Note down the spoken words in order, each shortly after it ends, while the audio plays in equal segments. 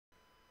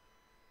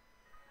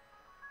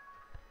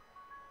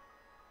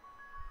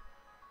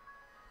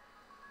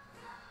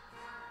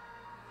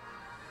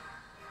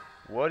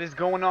What is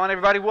going on,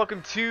 everybody?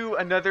 Welcome to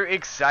another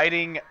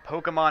exciting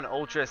Pokemon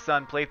Ultra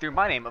Sun playthrough.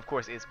 My name, of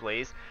course, is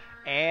Blaze,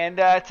 and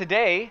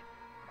today,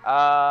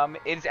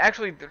 it is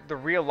actually the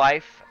real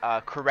life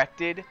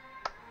corrected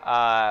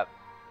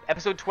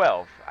episode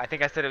 12. I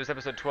think I said it was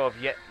episode 12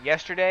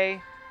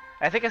 yesterday.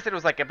 I think I said it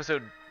was like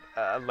episode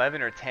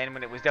 11 or 10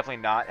 when it was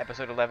definitely not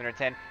episode 11 or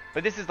 10.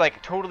 But this is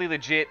like totally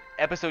legit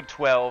episode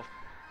 12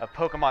 of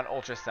Pokemon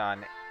Ultra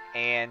Sun,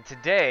 and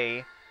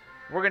today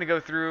we're gonna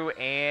go through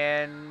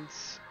and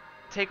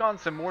take on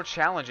some more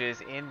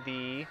challenges in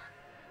the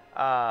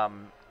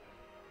on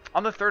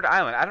the third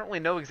island. I don't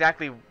really know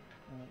exactly.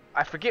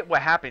 I forget what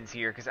happens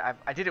here because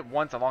I did it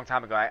once a long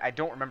time ago. I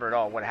don't remember at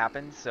all what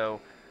happens, so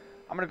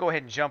I'm gonna go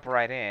ahead and jump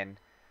right in.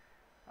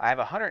 I have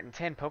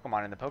 110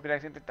 Pokemon in the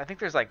Pokedex. I think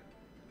there's like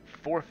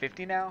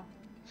 450 now,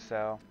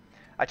 so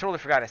I totally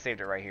forgot I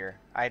saved it right here.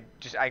 I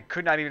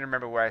could not even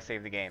remember where I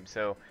saved the game.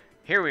 So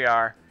here we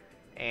are,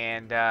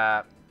 and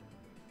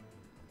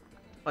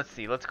let's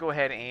see. Let's go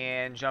ahead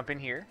and jump in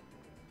here.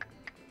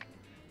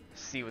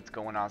 See what's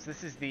going on. So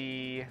this is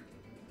the...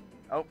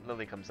 Oh,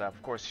 Lily comes up.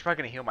 Of course, she's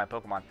probably going to heal my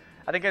Pokemon.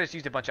 I think I just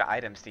used a bunch of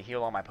items to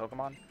heal all my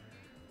Pokemon.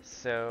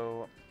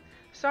 So...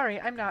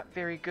 Sorry, I'm not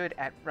very good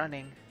at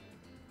running.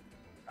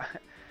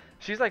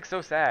 She's like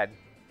so sad.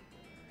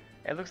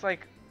 It looks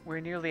like we're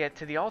nearly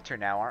to the altar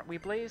now, aren't we,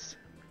 Blaze?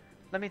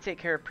 Let me take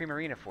care of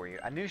Primarina for you.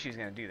 I knew she was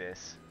going to do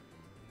this.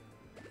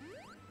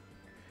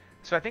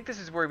 So I think this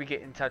is where we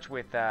get in touch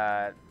with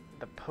the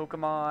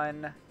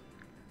Pokemon...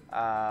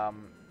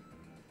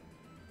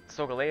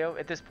 Solgaleo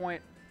at this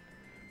point.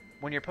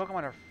 When your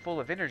Pokemon are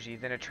full of energy,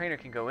 then a trainer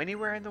can go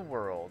anywhere in the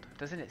world.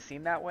 Doesn't it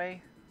seem that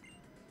way?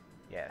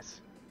 Yes,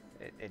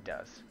 it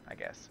does, I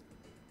guess.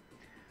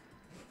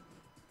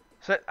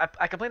 So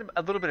I complained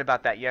a little bit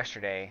about that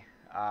yesterday.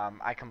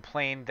 I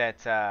complained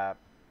that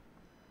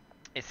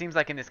it seems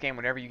like in this game,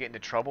 whenever you get into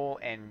trouble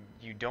and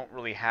you don't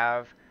really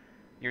have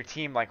your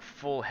team like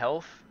full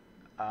health,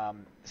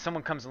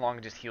 someone comes along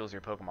and just heals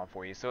your Pokemon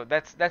for you. So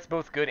that's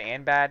both good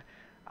and bad.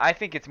 I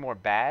think it's more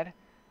bad.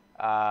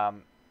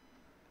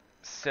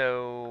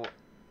 So,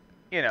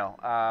 you know,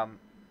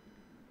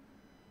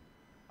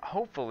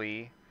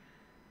 hopefully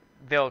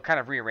they'll kind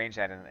of rearrange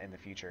that in the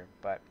future.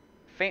 But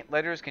faint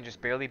letters can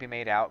just barely be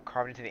made out,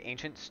 carved into the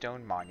ancient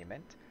stone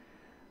monument.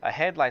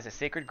 Ahead lies a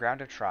sacred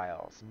ground of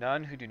trials.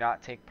 None who do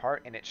not take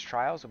part in its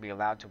trials will be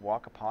allowed to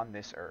walk upon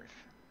this earth.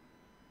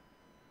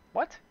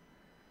 What?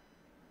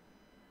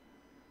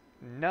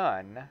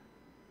 None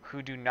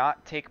who do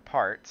not take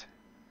part...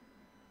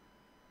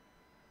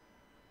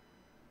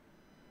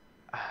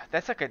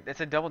 That's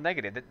a double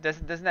negative.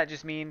 Doesn't that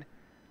just mean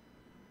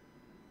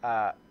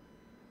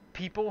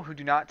people who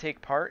do not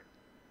take part,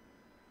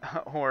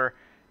 or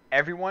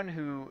everyone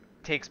who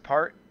takes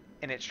part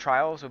in its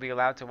trials will be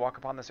allowed to walk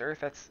upon this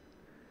earth?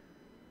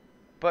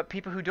 But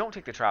people who don't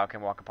take the trial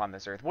can walk upon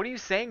this earth. What are you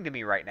saying to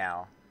me right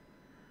now?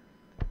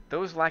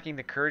 Those lacking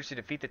the courage to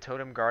defeat the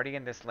Totem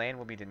Guardian, this land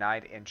will be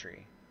denied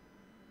entry.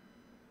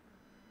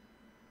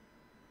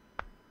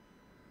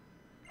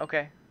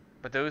 Okay.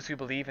 But those who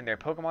believe in their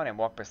Pokemon and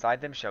walk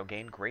beside them shall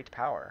gain great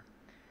power.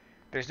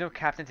 There's no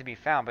captain to be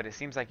found, but it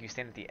seems like you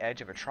stand at the edge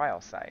of a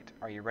trial site.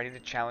 Are you ready to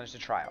challenge the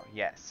trial?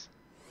 Yes.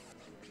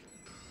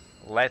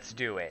 Let's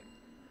do it.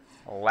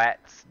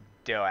 Let's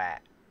do it.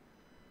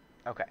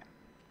 Okay.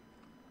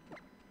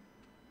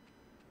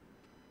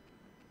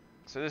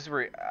 So this is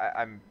where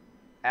I'm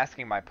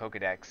asking my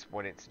Pokedex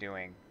what it's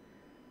doing.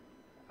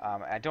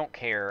 I don't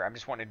care. I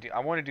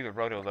want to do the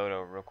Roto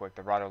Loto real quick.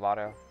 The Roto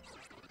Lotto.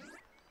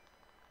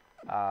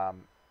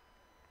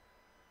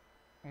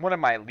 One of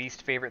my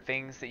least favorite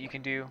things that you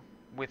can do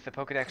with the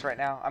Pokedex right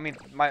now. I mean,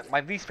 my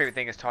least favorite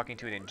thing is talking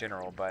to it in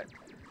general, but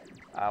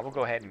we'll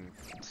go ahead and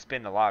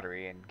spin the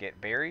lottery and get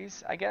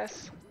berries, I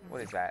guess.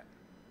 What is that?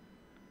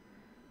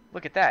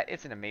 Look at that.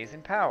 It's an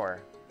amazing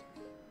power.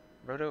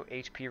 Roto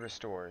HP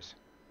restores.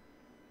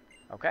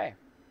 Okay.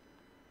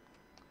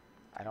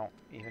 I don't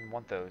even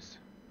want those.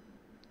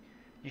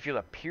 You feel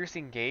a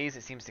piercing gaze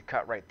that seems to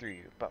cut right through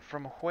you. But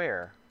from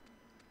where?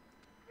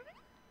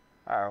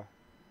 Uh-oh.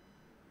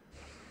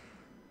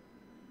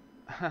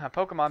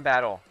 Pokemon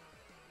battle.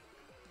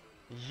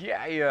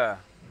 Yeah.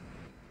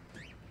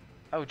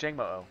 Oh,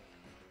 Jangmo-O.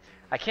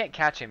 I can't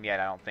catch him yet,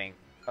 I don't think.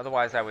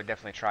 Otherwise, I would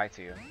definitely try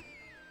to.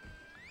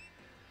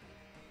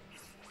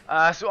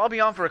 So I'll be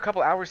on for a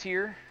couple hours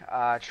here,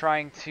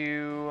 trying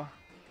to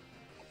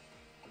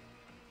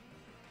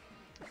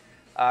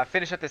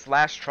finish up this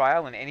last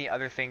trial and any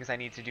other things I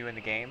need to do in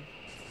the game.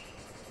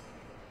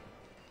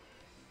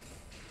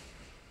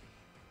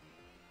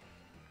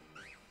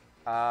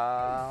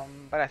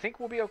 But I think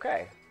we'll be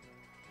okay.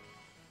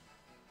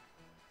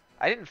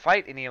 I didn't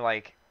fight any,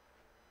 like,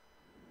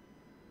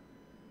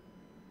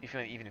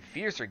 even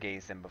fiercer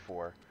gaze than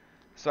before.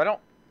 So I don't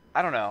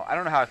know. I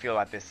don't know how I feel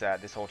about this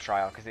this whole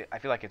trial, because I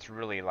feel like it's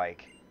really,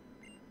 like,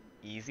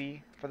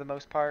 easy for the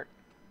most part.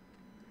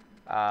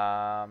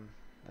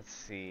 Let's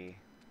see.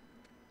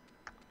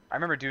 I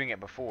remember doing it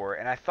before,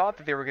 and I thought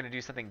that they were going to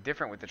do something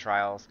different with the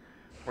trials,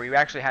 where you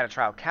actually had a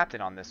trial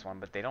captain on this one,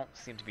 but they don't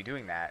seem to be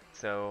doing that.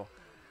 So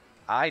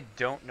I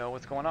don't know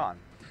what's going on.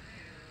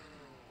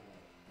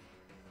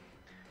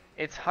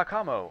 It's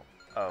Hakamo.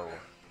 Oh.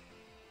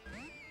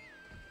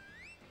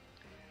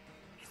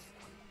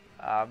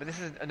 But this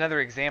is another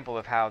example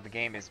of how the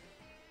game is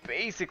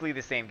basically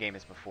the same game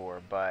as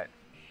before, but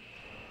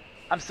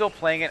I'm still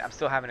playing it. I'm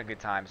still having a good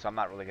time, so I'm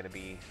not really going to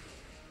be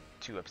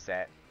too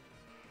upset.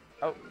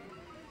 Oh,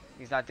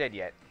 he's not dead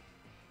yet.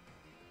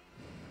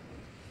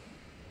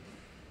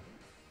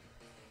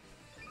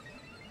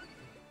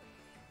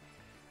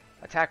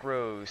 Attack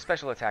Rose,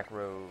 special attack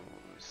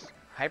Rose,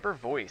 hyper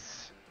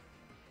voice.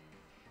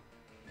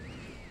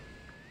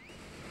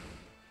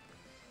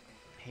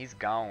 He's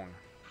gone.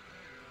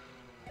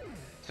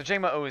 So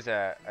Jangmo-O is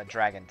a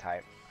dragon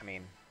type. I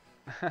mean,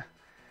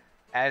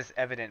 as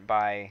evident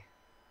by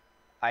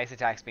ice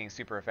attacks being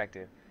super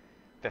effective.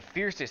 The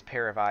fiercest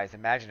pair of eyes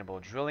imaginable,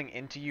 drilling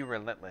into you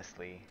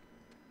relentlessly.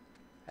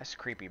 That's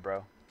creepy,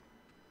 bro.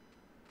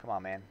 Come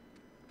on, man.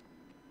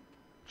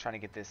 I'm trying to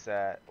get this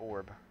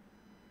orb.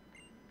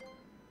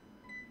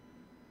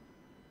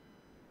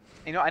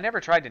 You know, I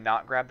never tried to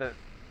not grab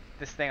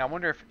this thing. I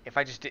wonder if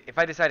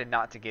I decided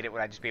not to get it,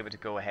 would I just be able to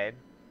go ahead?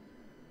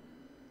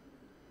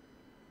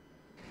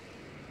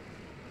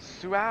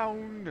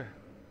 Sound.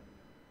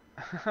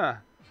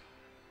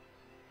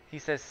 He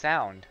says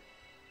sound.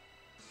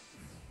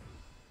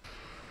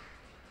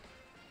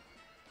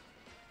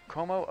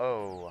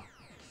 Como-O.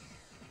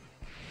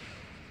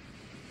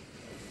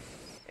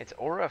 Its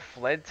aura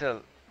flared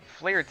to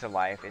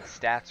life. Its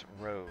stats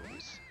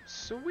rose.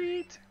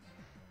 Sweet.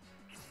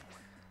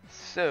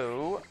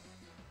 So,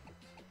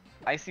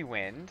 Icy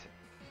Wind.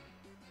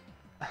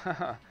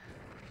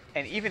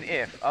 And even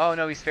if... Oh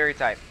no, he's fairy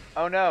type.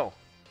 Oh no.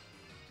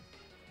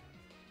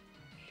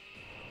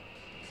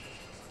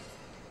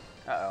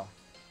 Uh-oh.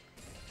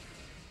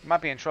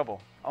 Might be in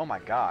trouble. Oh my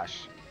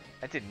gosh.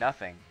 That did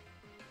nothing.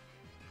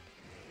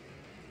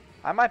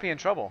 I might be in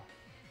trouble.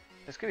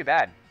 This could be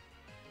bad.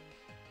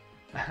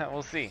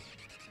 We'll see.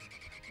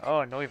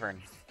 Oh, Noivern.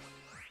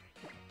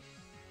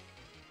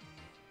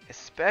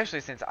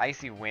 Especially since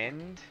Icy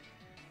Wind.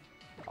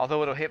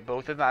 Although it'll hit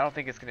both of them, I don't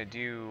think it's going to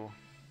do...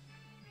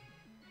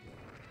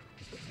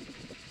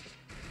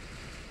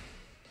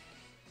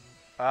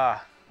 I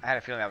had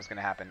a feeling that was going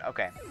to happen.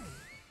 Okay.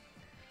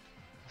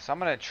 So I'm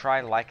going to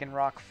try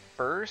Lycanroc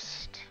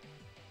first.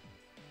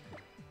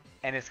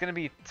 And it's going to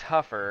be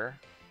tougher.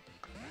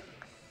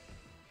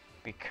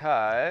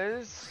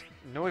 Because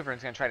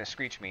Noivern's going to try to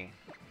Screech me.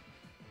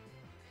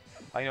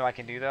 Oh, you know what I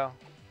can do, though?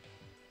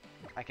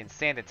 I can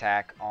Sand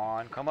Attack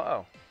on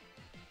Como-O.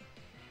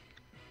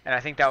 And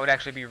I think that would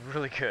actually be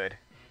really good.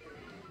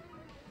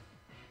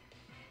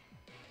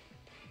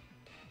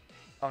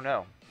 Oh,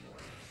 no.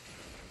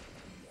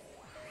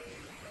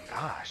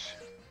 Gosh.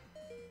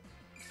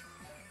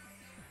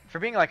 For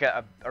being like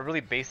a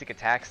really basic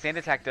attack, Sand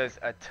Attack does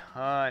a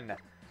ton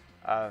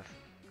of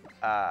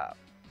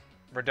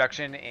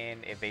reduction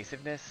in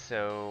evasiveness,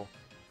 so...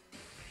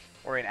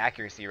 Or in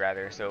accuracy,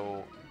 rather,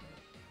 so...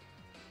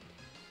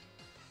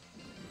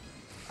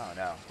 Oh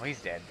no, well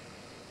he's dead.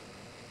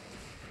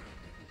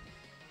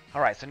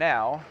 Alright, so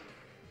now...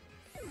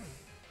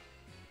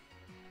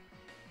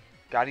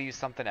 Gotta use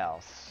something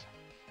else.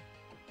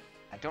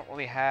 I don't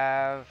really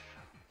have...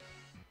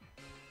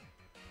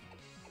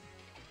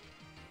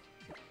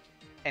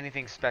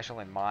 anything special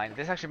in mind.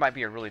 This actually might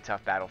be a really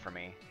tough battle for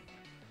me.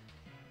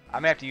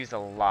 I'm gonna have to use a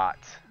lot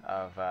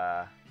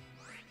of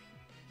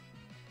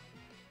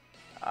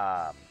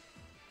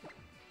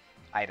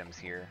items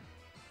here.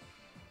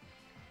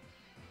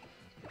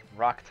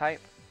 Rock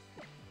type.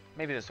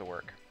 Maybe this will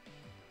work.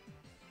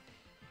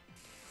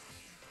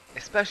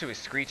 Especially with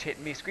Screech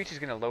hitting me. Screech is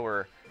gonna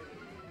lower.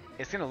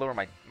 It's gonna lower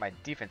my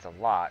defense a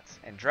lot.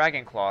 And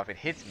Dragon Claw, if it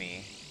hits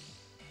me,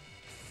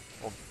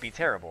 will be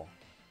terrible.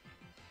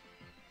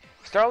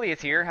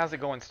 Starliet's here. How's it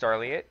going,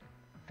 Starliet?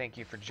 Thank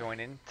you for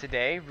joining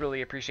today.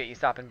 Really appreciate you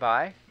stopping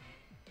by.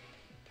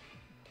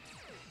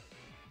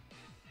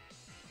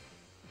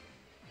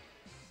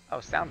 Oh,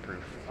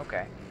 soundproof.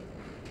 Okay.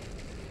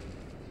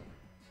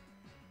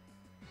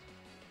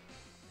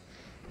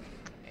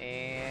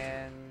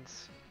 And...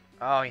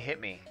 Oh, he hit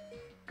me.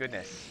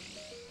 Goodness.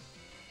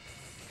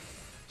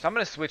 So I'm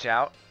going to switch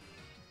out.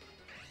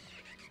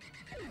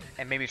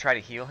 And maybe try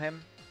to heal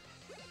him.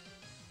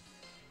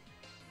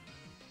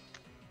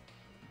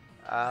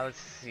 Let's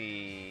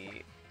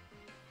see.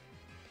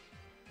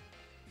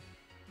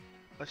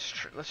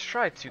 Let's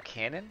try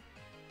Toucannon.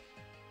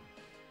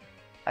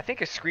 I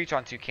think a Screech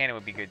on Toucannon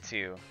would be good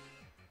too.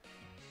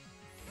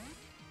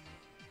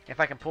 If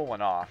I can pull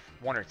one off,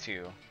 one or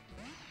two.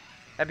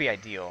 That'd be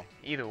ideal.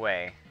 Either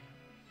way.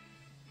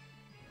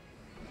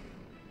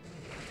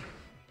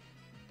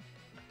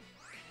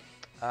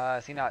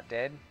 Is he not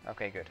dead?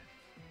 Okay, good.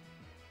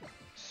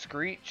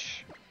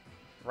 Screech.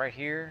 Right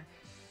here.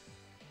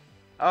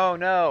 Oh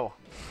no!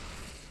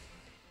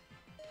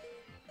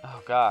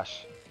 Oh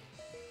gosh.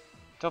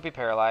 Don't be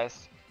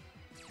paralyzed.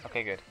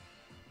 Okay, good.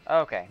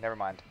 Okay, never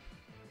mind.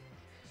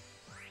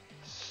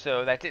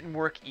 So that didn't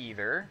work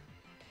either.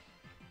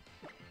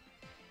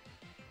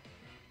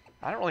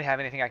 I don't really have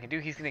anything I can do.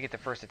 He's going to get the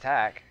first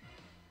attack.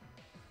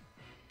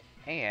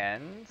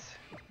 And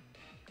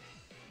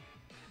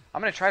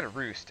I'm going to try to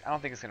roost. I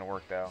don't think it's going to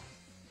work, though.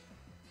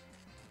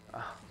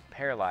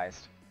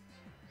 Paralyzed.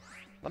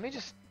 Let me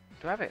just...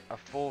 Do I have a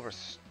full...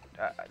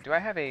 do I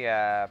have a...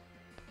 I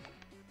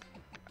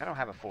don't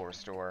have a full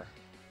restore.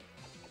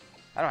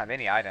 I don't have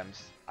any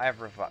items. I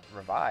have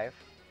revive,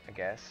 I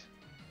guess.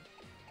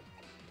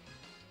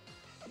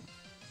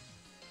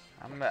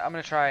 I'm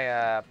gonna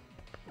try...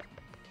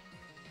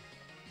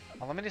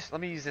 well, let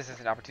me use this as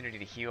an opportunity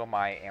to heal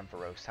my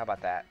Ampharos. How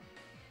about that?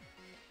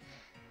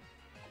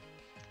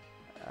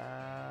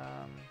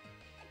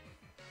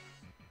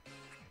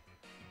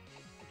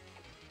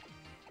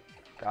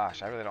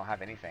 Gosh, I really don't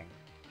have anything.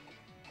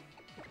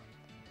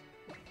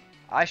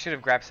 I should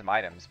have grabbed some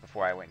items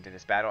before I went into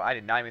this battle. I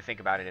did not even think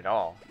about it at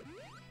all.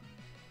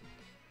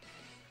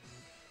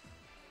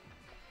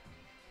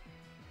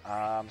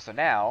 So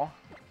now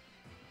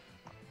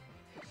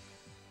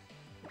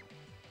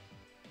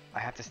I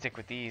have to stick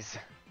with these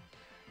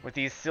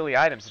silly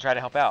items to try to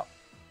help out.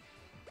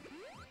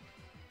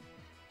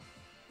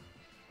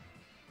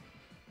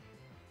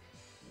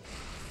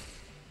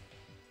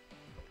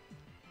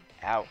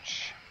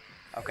 Ouch.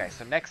 Okay,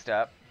 so next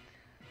up,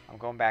 I'm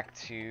going back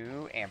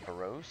to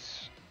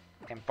Ampharos.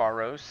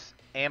 Ampharos.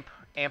 I'm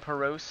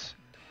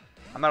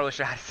not really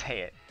sure how to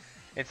say it.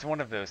 It's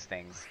one of those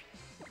things.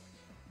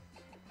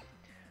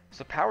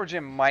 So Power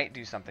Gem might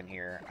do something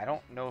here. I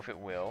don't know if it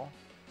will.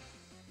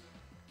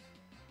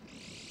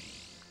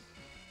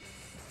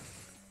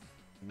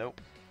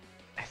 Nope.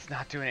 It's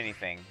not doing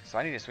anything. So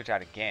I need to switch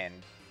out again.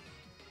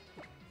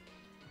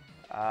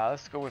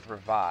 Let's go with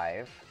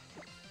Revive.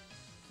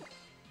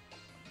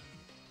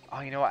 Oh,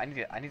 you know what?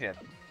 I need to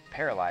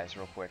paralyze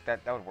real quick.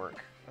 That would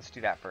work. Let's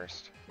do that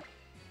first.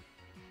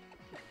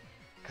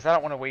 Because I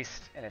don't want to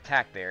waste an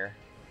attack there.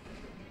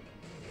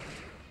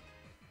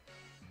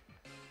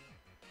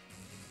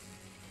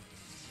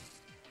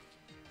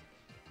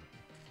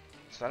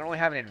 So I don't really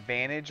have an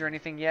advantage or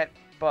anything yet,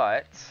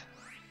 but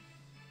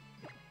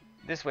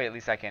this way at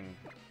least I can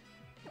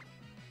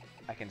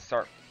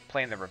start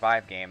playing the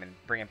revive game and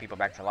bringing people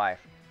back to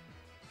life.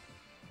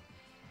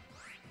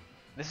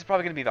 This is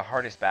probably going to be the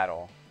hardest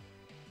battle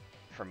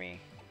for me.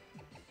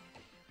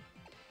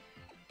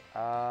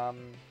 I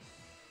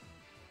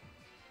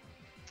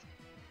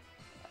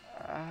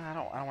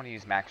don't want to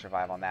use max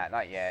revive on that,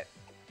 not yet.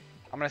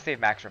 I'm going to save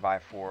max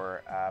revive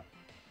for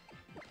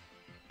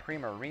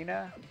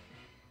Primarina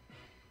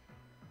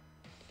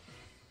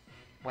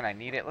when I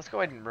need it. Let's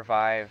go ahead and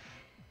revive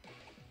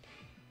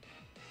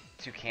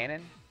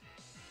Toucannon,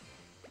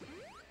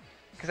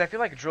 because I feel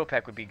like a Drill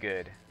Peck would be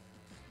good.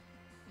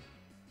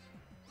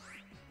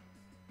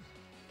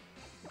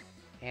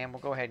 And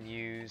we'll go ahead and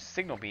use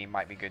Signal Beam,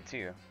 might be good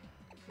too.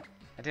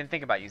 I didn't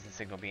think about using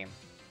Signal Beam.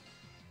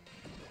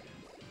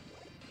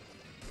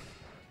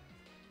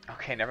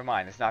 Okay, never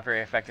mind. It's not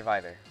very effective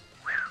either.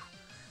 Whew.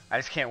 I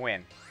just can't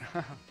win.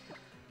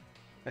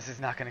 This is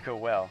not going to go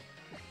well.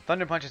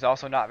 Thunder Punch is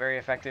also not very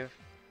effective.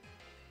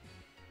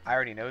 I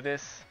already know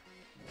this.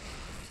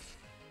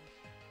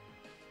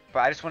 But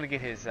I just want to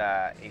get his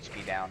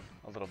HP down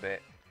a little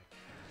bit.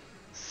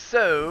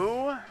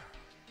 So...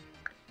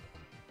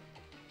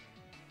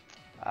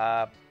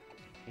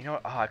 you know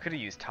what? Oh, I could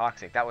have used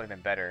Toxic. That would have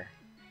been better.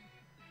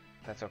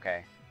 That's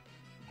okay.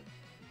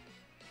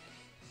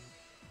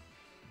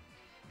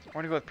 We're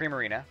going to go with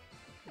Primarina.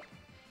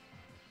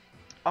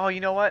 Oh,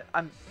 you know what?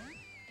 I'm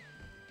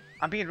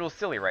being real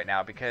silly right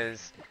now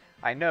because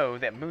I know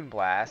that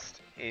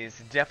Moonblast is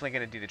definitely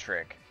going to do the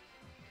trick.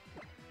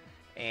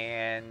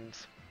 And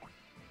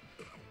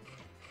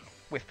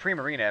with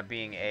Primarina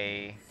being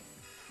a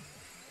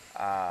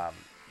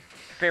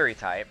Fairy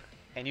type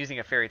and using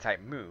a Fairy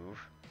type move,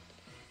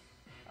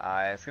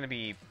 it's going to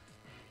be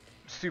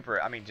super,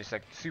 I mean, just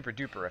like super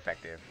duper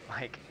effective.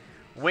 Like,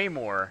 way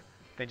more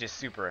than just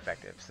super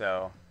effective.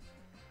 So,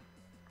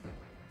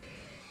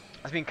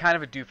 I was being kind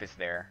of a doofus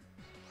there.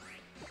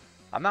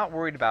 I'm not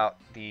worried about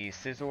the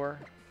Scizor.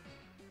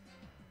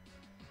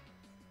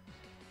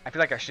 I feel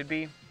like I should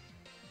be.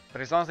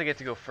 But as long as I get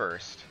to go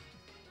first,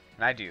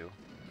 and I do,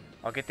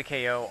 I'll get the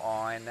KO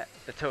on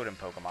the Totem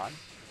Pokemon.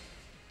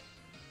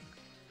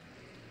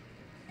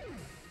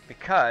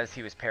 Because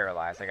he was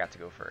paralyzed, I got to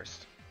go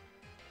first.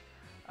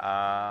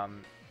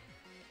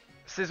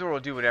 Scizor will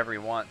do whatever he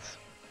wants.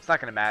 It's not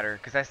going to matter,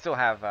 because I still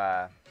have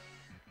a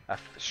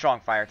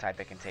strong fire type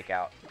that can take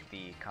out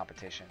the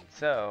competition.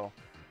 So,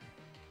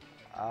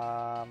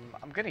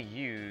 I'm going to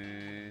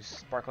use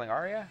Sparkling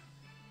Aria.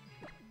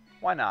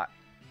 Why not?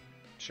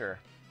 Sure.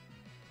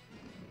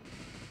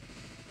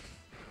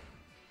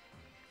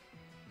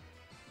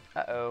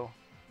 Uh-oh.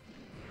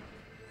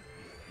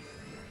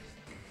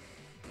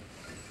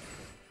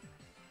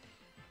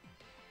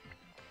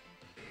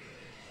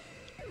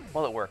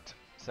 Well, it worked.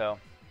 So,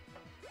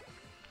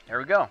 there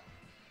we go.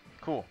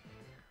 Cool.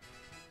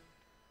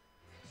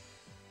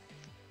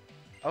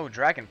 Oh,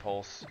 Dragon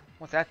Pulse.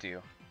 What's that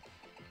do?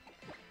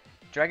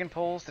 Dragon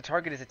Pulse. The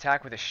target is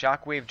attacked with a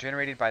shockwave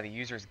generated by the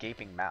user's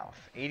gaping mouth.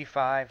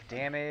 85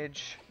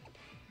 damage.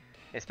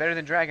 It's better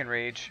than Dragon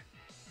Rage.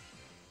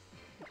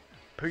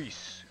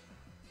 Peace.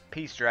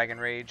 Peace, Dragon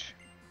Rage.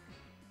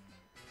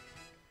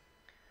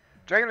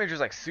 Dragon Rage is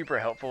like super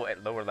helpful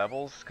at lower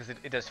levels because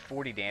it does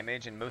 40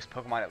 damage, and most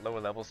Pokemon at lower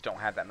levels don't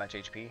have that much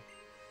HP.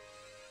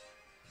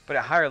 But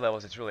at higher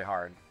levels, it's really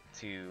hard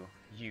to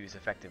use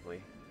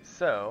effectively.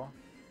 So,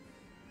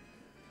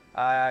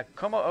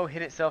 Como-O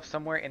hid itself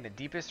somewhere in the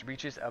deepest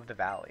reaches of the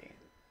valley.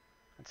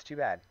 That's too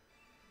bad.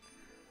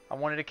 I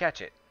wanted to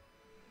catch it.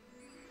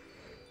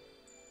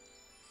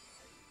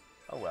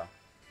 Oh well.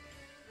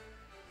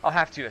 I'll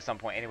have to at some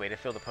point anyway to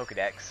fill the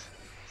Pokedex.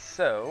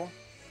 So,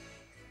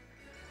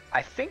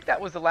 I think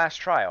that was the last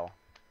trial.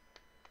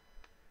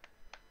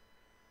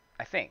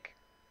 I think.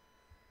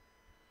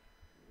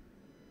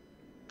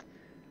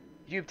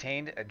 You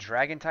obtained a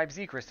Dragon-type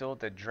Z crystal.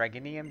 The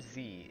Dragonium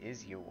Z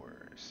is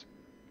yours.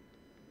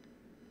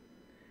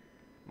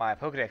 My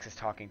Pokedex is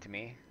talking to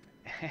me,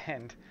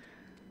 and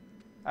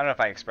I don't know if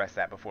I expressed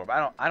that before,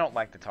 but I don't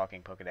like the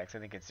talking Pokedex. I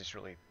think it's just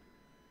really,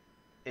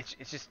 it's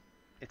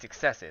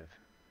excessive.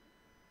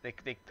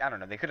 I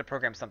don't know. They could have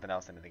programmed something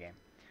else into the game.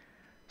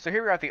 So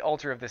here we are at the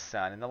altar of the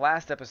sun. In the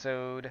last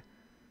episode,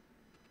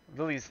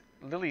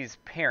 Lily's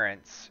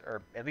parents,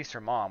 or at least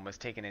her mom, was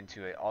taken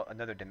into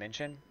another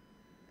dimension.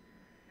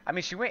 I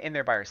mean, she went in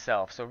there by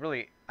herself, so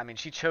really, I mean,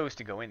 she chose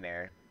to go in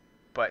there,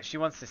 but she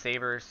wants to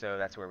save her, so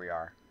that's where we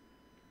are.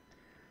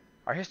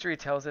 Our history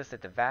tells us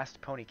that the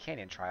vast Pony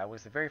Canyon trial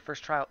was the very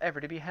first trial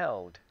ever to be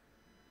held.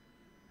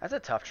 That's a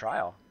tough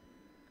trial.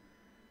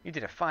 You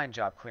did a fine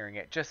job clearing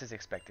it, just as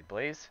expected,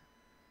 Blaze.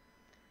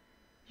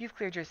 You've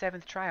cleared your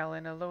 7th trial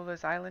in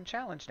Alola's Island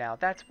Challenge now.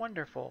 That's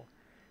wonderful.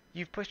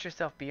 You've pushed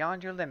yourself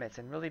beyond your limits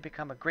and really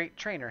become a great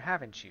trainer,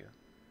 haven't you?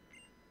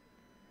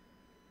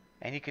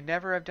 And he could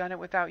never have done it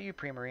without you,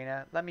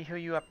 Primarina. Let me heal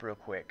you up real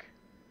quick.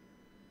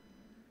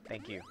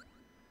 Thank you.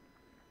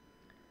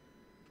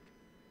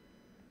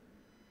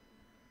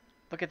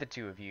 Look at the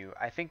two of you.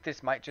 I think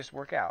this might just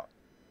work out.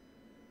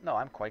 No,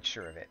 I'm quite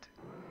sure of it.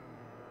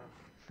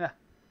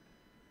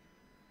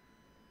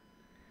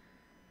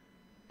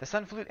 The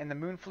Sun Flute and the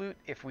Moon Flute,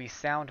 if we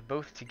sound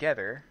both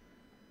together.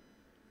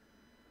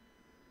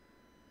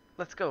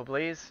 Let's go,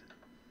 Blaze.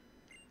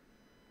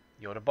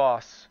 You're the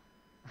boss.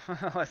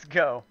 Let's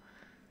go.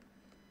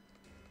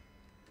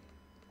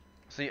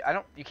 So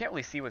you can't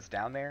really see what's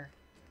down there,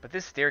 but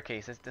this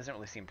staircase doesn't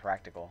really seem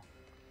practical.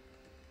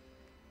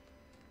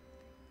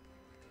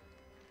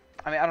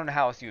 I mean, I don't know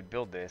how else you would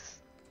build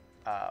this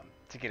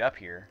to get up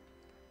here,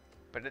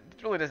 but it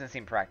really doesn't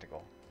seem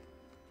practical.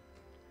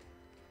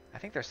 I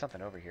think there's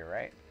something over here,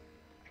 right?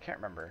 I can't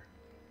remember.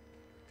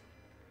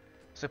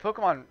 So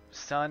Pokemon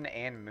Sun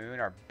and Moon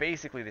are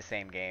basically the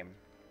same game.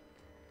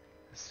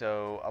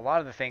 So a lot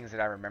of the things that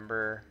I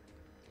remember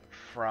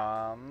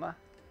from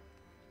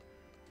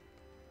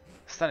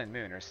Sun and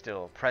Moon are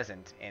still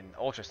present in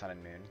Ultra Sun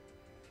and Moon.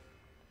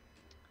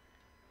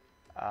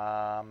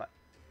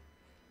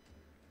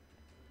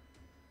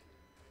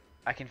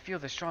 I can feel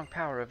the strong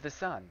power of the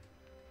sun.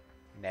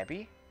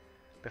 Nebby?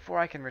 Before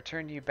I can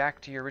return you back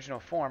to your original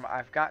form,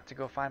 I've got to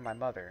go find my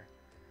mother.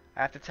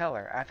 I have to tell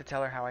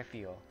her how I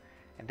feel.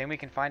 And then we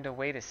can find a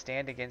way to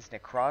stand against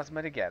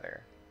Necrozma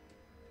together.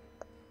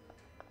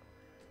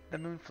 The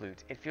Moon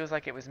Flute. It feels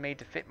like it was made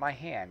to fit my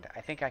hand.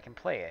 I think I can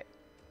play it.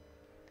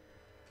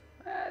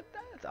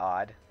 That's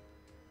odd.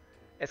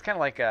 It's kind of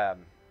like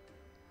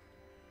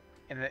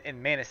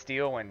in Man of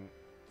Steel when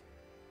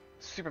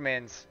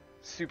Superman's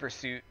super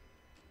suit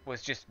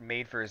was just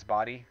made for his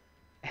body,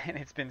 and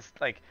it's been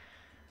like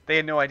they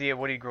had no idea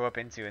what he'd grow up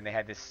into, and they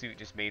had this suit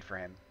just made for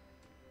him.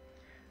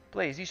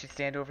 Blaze, you should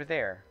stand over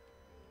there.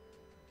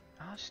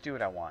 I'll just do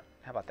what I want.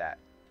 How about that?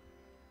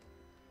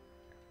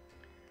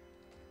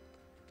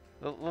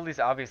 Lily's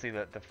obviously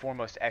the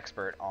foremost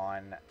expert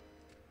on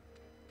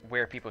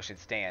where people should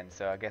stand,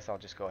 so I guess I'll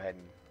just go ahead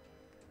and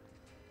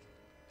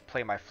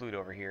play my flute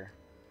over here.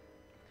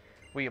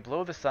 Will you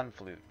blow the Sun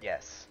Flute?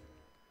 Yes.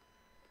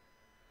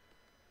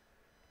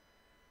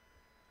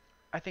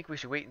 I think we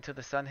should wait until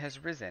the sun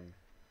has risen.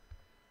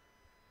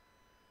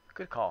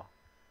 Good call.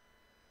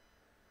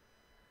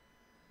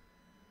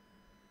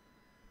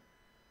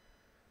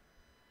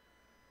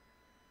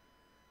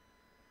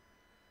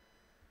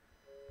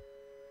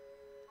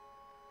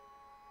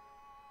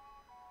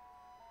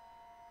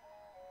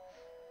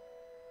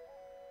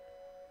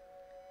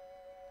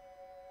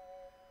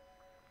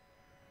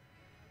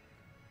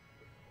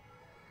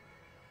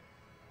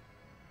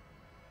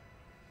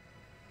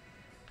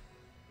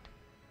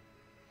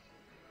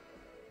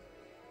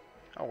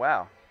 Oh,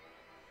 wow.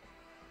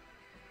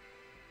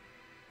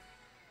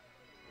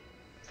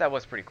 So that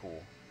was pretty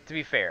cool. To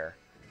be fair,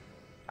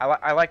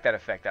 I like that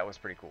effect. That was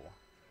pretty cool.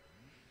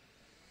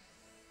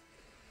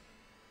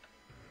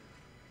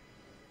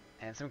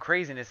 And some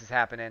craziness is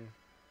happening.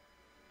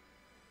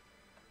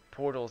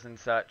 Portals and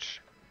such.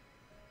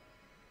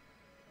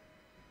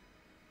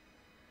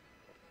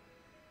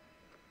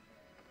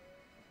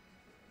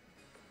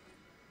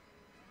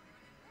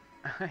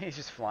 He's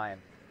just flying.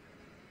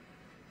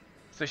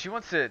 So she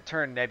wants to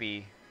turn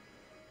Nebby.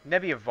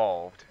 Nebby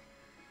evolved.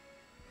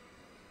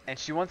 And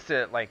she wants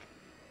to, like,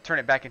 turn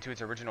it back into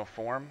its original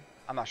form.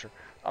 I'm not sure.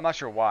 I'm not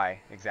sure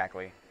why,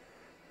 exactly.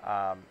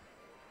 Because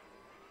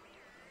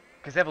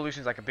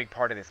evolution is, like, a big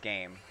part of this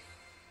game.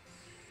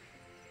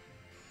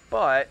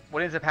 But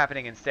what ends up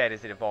happening instead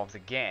is it evolves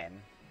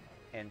again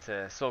into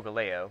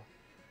Solgaleo.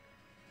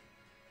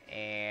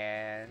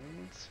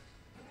 And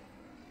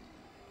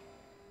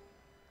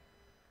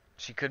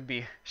she couldn't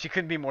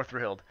be more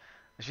thrilled.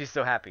 She's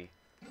so happy.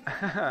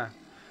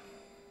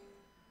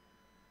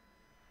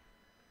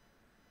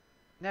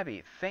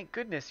 Nebby, thank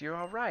goodness you're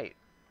alright.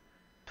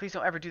 Please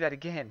don't ever do that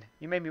again.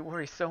 You made me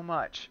worry so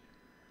much.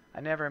 I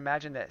never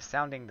imagined that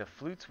sounding the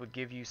flutes would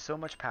give you so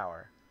much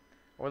power,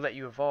 or let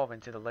you evolve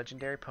into the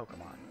legendary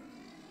Pokemon.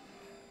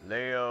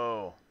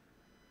 Leo!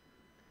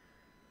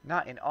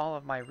 Not in all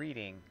of my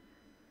reading.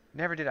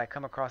 Never did I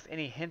come across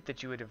any hint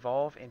that you would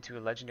evolve into a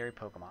legendary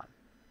Pokemon.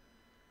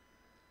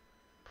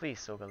 Please,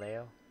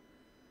 Solgaleo.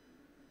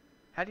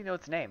 How do you know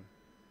its name?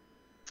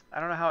 I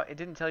don't know how it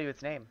didn't tell you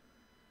its name.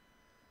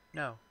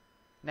 No.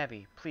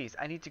 Nebby, please,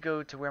 I need to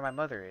go to where my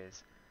mother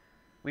is.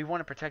 We want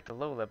to protect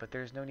Alola, but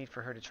there's no need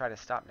for her to try to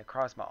stop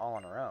Necrozma all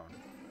on her own.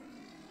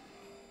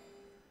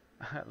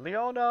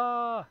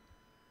 Leona!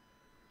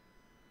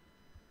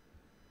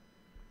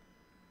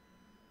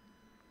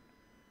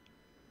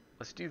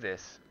 Let's do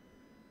this.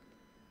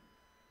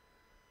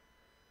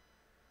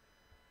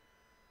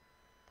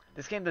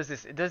 This game does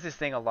this. It does this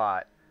thing a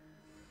lot.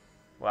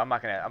 Well, I'm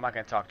not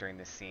gonna talk during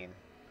this scene.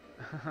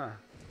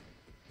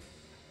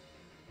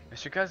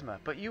 Mr. Kuzma,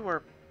 but you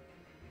were...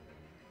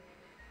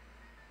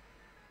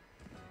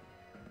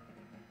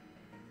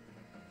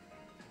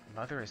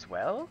 Mother as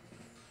well?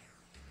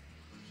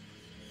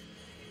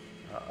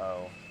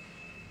 Uh-oh.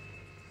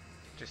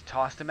 Just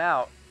tossed him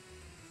out.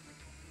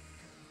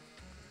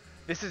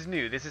 This is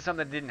new. This is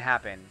something that didn't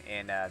happen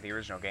in the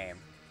original game.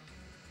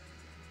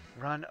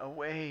 Run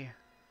away.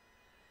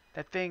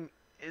 That thing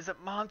is a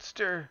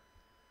monster.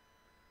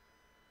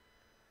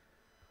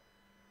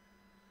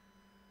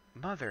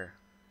 Mother.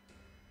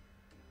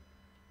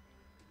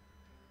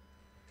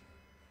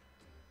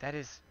 That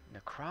is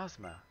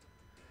Necrozma.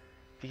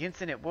 The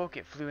instant it woke,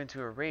 it flew into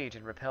a rage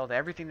and repelled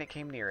everything that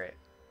came near it.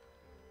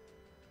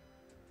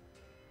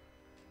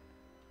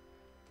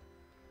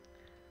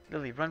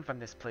 Lily, run from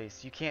this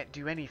place. You can't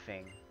do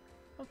anything.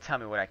 Don't tell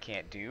me what I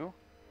can't do. You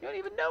don't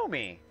even know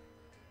me.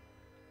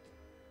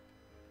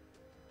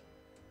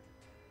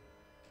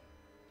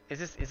 Is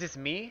this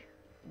me?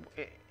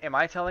 Am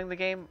I telling the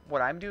game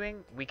what I'm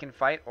doing? We can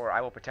fight, or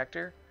I will protect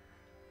her.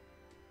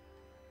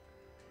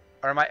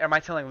 Or am I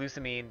telling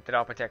Lusamine that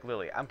I'll protect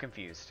Lily? I'm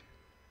confused.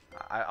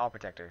 I'll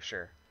protect her,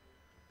 sure.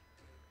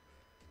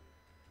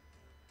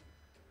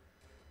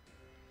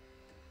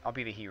 I'll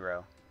be the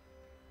hero.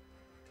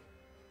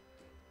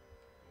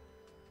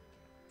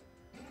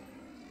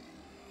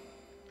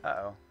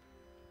 Uh-oh.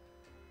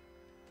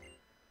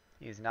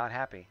 He is not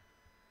happy.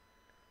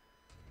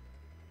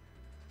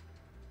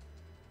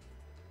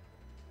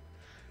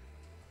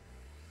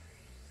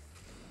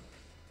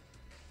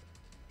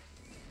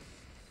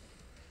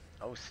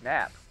 Oh,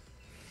 snap.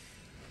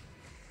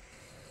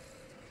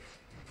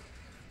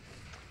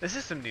 This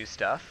is some new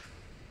stuff.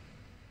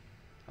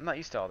 I'm not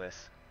used to all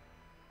this.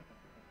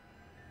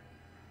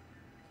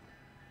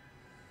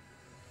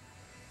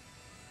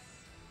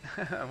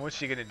 What's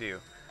she gonna do?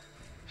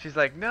 She's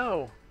like,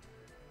 no!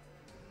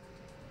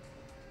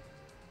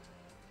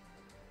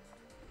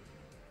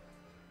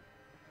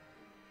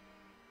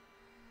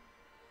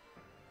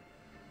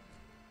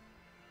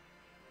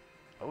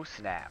 Oh,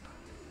 snap.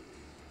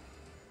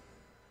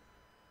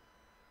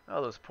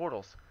 Oh, those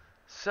portals.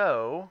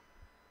 So,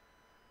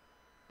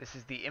 this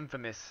is the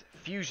infamous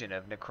fusion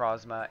of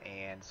Necrozma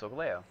and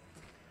Solgaleo.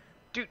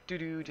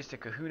 Doo-doo-doo, just a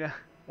kahuna.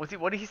 What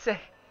did he say?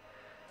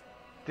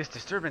 This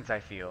disturbance I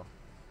feel.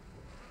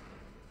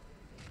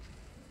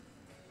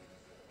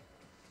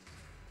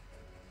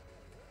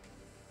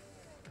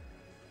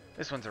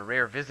 This one's a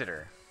rare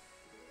visitor.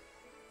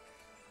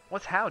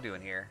 What's Hal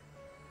doing here?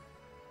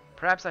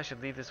 Perhaps I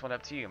should leave this one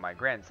up to you, my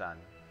grandson.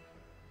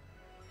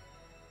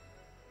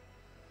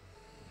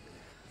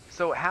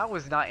 So Hal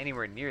was not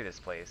anywhere near this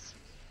place.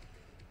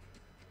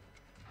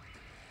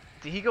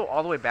 Did he go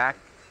all the way back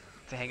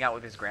to hang out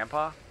with his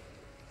grandpa?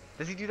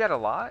 Does he do that a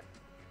lot?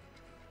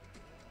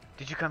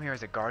 Did you come here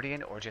as a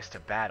guardian or just to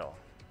battle?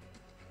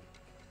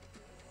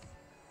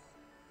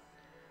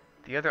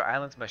 The other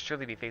islands must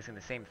surely be facing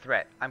the same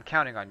threat. I'm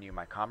counting on you,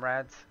 my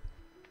comrades.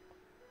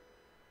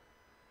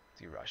 Is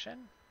he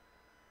Russian?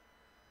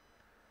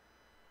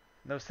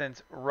 No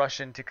sense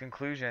rushing to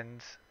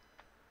conclusions.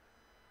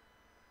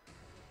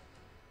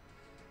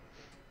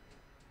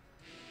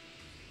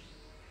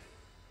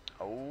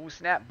 Oh,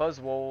 snap,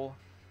 Buzzwole.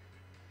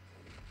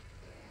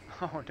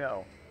 Oh,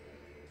 no.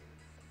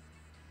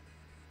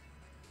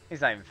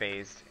 He's not even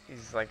phased.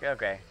 He's like,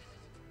 okay.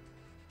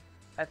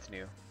 That's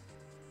new.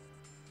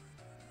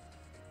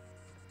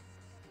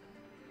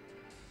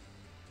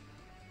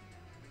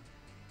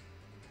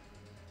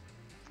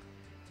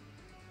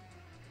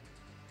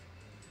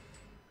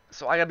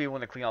 So I gotta be one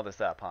to clean all this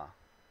up, huh?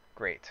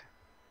 Great.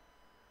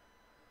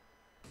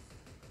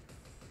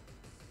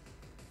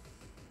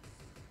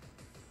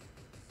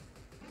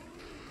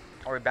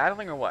 Are we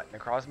battling or what?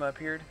 Necrozma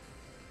appeared?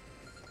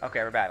 Okay,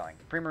 we're battling.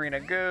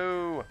 Primarina,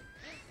 go!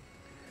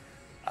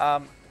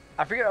 I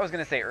forget what I was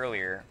going to say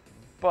earlier,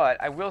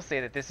 but I will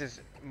say that this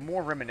is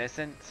more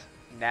reminiscent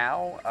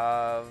now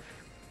of...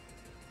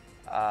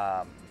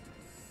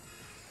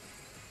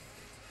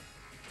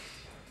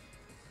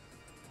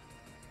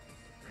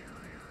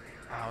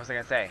 what was I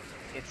going to say?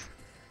 It's...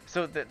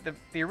 So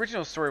the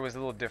original story was a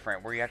little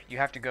different, where you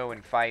have to go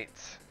and fight...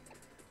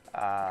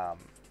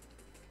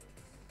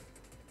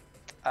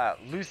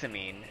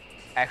 Lusamine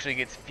actually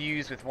gets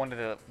fused with one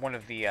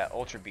of the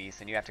Ultra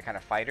Beasts, and you have to kind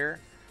of fight her.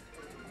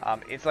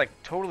 It's like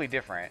totally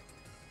different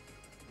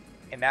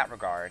in that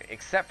regard,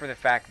 except for the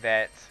fact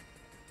that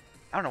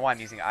I don't know why I'm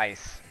using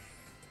ice.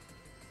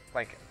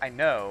 Like, I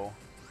know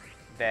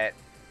that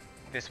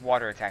this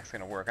water attack's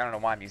gonna work. I don't know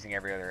why I'm using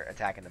every other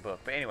attack in the book,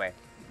 but anyway.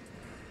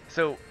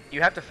 So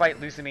you have to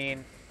fight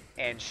Lusamine,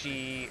 and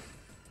she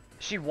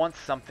wants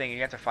something, and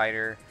you have to fight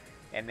her,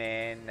 and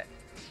then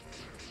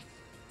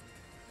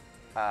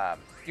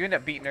you end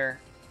up beating her,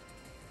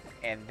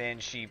 and then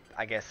she,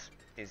 I guess,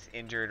 is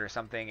injured or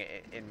something,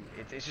 and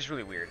it's just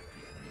really weird.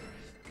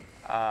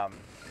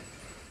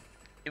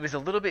 It was a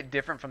little bit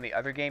different from the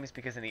other games,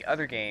 because in the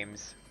other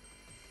games,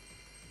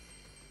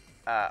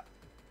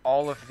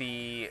 all of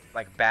the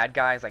like bad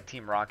guys, like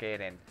Team Rocket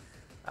and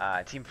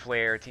Team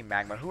Flare, Team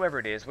Magma, whoever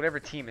it is, whatever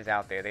team is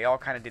out there, they all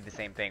kind of did the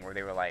same thing, where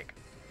they were like,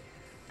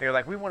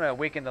 we want to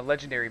awaken the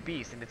legendary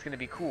beast, and it's going to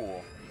be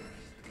cool.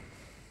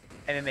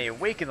 And then they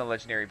awaken the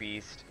legendary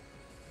beast,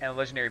 and the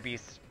legendary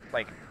beast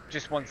like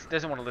doesn't want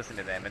to listen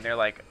to them, and they're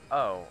like,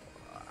 oh,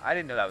 I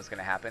didn't know that was going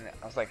to happen.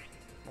 I was like,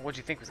 well, what'd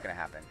you think was going to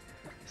happen?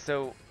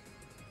 So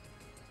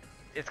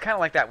it's kind of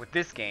like that with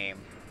this game,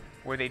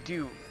 where they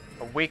do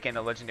awaken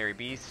the legendary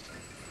beast,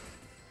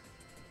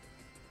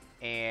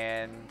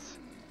 and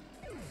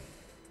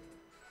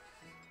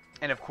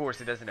of course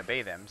it doesn't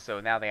obey them,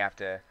 so now they have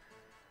to,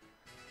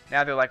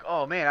 now they're like,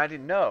 oh man, I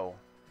didn't know.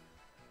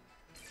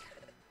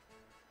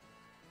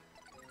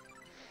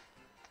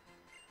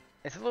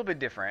 It's a little bit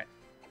different,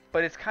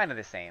 but it's kind of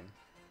the same.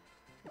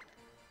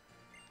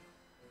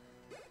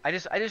 I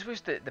just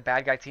wish that the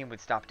bad guy team would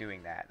stop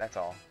doing that. That's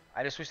all.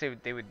 I just wish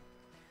they would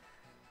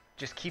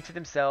just keep to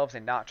themselves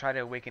and not try to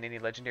awaken any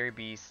legendary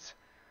beasts.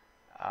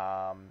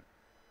 And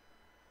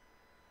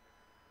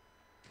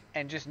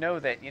just know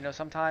that, you know,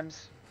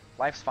 sometimes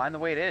life's fine the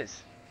way it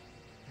is.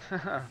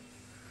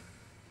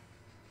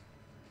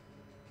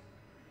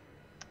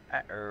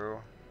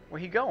 Uh-oh. Where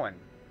he going?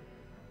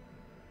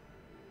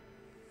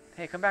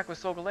 Hey, come back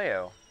with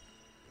Solgaleo.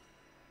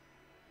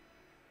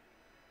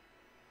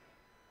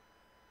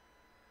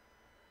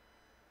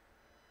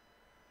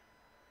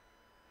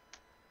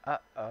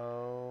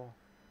 Uh-oh.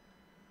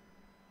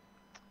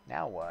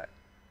 Now what?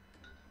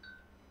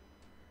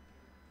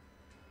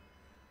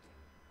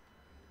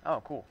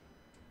 Oh, cool.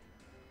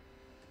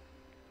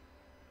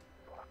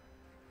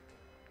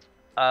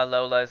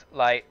 Lola's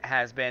light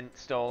has been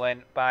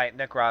stolen by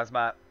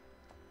Necrozma.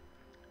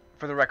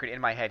 For the record, in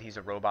my head, he's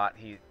a robot.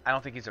 I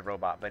don't think he's a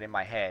robot, but in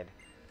my head,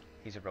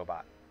 he's a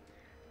robot.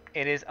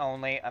 It is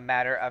only a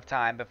matter of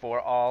time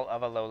before all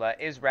of Alola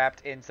is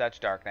wrapped in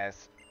such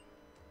darkness.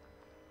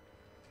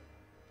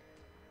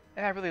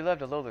 And I really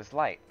loved Alola's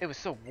light. It was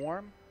so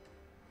warm.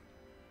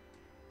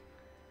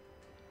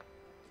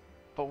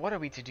 But what are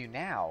we to do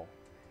now?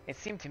 It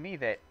seemed to me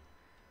that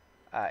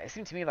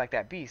like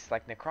that beast,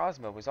 like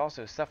Necrozma, was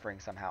also suffering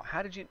somehow.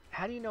 How do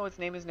you know its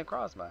name is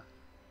Necrozma?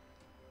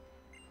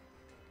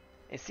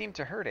 It seemed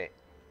to hurt it,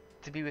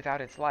 to be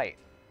without its light.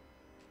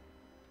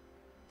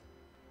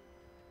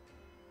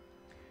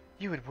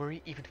 You would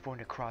worry even for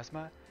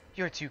Necrozma?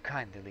 You're too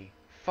kind, Lily.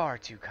 Far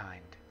too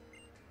kind.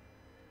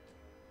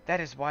 That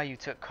is why you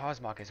took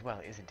Cosmog as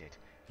well, isn't it?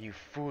 You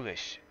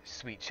foolish,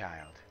 sweet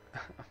child.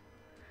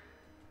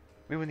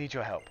 We will need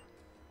your help.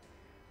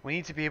 We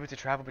need to be able to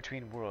travel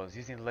between worlds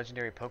using the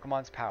legendary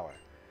Pokemon's power,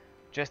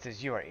 just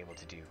as you are able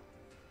to do.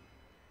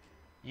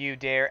 You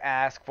dare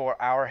ask for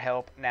our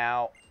help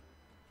now?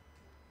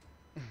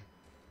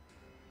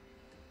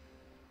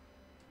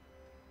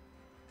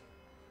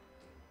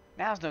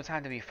 Now's no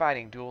time to be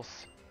fighting,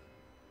 Dulce.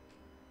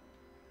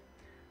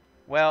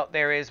 Well,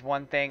 there is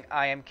one thing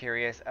I am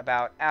curious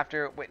about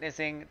after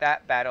witnessing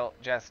that battle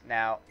just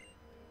now.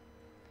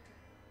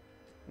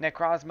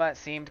 Necrozma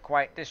seemed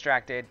quite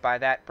distracted by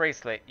that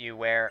bracelet you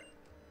wear.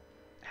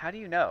 How do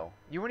you know?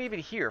 You weren't even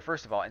here,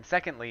 first of all, and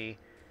secondly,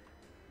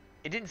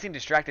 it didn't seem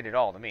distracted at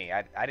all to me.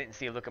 I didn't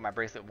see a look at my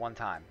bracelet one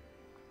time.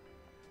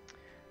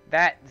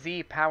 That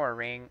Z power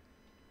ring,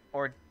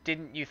 or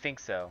didn't you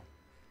think so?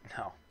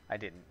 No, I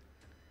didn't.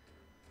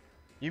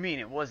 You mean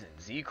it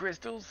wasn't Z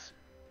crystals?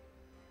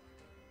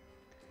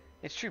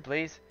 It's true,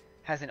 Blaze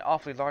has an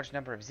awfully large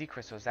number of Z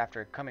crystals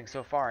after coming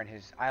so far in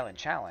his island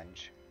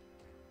challenge.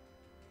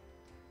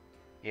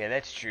 Yeah,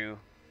 that's true.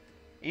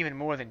 Even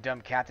more than dumb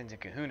captains and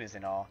kahunas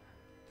and all,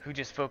 who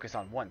just focus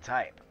on one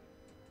type.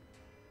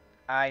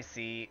 I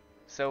see.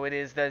 So it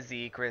is the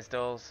Z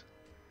crystals.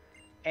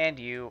 And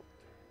you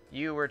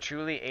were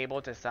truly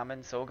able to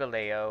summon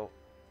Solgaleo.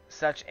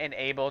 Such an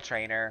able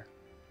trainer.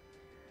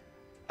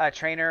 A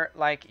trainer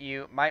like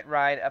you might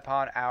ride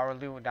upon our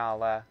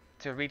Lunala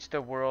to reach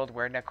the world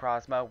where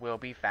Necrozma will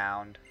be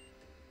found.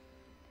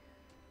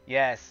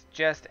 Yes,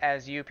 just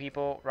as you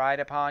people ride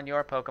upon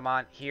your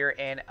Pokemon here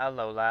in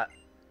Alola.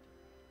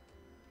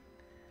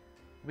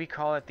 We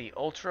call it the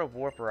Ultra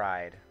Warp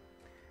Ride.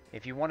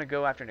 If you want to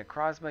go after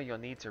Necrozma, you'll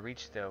need to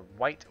reach the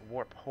White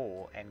Warp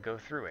Hole and go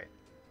through it.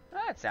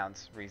 That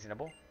sounds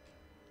reasonable.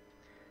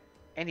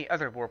 Any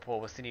other warp hole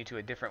will send you to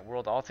a different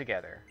world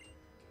altogether.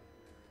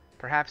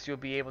 Perhaps you'll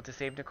be able to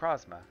save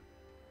Necrozma.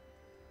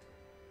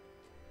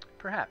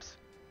 Perhaps.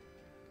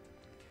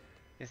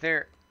 Is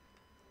there...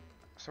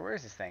 So where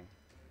is this thing?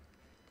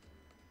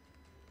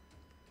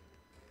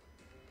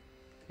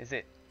 Is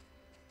it...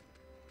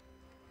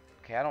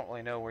 Okay, I don't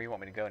really know where you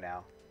want me to go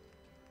now.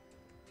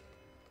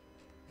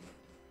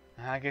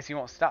 I guess you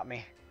won't stop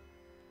me.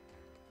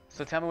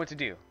 So tell me what to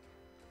do.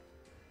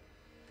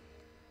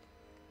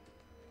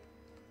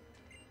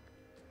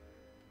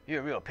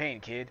 You're a real pain,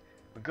 kid.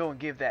 But go and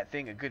give that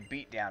thing a good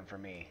beat down for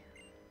me.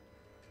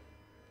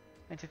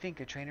 And to think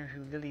a trainer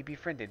who Lily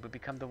befriended would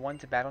become the one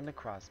to battle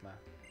Necrozma.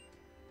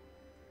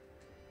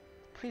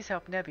 Please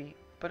help Nebby,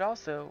 but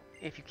also,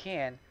 if you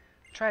can,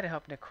 try to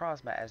help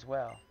Necrozma as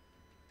well.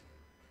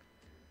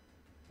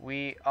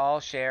 We all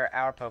share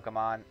our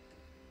Pokemon.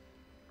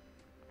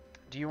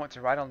 Do you want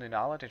to ride on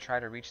Lunala to try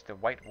to reach the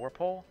White Warp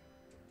Hole?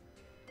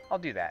 I'll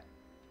do that.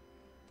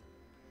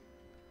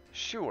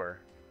 Sure.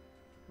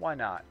 Why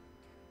not?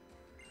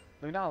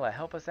 Lunala,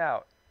 help us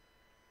out.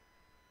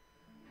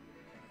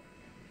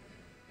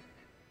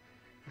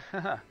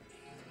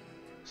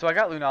 So I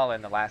got Lunala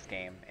in the last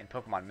game, in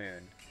Pokemon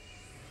Moon.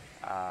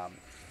 I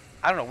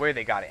don't know where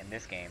they got it in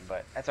this game,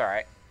 but that's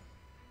alright.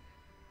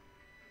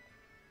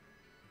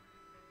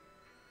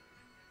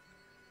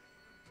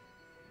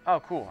 Oh,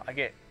 cool. I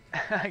get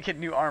I get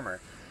new armor.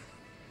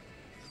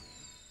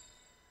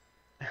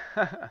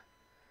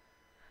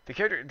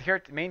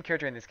 The main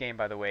character in this game,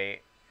 by the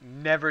way,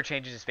 never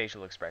changes his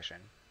facial expression.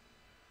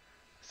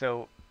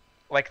 So,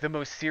 like, the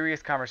most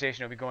serious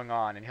conversation will be going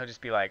on, and he'll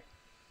just be like,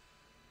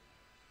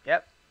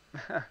 yep.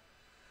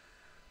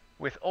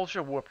 With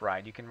Ultra Warp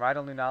Ride, you can ride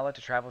on Lunala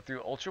to travel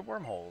through Ultra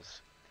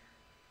Wormholes.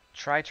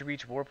 Try to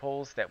reach warp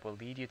holes that will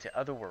lead you to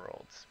other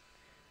worlds.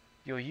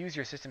 You'll use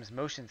your system's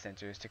motion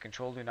sensors to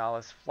control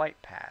Lunala's flight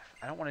path.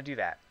 I don't want to do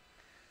that.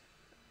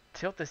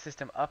 Tilt the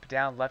system up,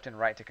 down, left, and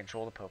right to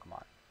control the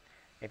Pokemon.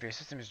 If your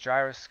system's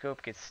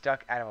gyroscope gets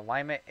stuck out of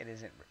alignment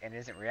and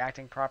isn't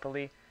reacting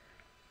properly,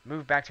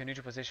 move back to a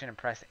neutral position and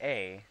press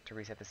A to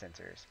reset the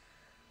sensors.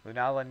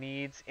 Lunala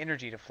needs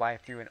energy to fly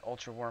through an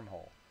Ultra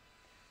Wormhole.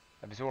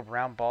 Absorb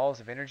round balls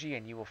of energy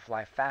and you will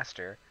fly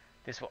faster.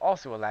 This will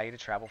also allow you to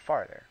travel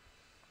farther.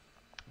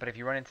 But if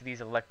you run into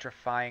these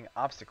electrifying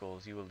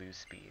obstacles, you will lose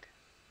speed.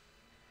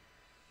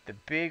 The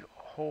big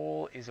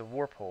hole is a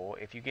warp hole.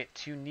 If you get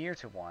too near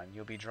to one,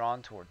 you'll be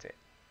drawn towards it.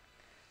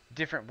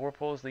 Different warp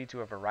holes lead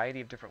to a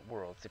variety of different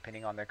worlds,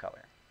 depending on their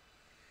color.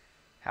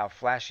 How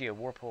flashy a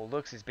warp hole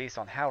looks is based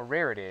on how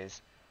rare it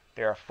is.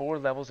 There are 4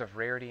 levels of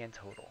rarity in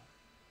total.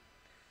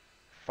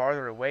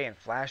 Farther away and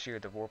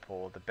flashier the warp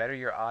hole, the better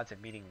your odds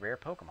of meeting rare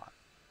Pokemon.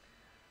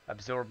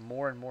 Absorb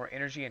more and more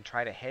energy and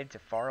try to head to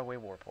faraway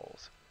warp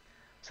holes.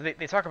 So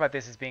they talk about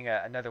this as being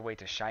another way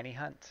to shiny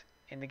hunt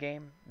in the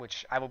game,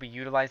 which I will be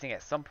utilizing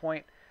at some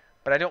point,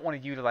 but I don't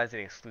want to utilize it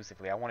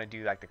exclusively. I want to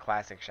do like the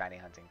classic shiny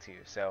hunting too.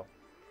 So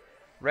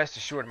rest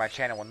assured my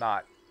channel will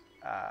not...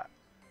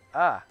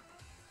 What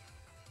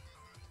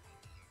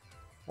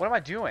am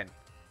I doing?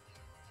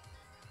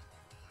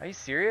 Are you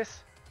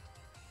serious?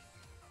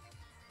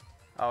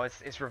 Oh,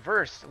 it's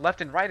reversed.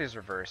 Left and right is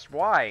reversed.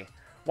 Why?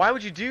 Why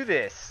would you do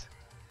this?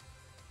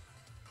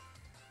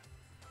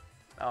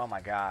 Oh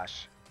my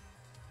gosh.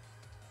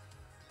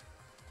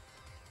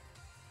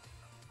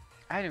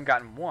 I haven't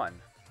gotten one.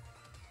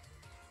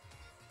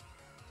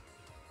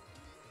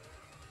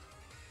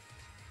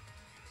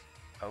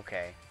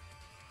 Okay.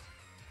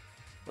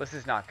 This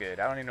is not good.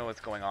 I don't even know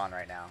what's going on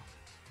right now.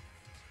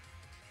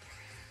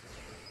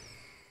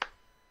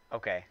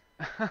 Okay.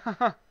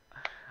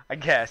 I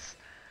guess.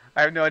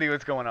 I have no idea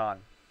what's going on.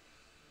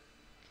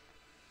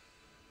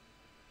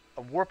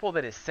 A Warple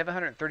that is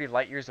 730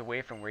 light years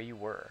away from where you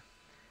were.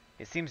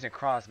 It seems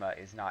Necrozma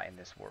is not in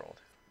this world.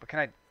 But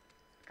can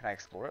I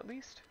explore at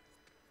least?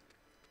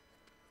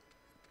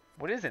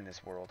 What is in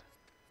this world?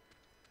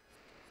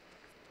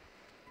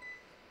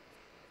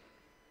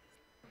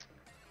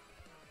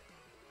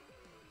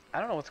 I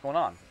don't know what's going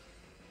on.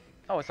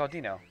 Oh, it's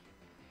Aldino.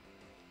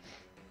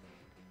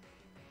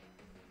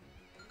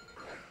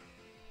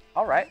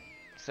 Alright.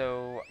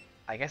 So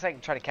I guess I can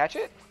try to catch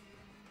it?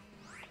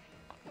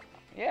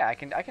 Yeah, I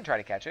can try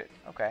to catch it.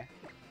 Okay.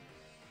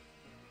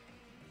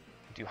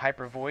 Do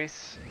hyper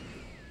voice.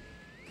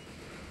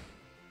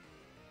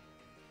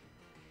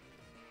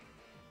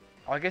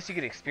 Oh, I guess you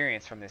get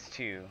experience from this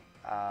too.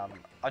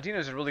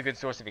 Aldino's a really good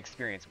source of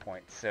experience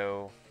points,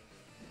 so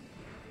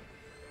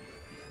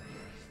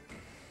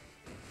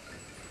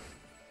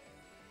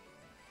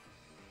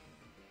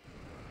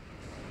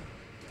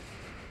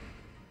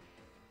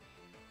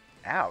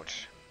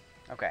Ouch.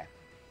 Okay.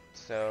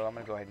 So I'm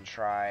gonna go ahead and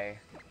try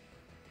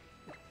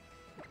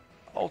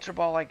Ultra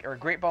Ball, or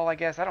Great Ball, I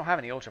guess. I don't have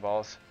any Ultra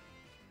Balls.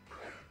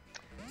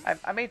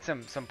 I made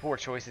some poor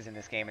choices in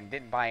this game and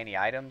didn't buy any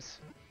items.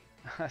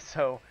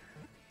 So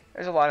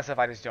there's a lot of stuff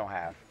I just don't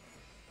have.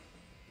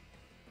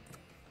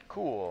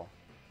 Cool.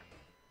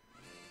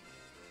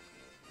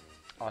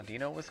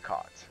 Audino was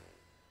caught.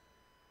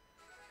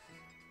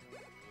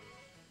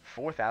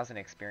 4,000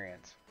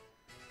 experience.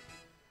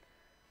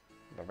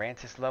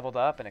 Lorantis leveled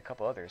up and a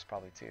couple others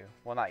probably too.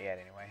 Well, not yet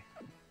anyway.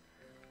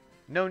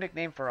 No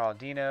nickname for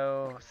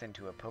Audino. Send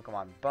to a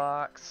Pokemon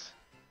box.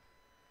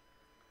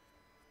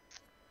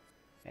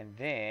 And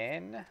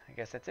then I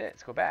guess that's it.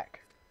 Let's go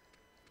back.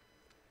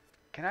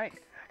 Can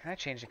I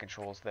change the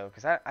controls though?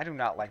 Because I do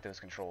not like those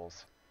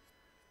controls.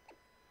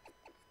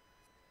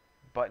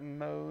 Button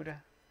mode,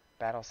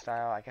 battle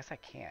style. I guess I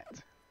can't.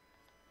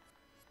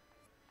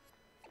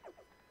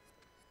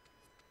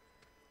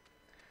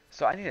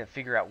 So I need to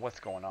figure out what's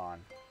going on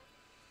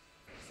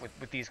with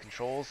these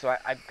controls. So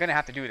I'm going to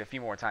have to do it a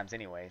few more times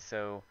anyway.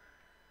 So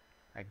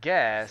I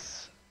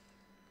guess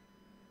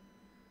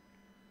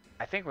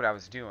I think what I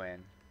was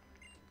doing.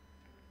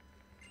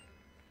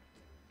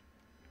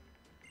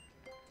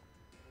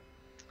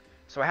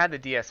 So I had the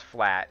DS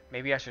flat.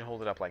 Maybe I should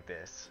hold it up like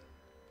this.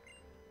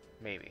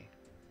 Maybe.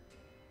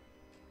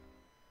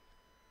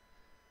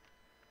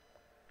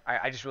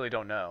 I just really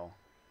don't know.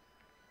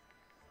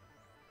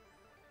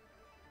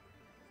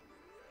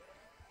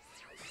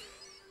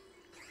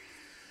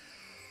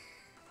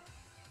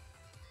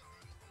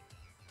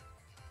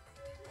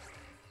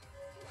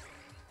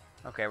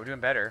 Okay, we're doing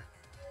better.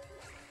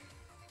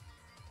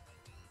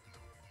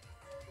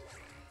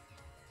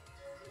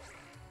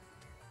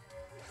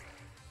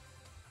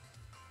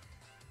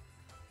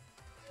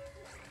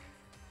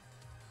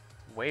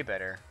 Way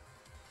better.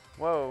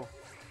 Whoa.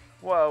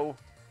 Whoa.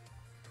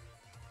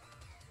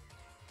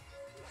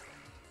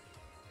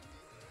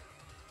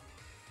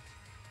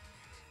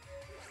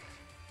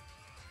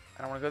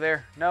 I don't want to go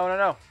there. No, no,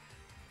 no.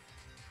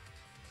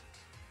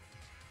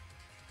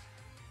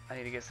 I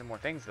need to get some more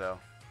things, though.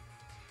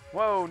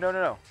 Whoa, no,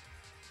 no, no.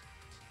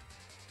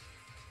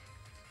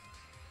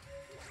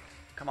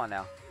 Come on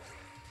now.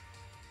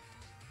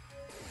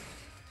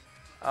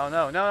 Oh,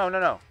 no, no, no, no,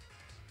 no.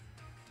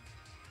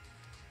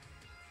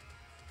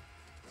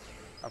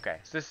 Okay,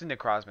 so this is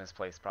Necrozma's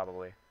place,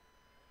 probably.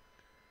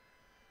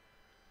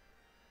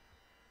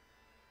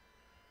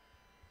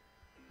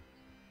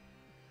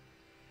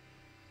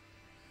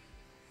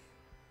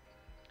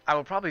 I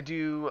will probably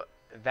do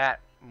that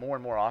more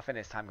and more often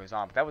as time goes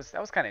on, but that was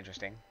kind of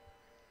interesting.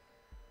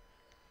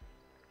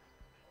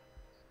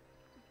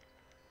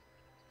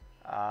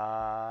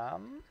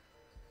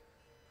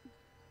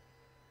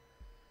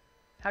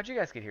 How'd you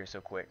guys get here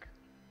so quick?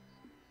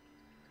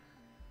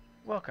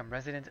 Welcome,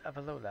 resident of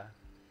Alola.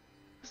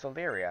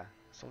 Solera.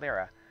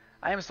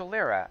 I am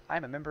Solera. I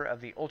am a member of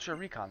the Ultra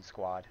Recon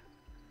Squad.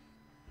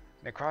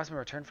 Necrozma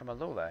returned from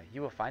Alola.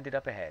 You will find it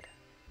up ahead.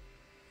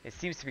 It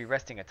seems to be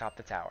resting atop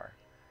the tower.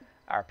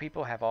 Our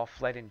people have all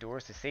fled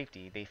indoors to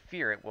safety. They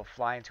fear it will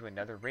fly into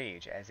another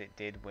rage, as it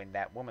did when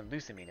that woman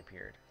Lucamine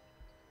appeared.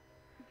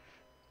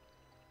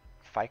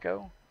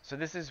 FICO? So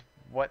this is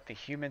what the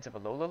humans of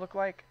Alola look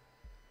like?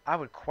 I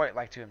would quite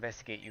like to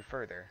investigate you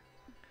further.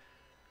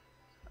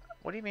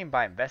 What do you mean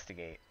by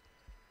investigate?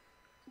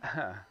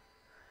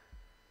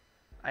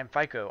 I'm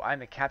FICO. I'm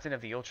the captain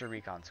of the Ultra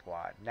Recon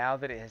Squad. Now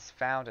that it has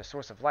found a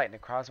source of light,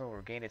 Necrozma will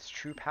regain its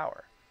true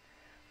power.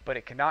 But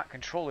it cannot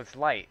control its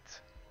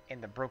light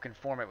in the broken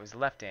form it was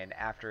left in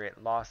after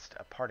it lost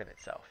a part of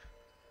itself.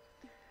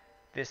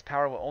 This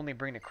power will only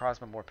bring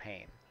Necrozma more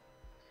pain.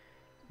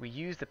 We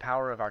use the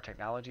power of our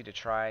technology to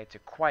try to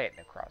quiet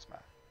Necrozma,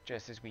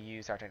 just as we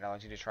use our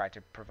technology to try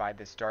to provide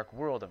this dark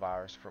world of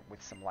ours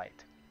with some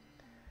light.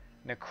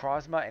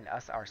 Necrozma and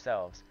us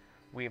ourselves,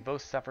 we have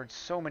both suffered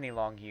so many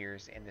long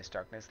years in this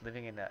darkness,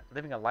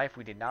 living a life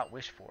we did not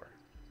wish for.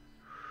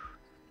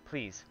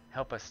 Please,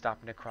 help us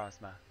stop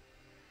Necrozma.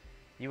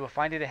 You will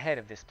find it ahead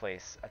of this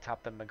place,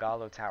 atop the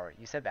Megalo Tower.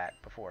 You said that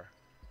before.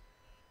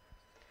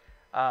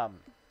 I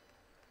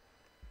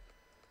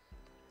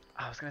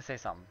was going to say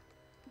something.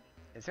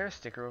 Is there a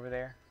sticker over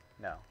there?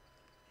 No.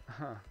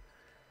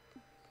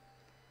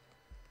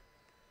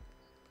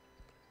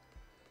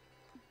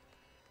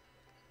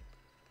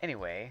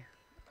 Anyway,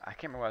 I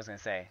can't remember what I was going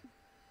to say.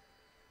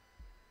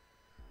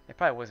 It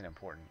probably wasn't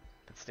important,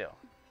 but still.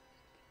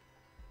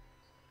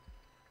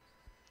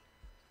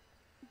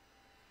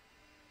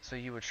 So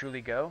you would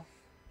truly go?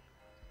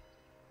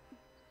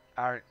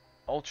 Our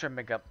Ultra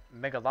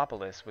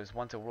Megalopolis was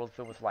once a world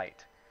filled with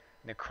light.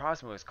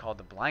 Necrozma was called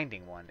the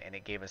Blinding One, and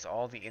it gave us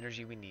all the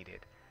energy we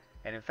needed.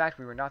 And in fact,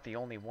 we were not the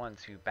only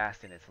ones who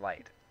basked in its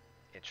light.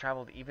 It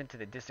traveled even to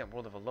the distant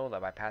world of Alola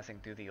by passing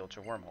through the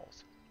Ultra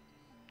Wormholes.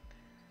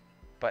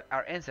 But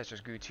our ancestors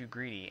grew too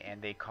greedy,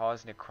 and they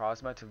caused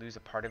Necrozma to lose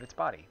a part of its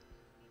body.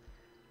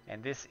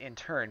 And this, in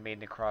turn, made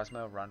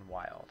Necrozma run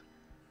wild.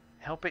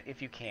 Help it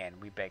if you can,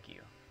 we beg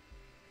you.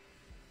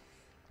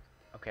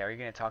 Okay, are you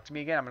going to talk to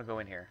me again? I'm going to go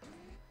in here.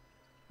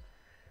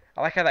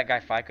 I like how that guy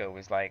FICO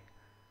was like,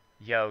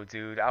 yo,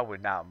 dude, I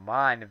would not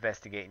mind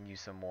investigating you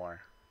some more.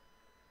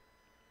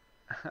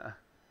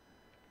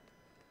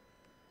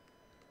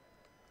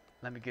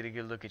 Let me get a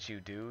good look at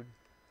you, dude.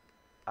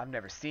 I've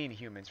never seen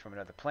humans from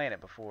another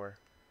planet before.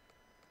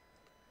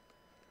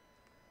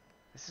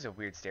 This is a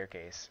weird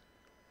staircase.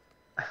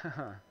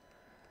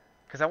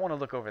 Because I want to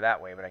look over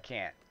that way, but I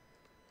can't.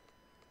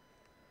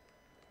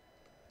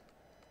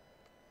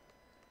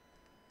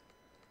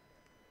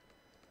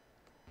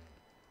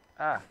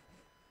 Ah.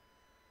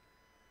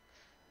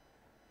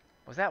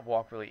 Was that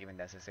walk really even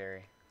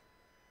necessary?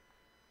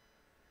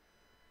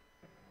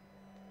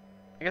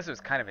 I guess it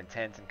was kind of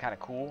intense and kind of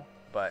cool,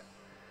 but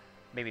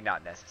maybe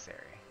not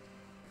necessary.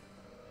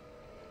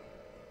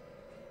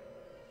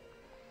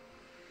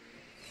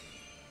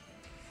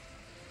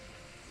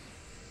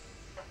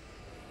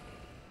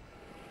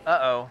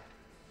 Uh-oh.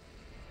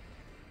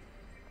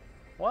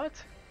 What?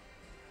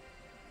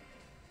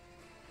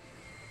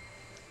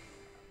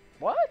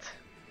 What?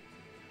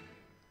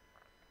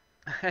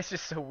 That's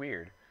just so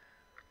weird.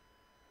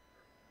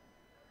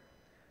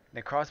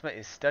 Necrozma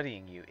is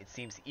studying you. It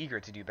seems eager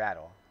to do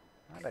battle.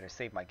 I better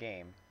save my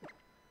game.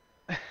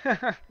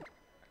 I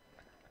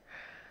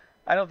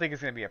don't think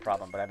it's going to be a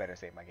problem, but I better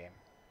save my game.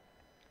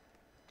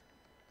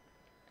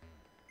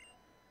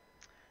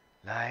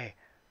 Light.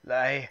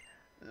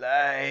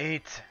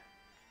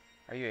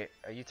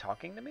 Are you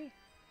talking to me?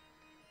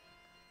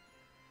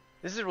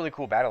 This is a really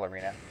cool battle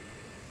arena.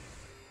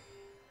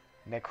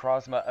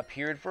 Necrozma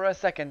appeared for a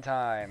second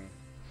time.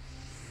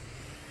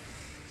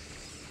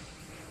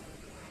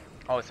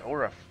 Oh, its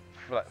aura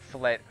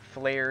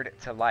flared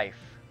to life.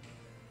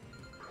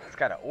 It's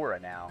got an aura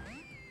now.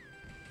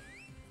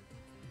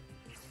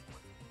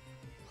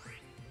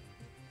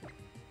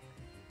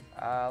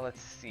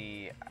 Let's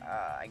see.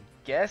 I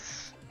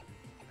guess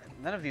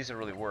none of these will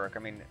really work. I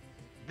mean,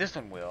 this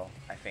one will,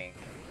 I think.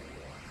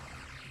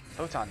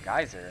 Photon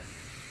Geyser.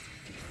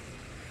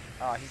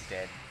 Oh, he's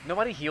dead.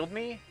 Nobody healed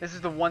me? This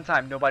is the one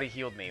time nobody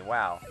healed me.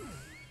 Wow.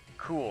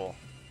 Cool.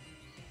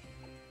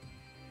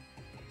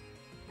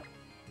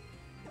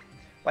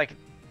 Like,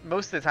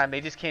 most of the time, they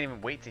just can't even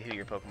wait to heal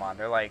your Pokemon.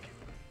 They're like,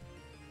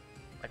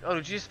 oh,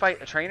 did you just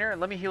fight a trainer?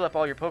 Let me heal up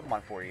all your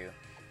Pokemon for you.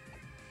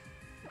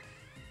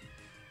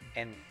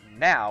 And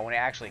now, when it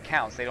actually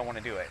counts, they don't want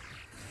to do it.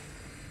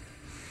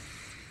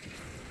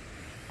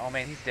 Oh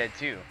man, he's dead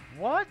too.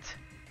 What?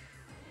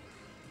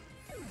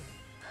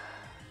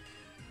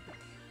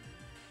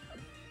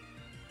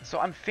 So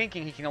I'm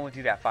thinking he can only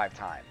do that 5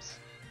 times.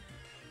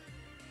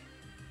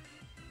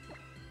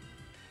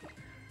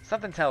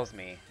 Something tells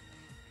me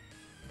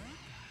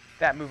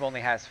that move only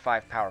has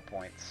 5 power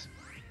points.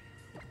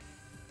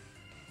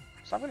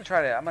 So I'm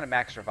gonna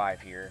max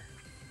revive here.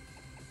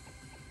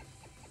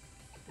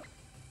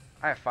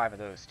 I have 5 of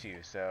those too,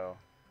 so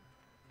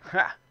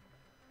ha!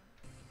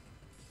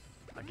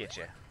 I'll get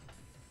you.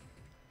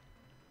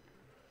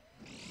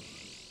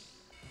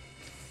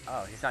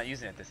 Oh, he's not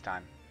using it this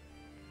time.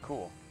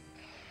 Cool.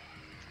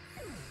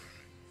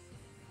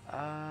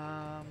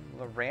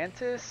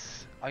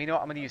 Lurantis? Oh, you know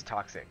what? I'm gonna use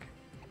Toxic.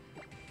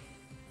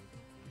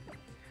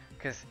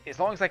 Because as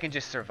long as I can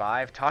just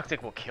survive,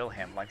 Toxic will kill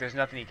him. Like, there's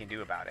nothing he can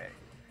do about it.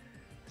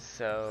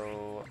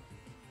 So...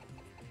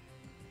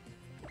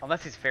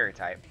 unless he's Fairy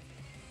type.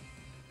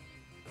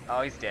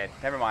 Oh, he's dead.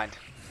 Never mind.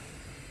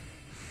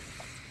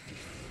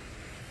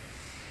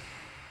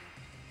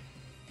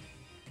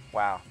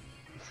 Wow.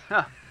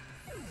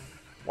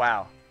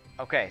 Wow.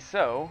 Okay,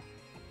 so...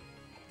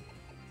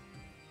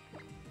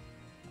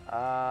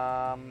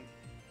 I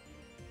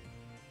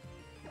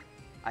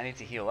need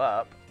to heal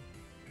up.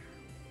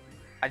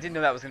 I didn't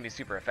know that was going to be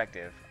super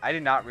effective. I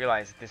did not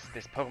realize this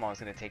Pokemon was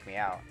going to take me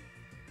out.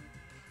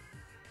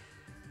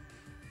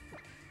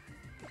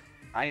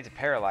 I need to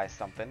paralyze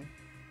something.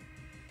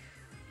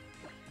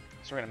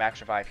 So we're going to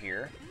max revive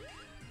here.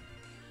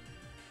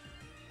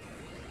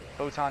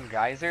 Photon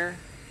Geyser.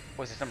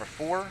 Was this number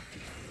 4?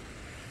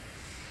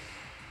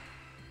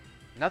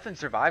 Nothing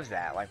survives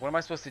that. Like, what am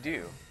I supposed to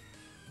do?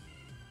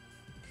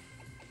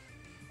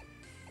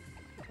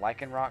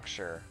 Lycanroc,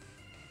 sure.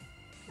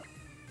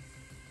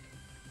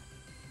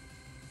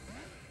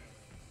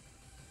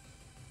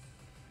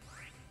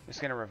 Just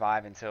gonna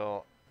revive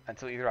until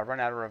either I run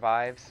out of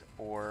revives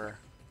or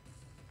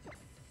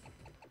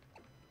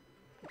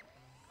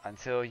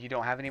until you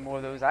don't have any more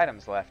of those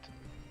items left.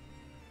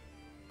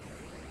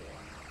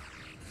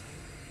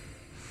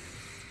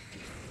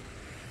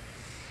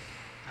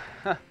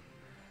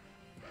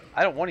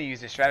 I don't want to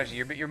use this strategy,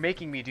 you're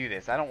making me do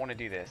this. I don't want to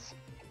do this.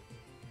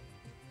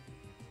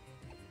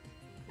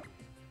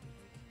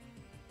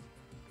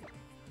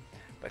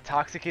 But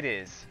Toxic it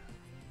is.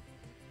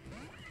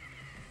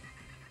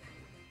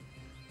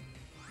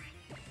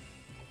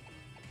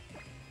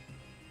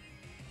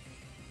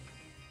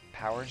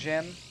 Power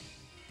Gem?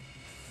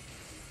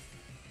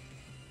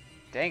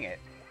 Dang it.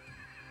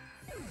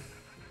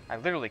 I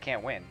literally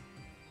can't win.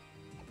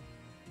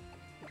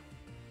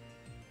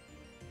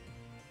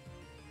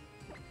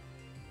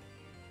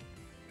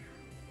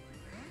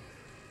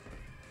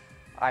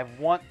 I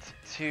want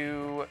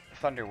to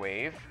Thunder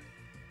Wave.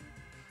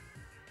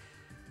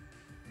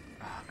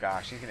 Oh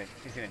gosh, he's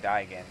gonna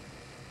die again.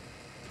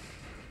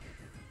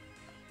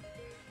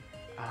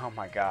 Oh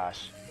my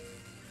gosh.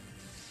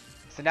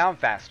 So now I'm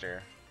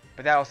faster,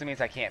 but that also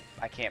means I can't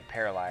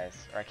paralyze,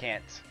 or I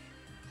can't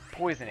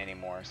poison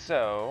anymore.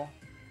 So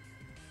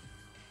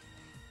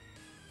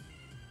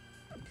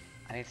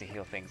I need to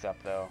heal things up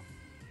though.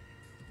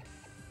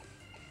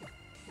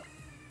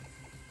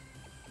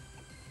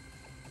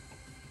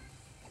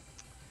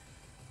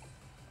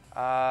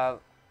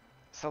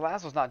 So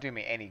Lazo's not doing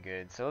me any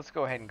good, so let's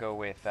go ahead and go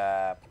with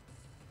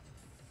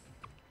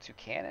two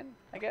cannon,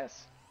 I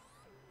guess.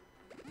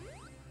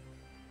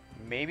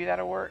 Maybe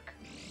that'll work.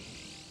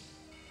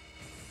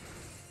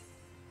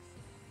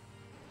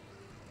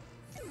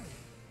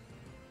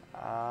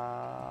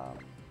 I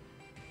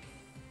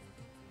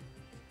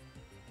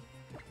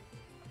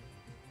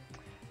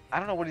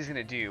don't know what he's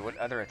gonna do. What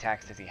other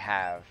attacks does he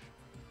have?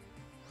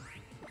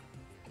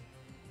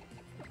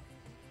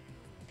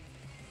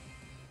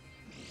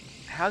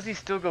 How's he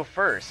still go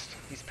first?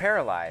 He's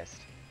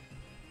paralyzed.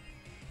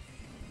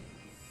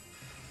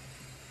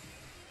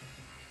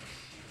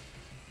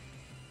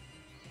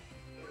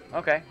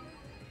 Okay.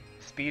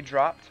 Speed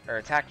dropped, or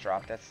attack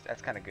dropped.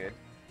 That's kind of good.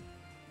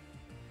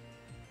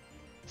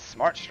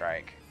 Smart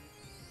Strike.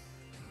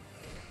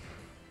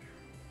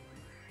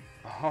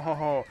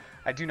 Oh,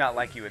 I do not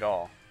like you at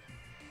all.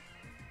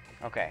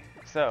 Okay,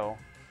 so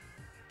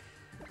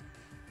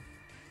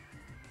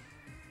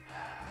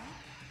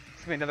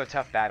it's gonna be another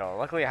tough battle.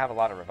 Luckily, I have a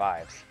lot of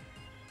revives,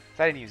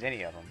 so I didn't use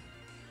any of them.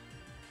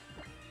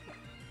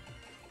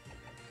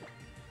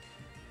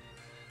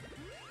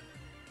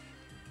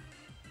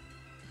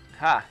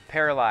 Ha!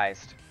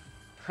 Paralyzed.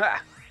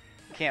 Ha!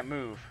 Can't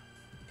move.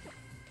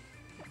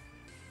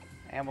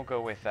 And we'll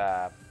go with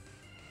I'm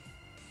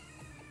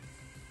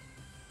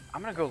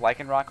gonna go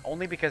Lichen Rock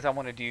only because I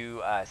want to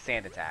do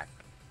Sand Attack,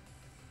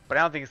 but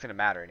I don't think it's gonna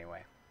matter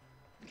anyway.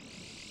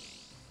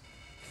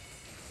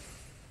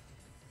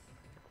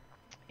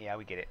 Yeah,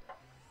 we get it.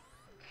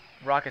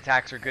 Rock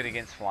attacks are good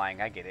against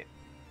flying. I get it.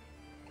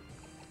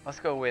 Let's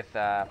go with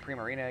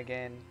Primarina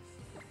again.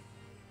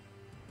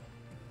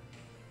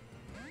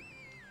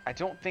 I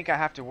don't think I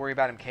have to worry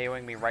about him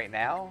KOing me right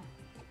now.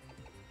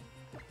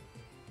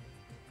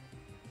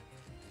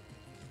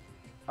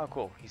 Oh,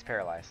 cool. He's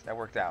paralyzed. That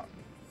worked out.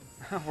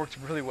 Worked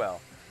really well.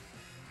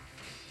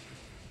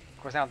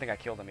 Of course, I don't think I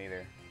killed him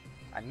either.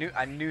 I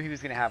knew he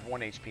was going to have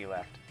 1 HP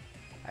left.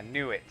 I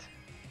knew it.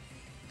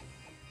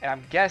 And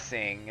I'm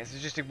guessing, this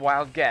is just a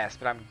wild guess,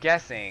 but I'm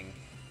guessing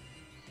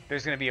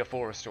there's going to be a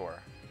full restore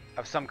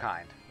of some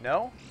kind.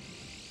 No?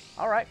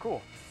 Alright,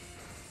 cool.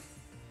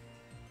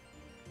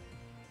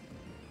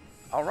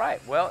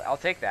 Alright, well, I'll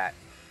take that.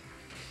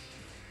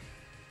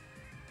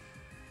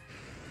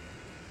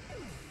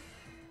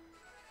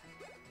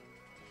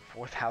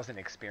 $4,000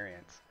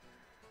 experience.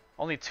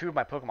 Only 2 of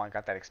my Pokemon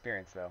got that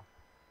experience, though.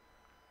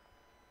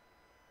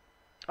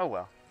 Oh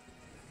well.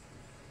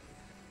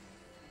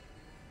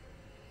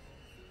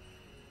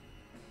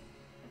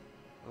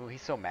 Ooh,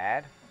 he's so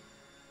mad.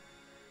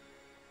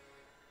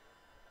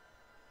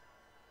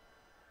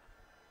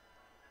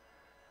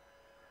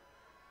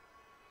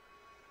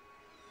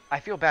 I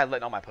feel bad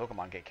letting all my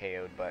Pokemon get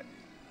KO'd, but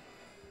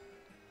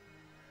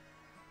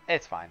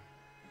it's fine.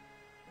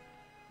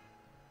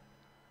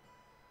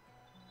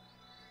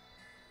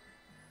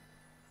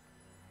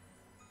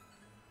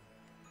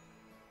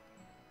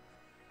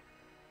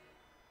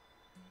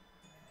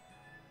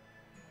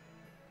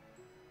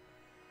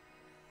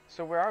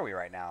 So where are we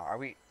right now? Are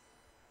we...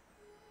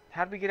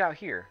 How did we get out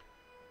here?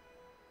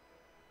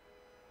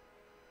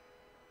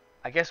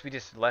 I guess we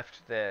just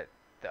left the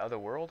other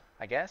world,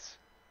 I guess?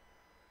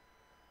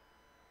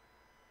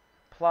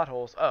 Plot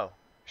holes. Oh,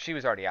 she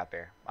was already out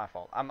there. My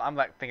fault. I'm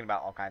like thinking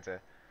about all kinds of...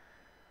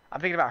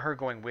 I'm thinking about her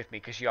going with me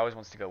because she always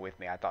wants to go with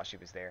me. I thought she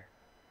was there.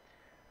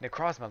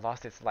 Necrozma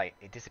lost its light.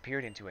 It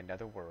disappeared into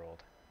another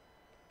world.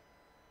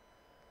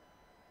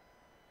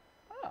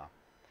 Oh.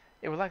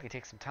 It will likely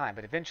take some time,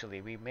 but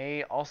eventually we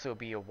may also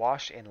be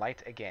awash in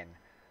light again,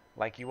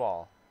 like you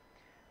all.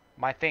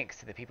 My thanks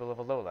to the people of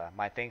Alola.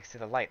 My thanks to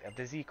the light of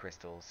the Z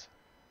crystals.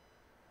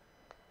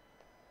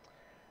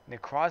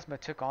 Necrozma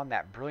took on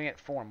that brilliant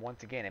form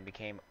once again and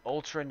became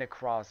Ultra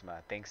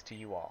Necrozma, thanks to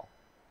you all.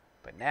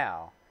 But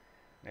now,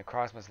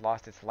 Necrozma's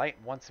lost its light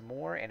once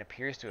more and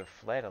appears to have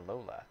fled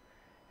Alola,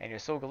 and your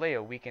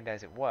Solgaleo, weakened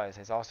as it was,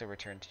 has also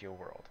returned to your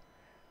world.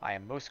 I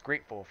am most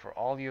grateful for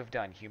all you have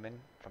done, human,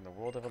 from the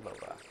world of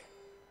Alola.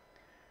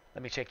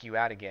 Let me check you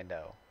out again,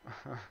 though.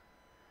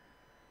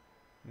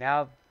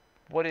 Now,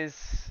 what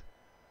is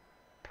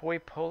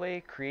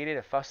Poipole created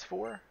a fuss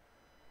for?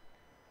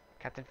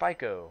 Captain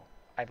Fico,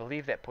 I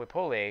believe that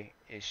Poipole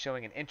is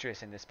showing an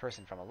interest in this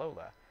person from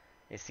Alola.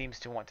 It seems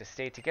to want to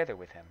stay together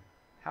with him.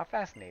 How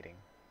fascinating.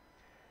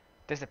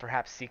 Does it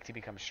perhaps seek to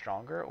become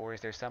stronger, or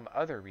is there some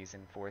other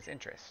reason for its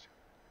interest?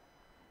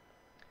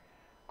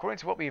 According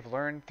to what we've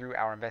learned through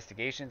our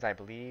investigations, I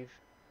believe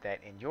that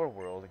in your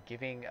world,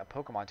 giving a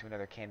Pokemon to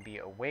another can be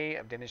a way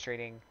of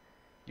demonstrating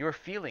your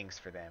feelings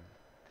for them.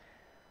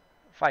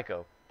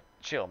 FICO,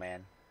 chill,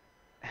 man.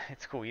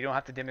 It's cool. You don't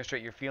have to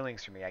demonstrate your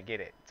feelings for me. I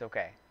get it. It's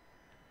okay.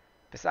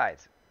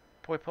 Besides,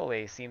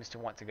 Poipole seems to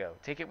want to go.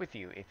 Take it with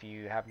you if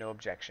you have no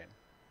objection.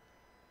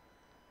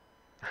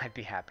 I'd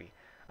be happy.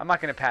 I'm not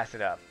going to pass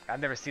it up.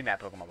 I've never seen that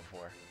Pokemon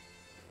before.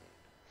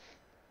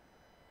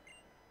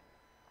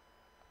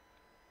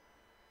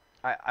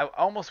 I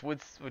almost would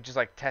just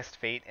like test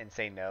fate and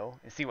say no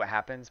and see what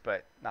happens,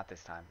 but not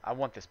this time. I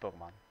want this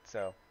Pokemon.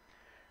 So,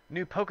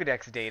 new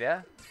Pokedex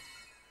data.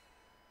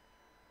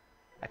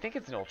 I think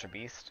it's an Ultra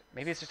Beast.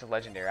 Maybe it's just a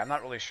legendary. I'm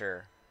not really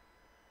sure.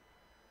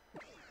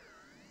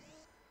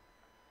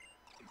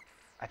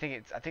 I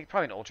think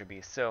probably an Ultra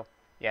Beast. So,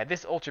 yeah,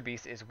 this Ultra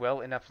Beast is well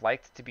enough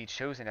liked to be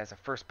chosen as a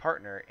first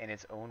partner in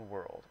its own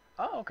world.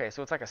 Oh, okay.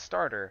 So it's like a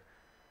starter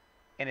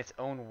in its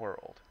own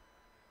world.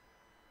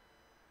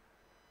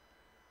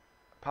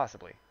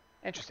 Possibly.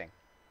 Interesting.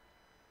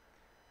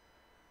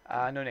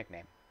 No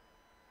nickname.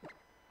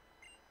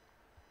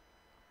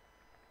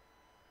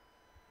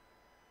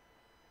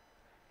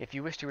 If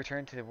you wish to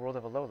return to the world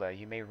of Alola,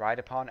 you may ride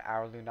upon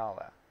our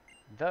Lunala.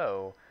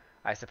 Though,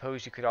 I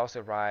suppose you could also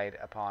ride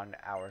upon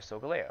our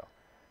Solgaleo.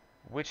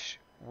 Which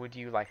would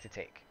you like to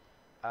take?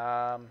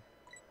 What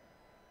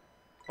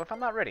if I'm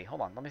not ready?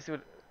 Hold on, let me see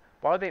what...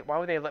 Why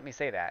would they let me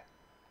say that?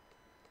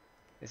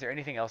 Is there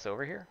anything else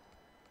over here?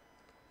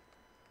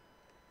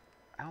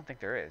 I don't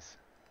think there is.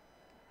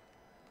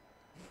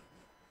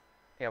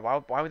 Yeah,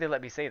 why would they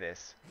let me say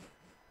this?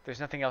 There's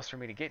nothing else for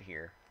me to get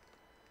here.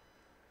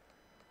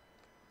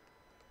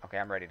 Okay,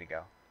 I'm ready to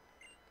go.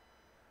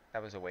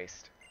 That was a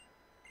waste.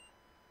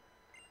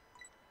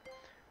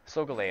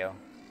 Solgaleo.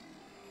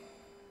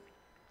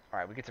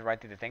 Alright, we get to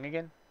ride through the thing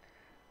again.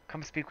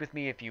 Come speak with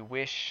me if you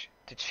wish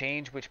to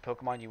change which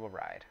Pokemon you will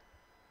ride.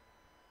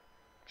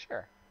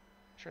 Sure.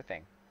 Sure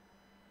thing.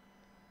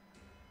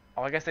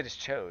 Oh, I guess I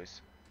just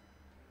chose.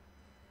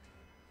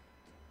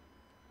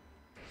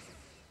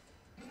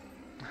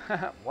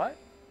 What?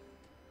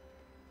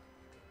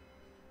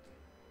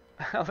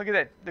 Look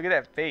at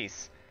that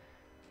face.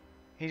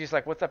 He's just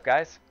like, what's up,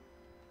 guys?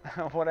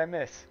 What'd I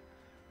miss?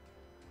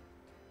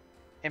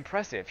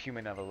 Impressive,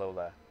 human of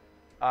Alola.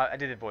 I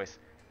did the voice.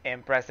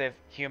 Impressive,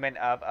 human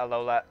of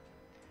Alola.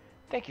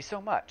 Thank you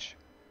so much.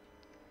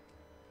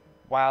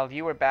 While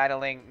you were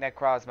battling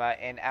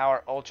Necrozma in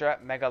our Ultra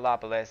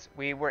Megalopolis,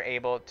 we were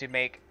able to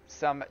make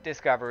some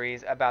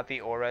discoveries about the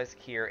auras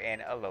here in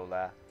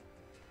Alola.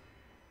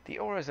 The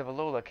auras of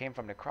Alola came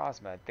from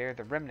Necrozma. They're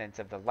the remnants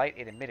of the light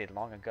it emitted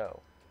long ago.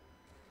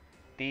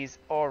 These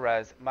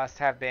auras must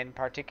have been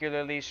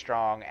particularly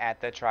strong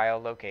at the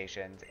trial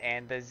locations,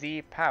 and the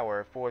Z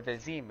power for the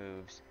Z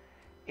moves.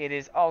 It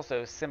is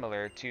also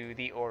similar to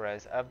the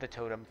auras of the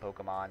totem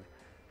Pokemon.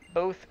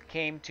 Both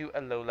came to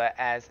Alola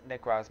as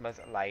Necrozma's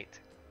light.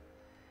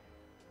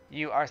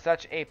 You are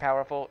such a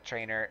powerful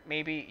trainer.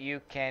 Maybe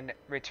you can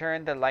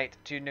return the light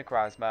to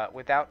Necrozma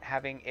without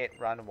having it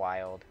run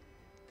wild.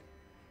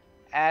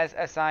 As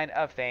a sign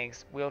of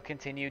thanks, we'll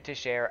continue to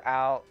share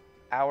our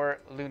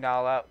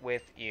Lunala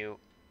with you.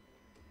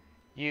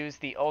 Use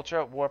the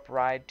Ultra Warp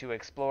Ride to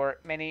explore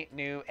many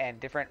new and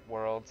different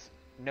worlds.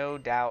 No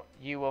doubt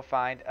you will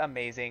find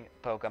amazing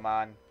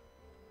Pokemon.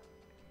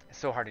 It's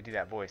so hard to do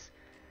that voice.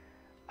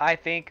 I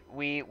think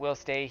we will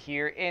stay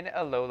here in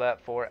Alola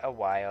for a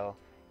while.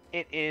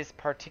 It is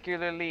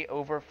particularly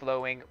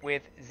overflowing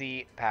with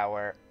Z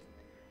power.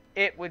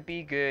 It would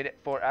be good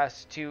for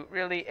us to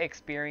really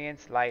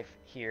experience life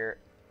here.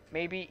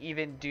 Maybe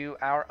even do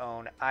our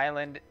own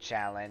island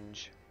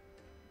challenge.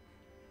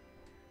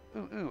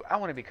 Ooh, I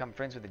want to become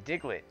friends with a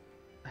Diglett.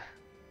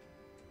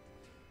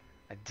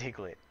 A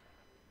Diglett.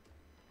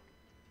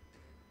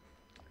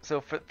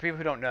 So for people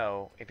who don't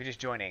know, if you're just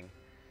joining,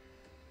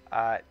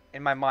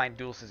 in my mind,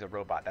 Dulce is a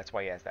robot. That's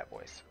why he has that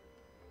voice.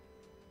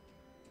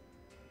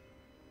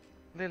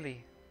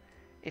 Lily,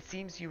 it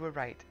seems you were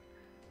right.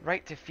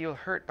 Right to feel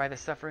hurt by the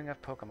suffering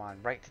of Pokemon.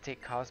 Right to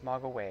take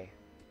Cosmog away.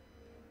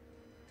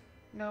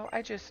 No,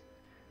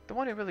 the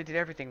one who really did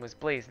everything was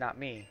Blaze, not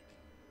me.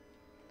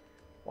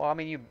 Well, I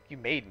mean, you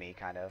made me,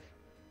 kind of.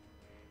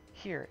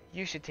 Here,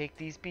 you should take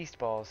these Beast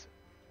Balls.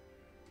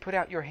 Put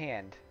out your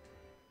hand.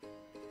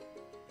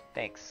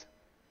 Thanks.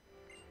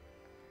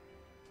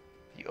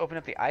 You open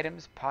up the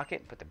items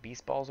pocket and put the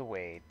Beast Balls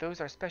away. Those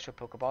are special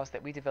Pokeballs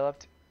that we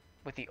developed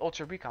with the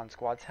Ultra Recon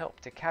Squad's help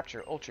to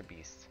capture Ultra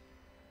Beasts.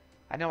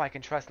 I know I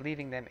can trust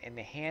leaving them in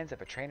the hands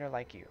of a trainer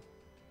like you.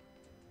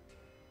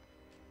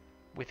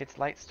 With its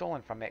light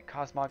stolen from it,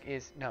 Cosmog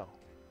is... no.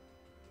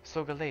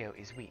 Solgaleo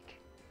is weak.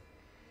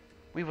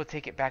 We will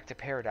take it back to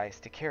Paradise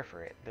to care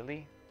for it,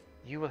 Lily.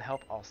 You will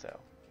help also.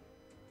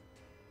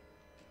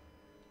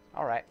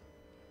 Alright.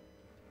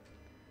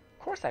 Of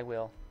course I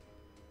will.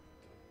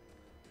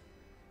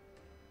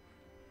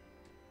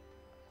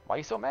 Why are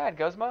you so mad,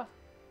 Guzma?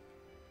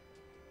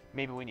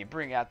 Maybe when you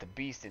bring out the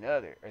best in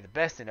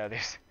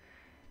others,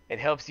 it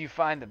helps you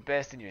find the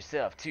best in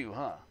yourself too,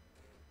 huh?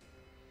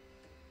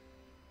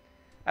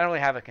 I don't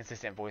really have a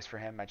consistent voice for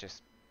him. I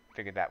just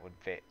figured that would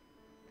fit.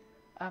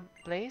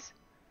 Blaze?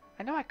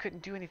 I know I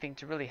couldn't do anything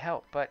to really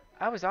help, but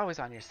I was always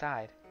on your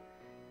side.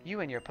 You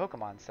and your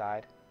Pokemon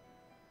side.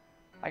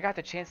 I got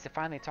the chance to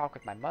finally talk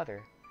with my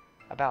mother.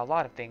 About a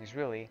lot of things,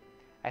 really.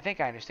 I think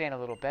I understand a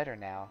little better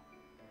now.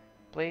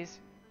 Blaze,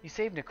 you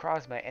saved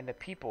Necrozma and the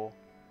people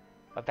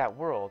of that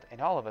world, and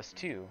all of us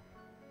too.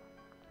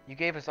 You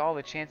gave us all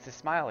the chance to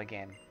smile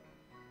again.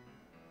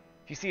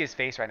 If you see his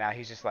face right now,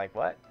 he's just like,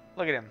 what?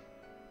 Look at him.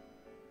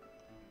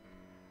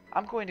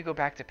 I'm going to go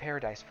back to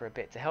Paradise for a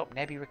bit to help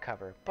Nebby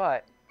recover,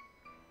 but...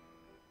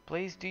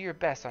 Blaze, do your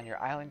best on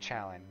your island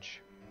challenge.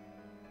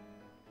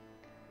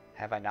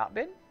 Have I not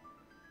been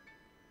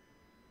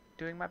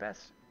doing my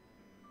best?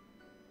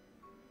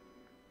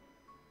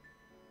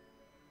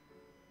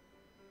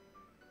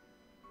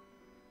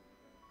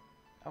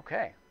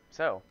 Okay,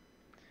 so...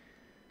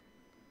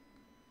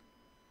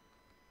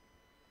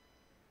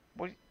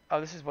 What? Oh,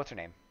 this is what's her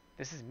name?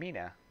 This is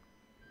Mina.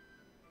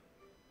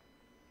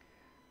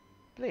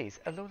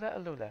 Blaze, Alola,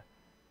 Alola.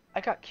 I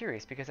got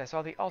curious because I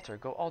saw the altar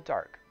go all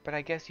dark, but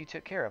I guess you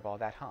took care of all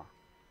that, huh?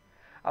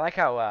 I like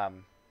how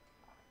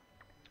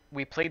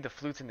we played the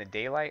flutes in the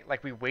daylight.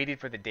 Like, we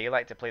waited for the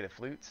daylight to play the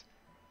flutes.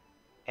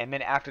 And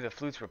then after the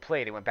flutes were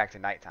played, it went back to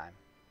nighttime.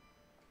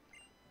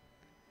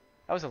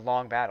 That was a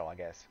long battle, I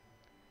guess.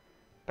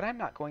 But I'm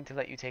not going to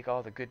let you take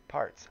all the good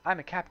parts. I'm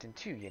a captain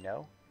too, you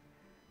know.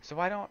 So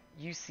why don't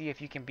you see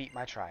if you can beat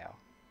my trial?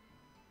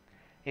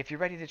 If you're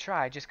ready to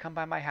try, just come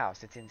by my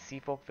house. It's in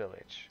Seafolk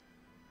Village.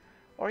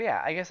 Or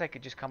yeah, I guess I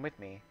could just come with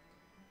me.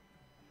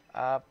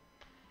 Yeah,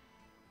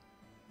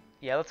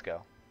 let's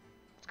go.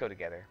 Let's go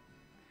together.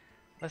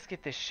 Let's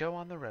get this show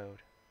on the road.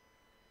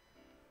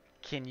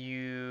 Can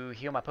you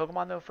heal my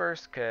Pokemon though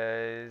first?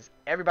 Because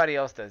everybody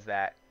else does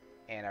that.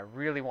 And I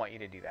really want you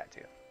to do that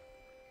too.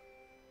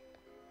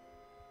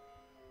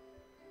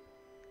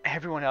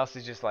 Everyone else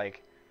is just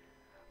like,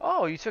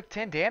 oh, you took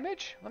 10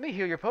 damage? Let me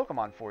heal your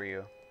Pokemon for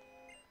you.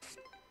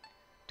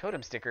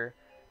 Totem sticker.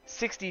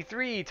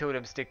 63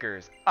 totem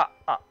stickers.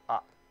 What's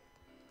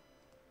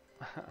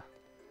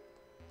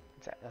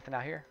that? Nothing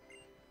out here?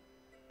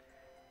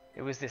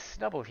 It was this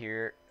Snubble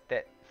here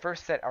that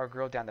first set our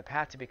girl down the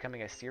path to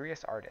becoming a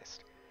serious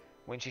artist.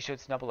 When she showed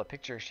Snubble a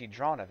picture she'd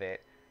drawn of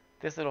it,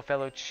 this little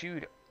fellow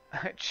chewed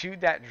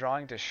that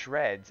drawing to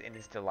shreds in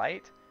his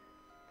delight.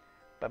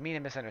 But Mina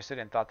misunderstood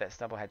and thought that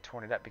Snubble had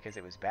torn it up because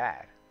it was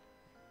bad.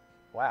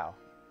 Wow.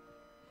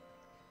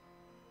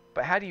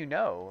 But how do you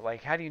know?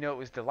 Like, how do you know it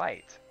was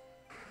Delight?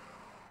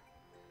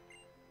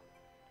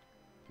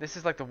 This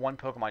is like the one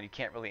Pokemon you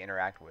can't really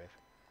interact with.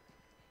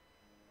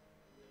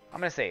 I'm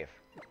going to save.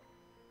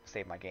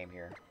 Save my game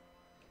here.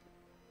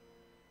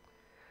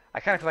 I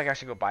kind of feel like I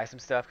should go buy some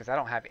stuff because I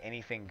don't have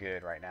anything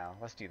good right now.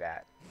 Let's do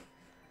that.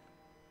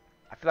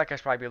 I feel like I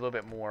should probably be a little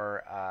bit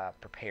more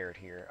prepared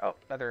here. Oh,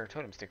 another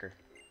totem sticker.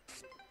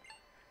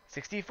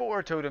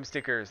 64 totem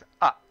stickers.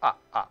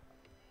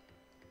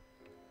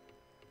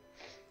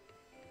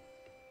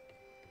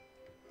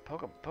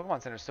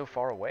 Pokemon Center is so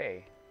far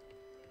away.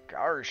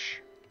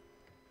 Gosh.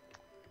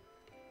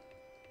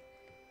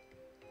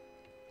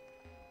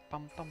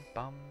 Bum bum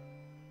bum.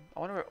 I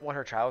wonder what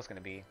her trial is going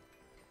to be.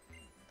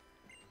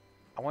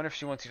 I wonder if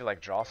she wants you to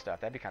like draw stuff.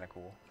 That'd be kind of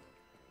cool.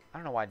 I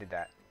don't know why I did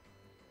that.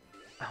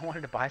 I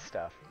wanted to buy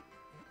stuff.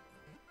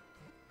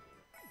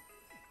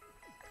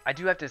 I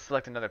do have to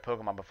select another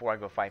Pokemon before I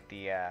go fight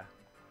the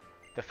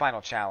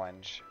final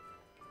challenge.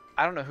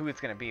 I don't know who it's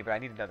going to be, but I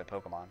need another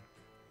Pokemon.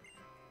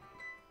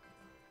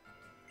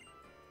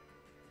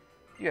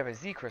 You have a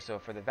Z Crystal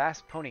for the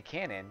vast Pony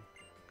Canyon.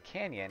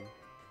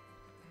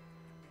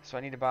 So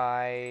I need to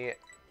buy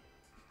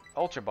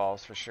Ultra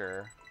Balls for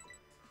sure.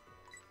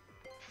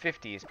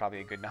 50 is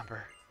probably a good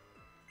number.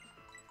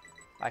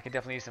 I could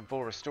definitely use some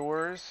full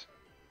restores.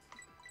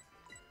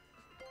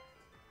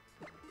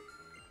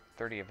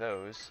 30 of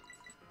those.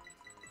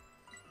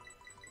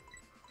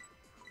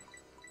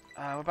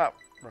 What about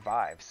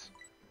revives?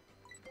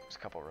 There's a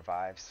couple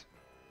revives.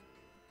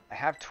 I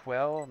have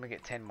 12. I'm gonna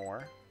get 10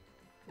 more.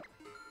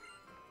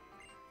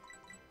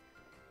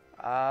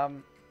 I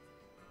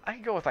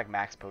could go with like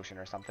Max Potion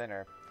or something,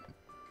 or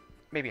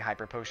maybe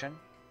Hyper Potion.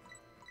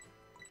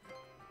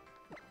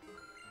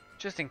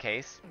 Just in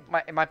case.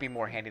 It might be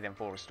more handy than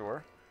Full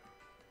Restore.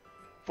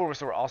 Full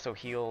Restore also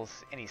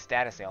heals any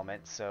status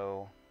ailment,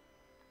 so,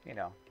 you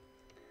know,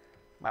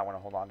 might want to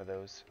hold on to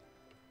those.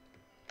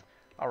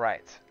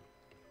 Alright.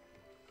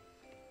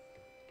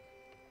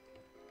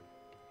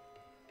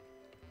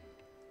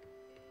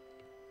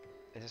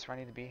 Is this where I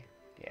need to be?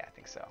 Yeah, I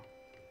think so.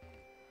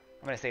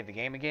 I'm going to save the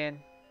game again.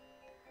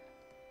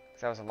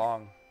 Because that was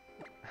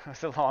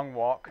a long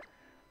walk.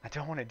 I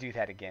don't want to do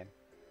that again.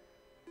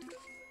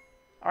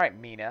 Alright,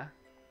 Mina.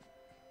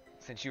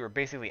 Since you were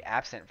basically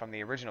absent from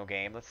the original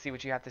game, let's see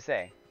what you have to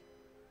say.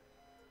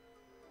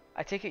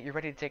 I take it you're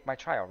ready to take my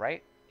trial,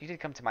 right? You did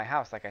come to my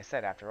house, like I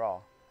said, after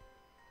all.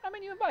 I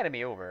mean, you invited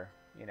me over,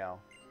 you know.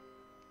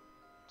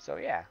 So,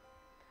 yeah.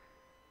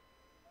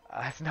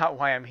 That's not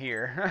why I'm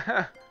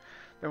here.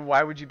 Then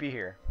why would you be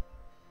here?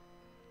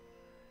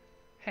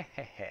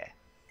 Hehehe.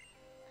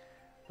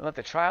 Let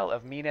the trial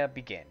of Mina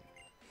begin.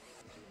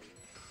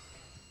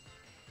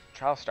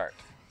 Trial start.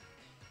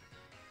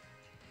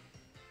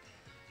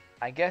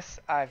 I guess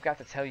I've got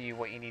to tell you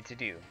what you need to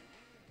do.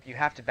 You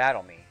have to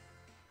battle me.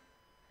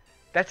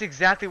 That's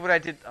exactly what I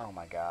did. Oh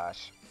my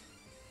gosh.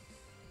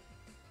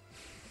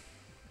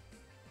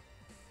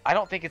 I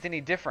don't think it's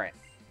any different.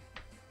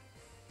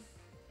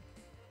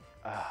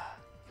 Send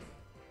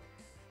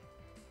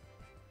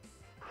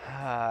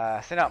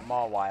out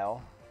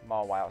Mawile.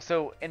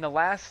 So in the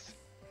last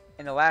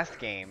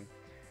game,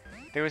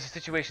 there was a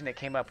situation that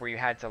came up where you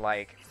had to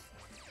like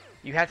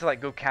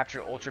go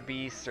capture Ultra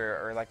Beasts,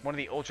 or like one of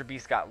the Ultra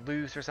Beasts got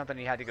loose or something.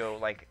 You had to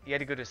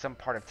go to some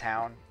part of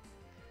town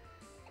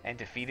and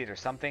defeat it or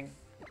something,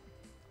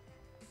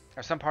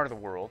 or some part of the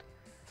world.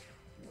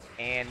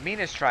 And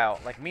Mina's trial,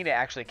 like Mina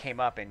actually came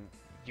up and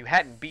you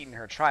hadn't beaten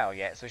her trial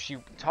yet, so she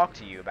talked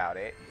to you about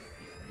it.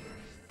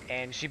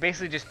 And she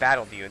basically just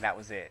battled you and that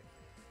was it.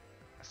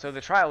 So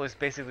the trial is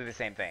basically the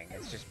same thing.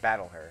 It's just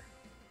battle her.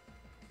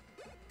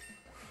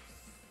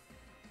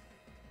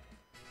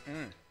 A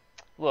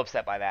little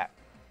upset by that.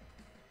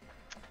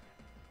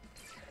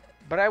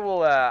 But I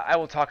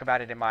will talk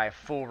about it in my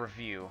full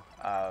review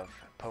of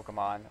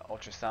Pokemon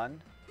Ultra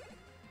Sun,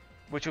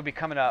 which will be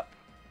coming up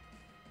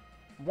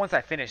once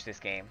I finish this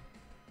game.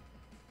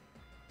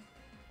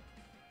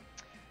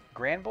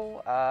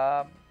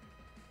 Granbull,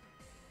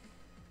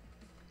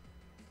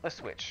 let's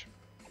switch.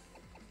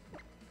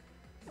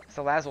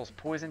 Salazzle's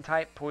poison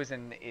type.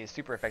 Poison is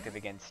super effective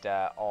against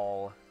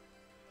all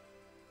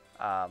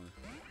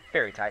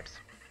fairy types.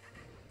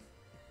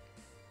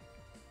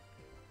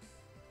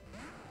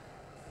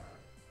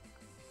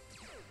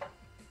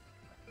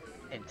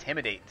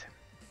 Intimidate.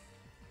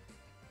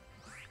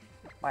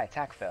 My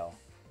attack fell.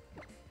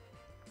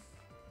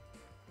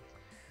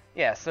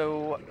 Yeah,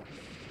 so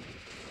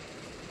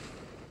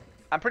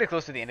I'm pretty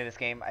close to the end of this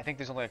game. I think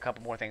there's only a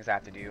couple more things I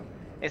have to do.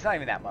 It's not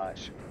even that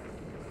much.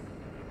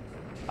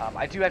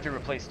 I do have to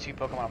replace 2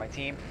 Pokemon on my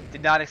team.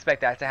 Did not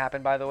expect that to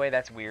happen, by the way.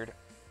 That's weird.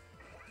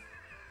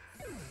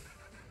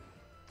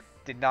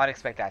 Did not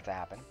expect that to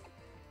happen.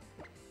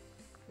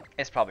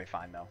 It's probably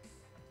fine, though.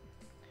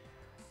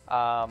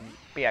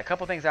 But yeah, a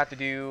couple things I have to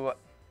do.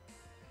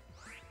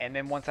 And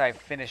then once I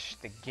finish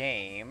the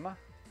game,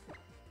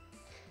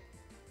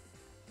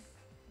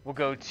 we'll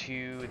go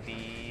to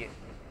the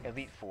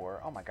Elite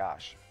Four. Oh my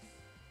gosh.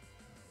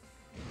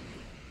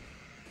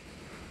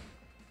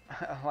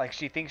 Like,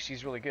 she thinks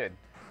she's really good.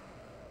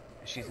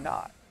 She's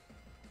not.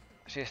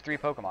 She has 3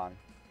 Pokemon.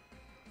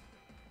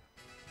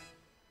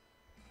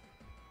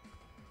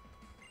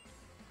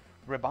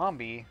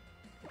 Ribombee.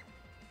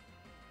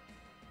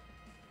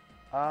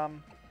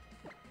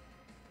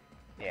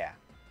 Yeah.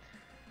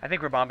 I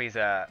think Ribombee's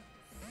a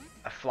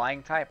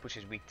flying type, which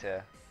is weak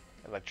to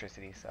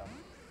electricity, so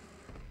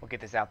we'll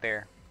get this out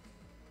there.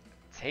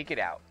 Take it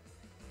out.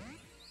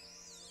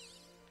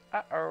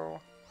 Uh-oh.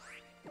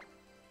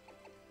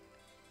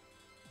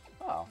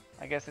 Oh,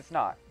 I guess it's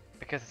not.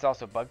 Because it's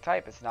also bug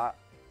type, it's not.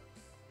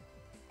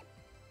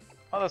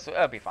 Oh,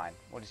 that'll be fine.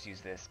 We'll just use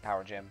this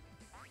Power Gem.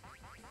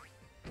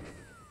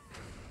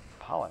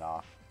 Pollen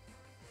off.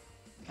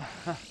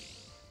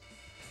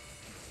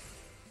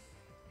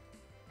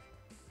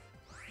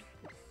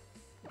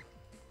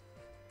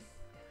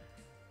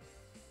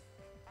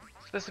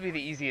 So this will be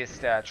the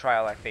easiest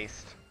trial I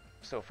faced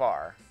so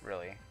far,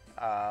 really.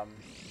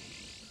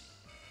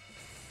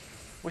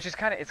 Which is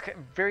it's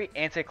very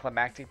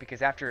anticlimactic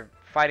because after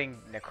fighting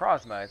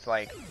Necrozma, it's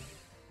like,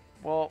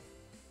 well,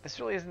 this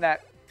really isn't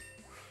that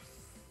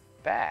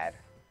bad.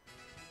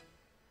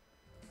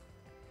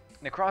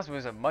 Necrozma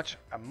was a much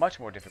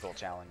more difficult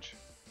challenge.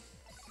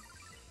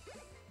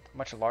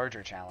 Much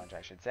larger challenge,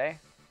 I should say.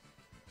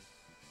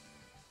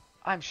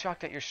 I'm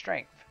shocked at your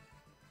strength.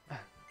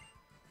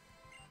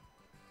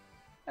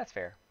 That's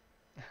fair.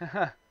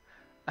 I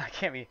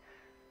can't be...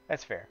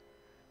 That's fair.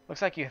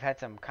 Looks like you've had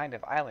some kind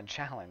of island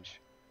challenge.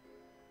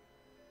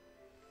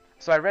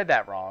 So I read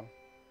that wrong.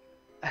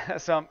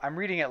 So I'm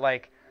reading it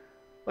like,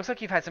 looks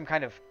like you've had some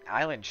kind of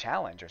island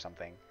challenge or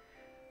something.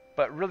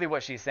 But really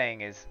what she's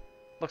saying is,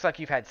 looks like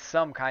you've had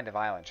some kind of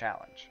island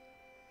challenge.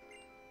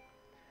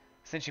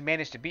 Since you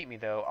managed to beat me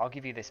though, I'll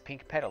give you this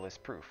pink petal as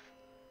proof.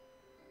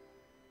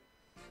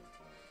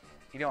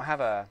 You don't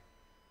have a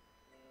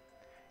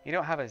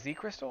Z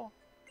crystal?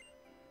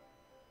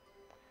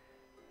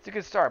 It's a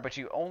good start, but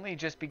you only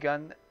just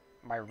begun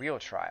my real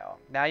trial.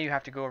 Now you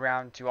have to go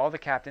around to all the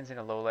captains in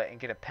Alola and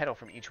get a petal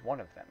from each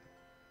one of them.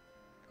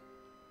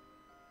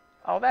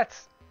 Oh,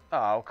 that's...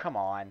 Oh, come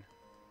on.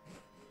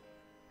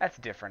 That's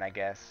different, I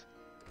guess.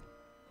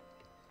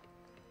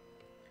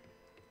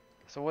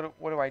 So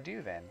what do I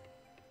do then?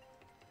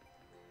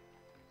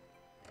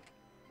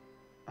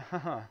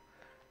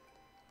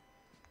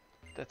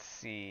 Let's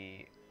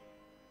see.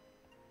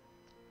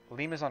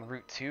 Lima's on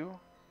Route 2.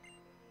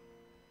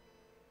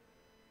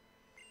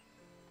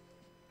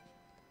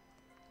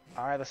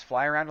 Alright, let's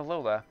fly around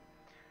Alola.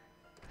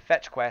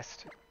 Fetch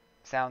quest.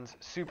 Sounds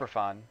super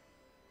fun.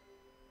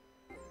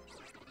 At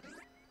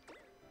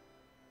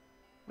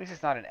least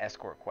it's not an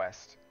escort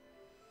quest.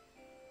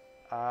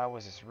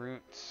 Was this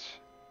route?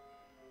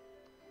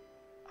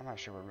 I'm not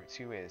sure where Route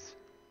 2 is.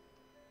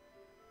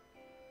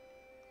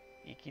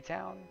 Iki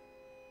Town?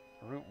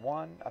 Route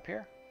 1 up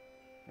here?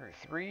 Route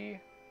 3?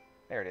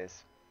 There it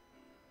is.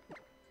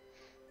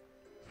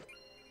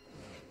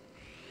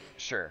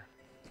 Sure.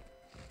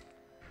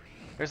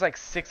 There's like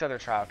 6 other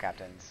trial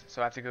captains,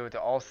 so I have to go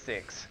to all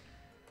 6.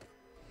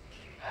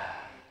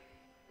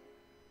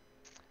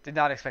 Did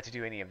not expect to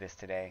do any of this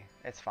today.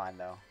 It's fine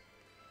though.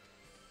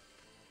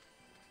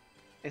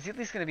 Is he at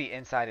least going to be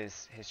inside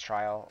his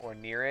trial or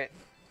near it?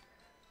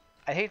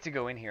 I'd hate to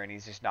go in here and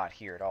he's just not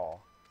here at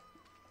all.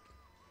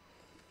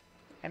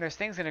 And there's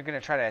things that are going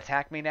to try to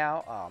attack me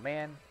now. Oh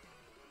man.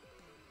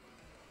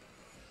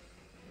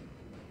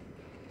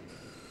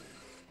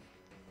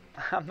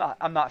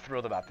 I'm not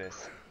thrilled about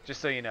this.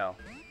 Just so you know.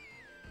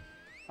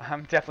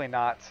 I'm definitely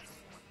not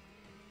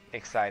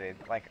excited.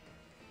 Like,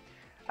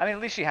 I mean,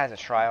 at least she has a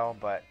trial,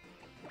 but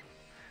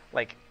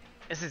like,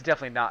 this is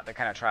definitely not the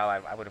kind of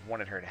trial I would have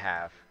wanted her to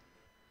have.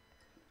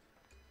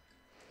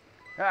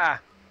 Ah!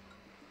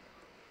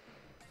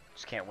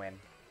 Just can't win.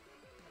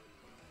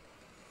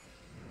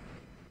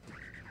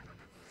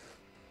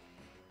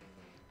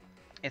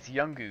 It's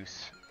Young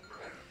Goose.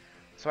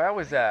 So I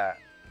always,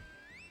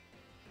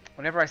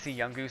 whenever I see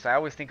Young Goose, I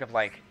always think of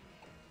like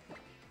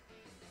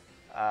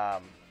a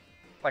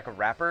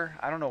rapper.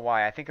 I don't know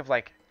why. I think of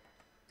like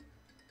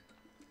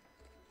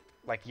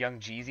Young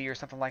Jeezy or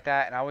something like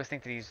that, and I always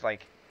think that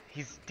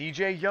he's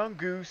DJ Young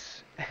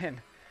Goose, and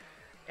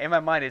in my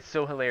mind it's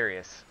so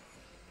hilarious.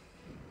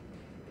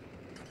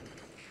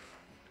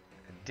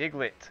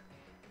 Diglett.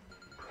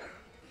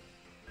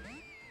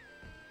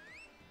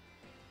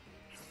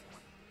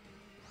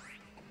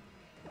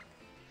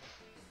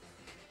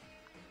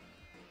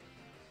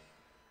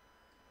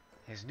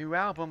 His new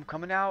album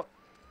coming out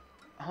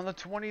on the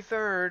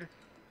 23rd.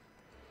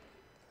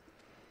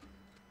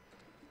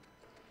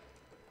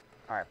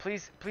 Alright,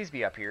 please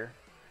be up here.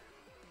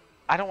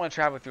 I don't want to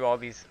travel through all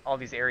these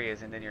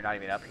areas and then you're not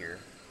even up here.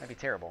 That'd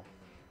be terrible.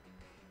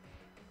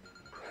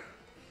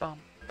 Bum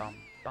bum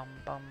bum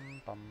bum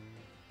bum.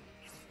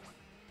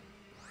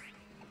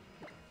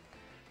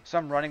 So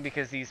I'm running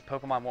because these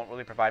Pokemon won't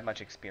really provide much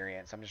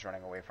experience. I'm just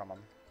running away from them.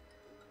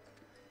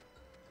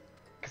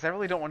 Because I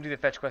really don't want to do the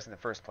fetch quest in the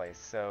first place.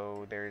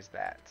 So there's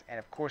that. And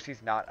of course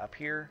he's not up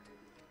here.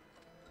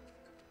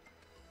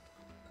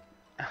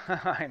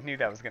 I knew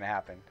that was going to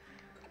happen.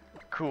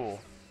 Cool.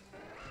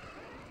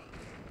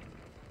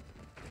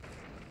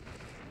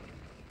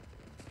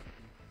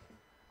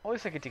 At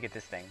least I get to get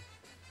this thing.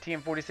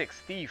 TM46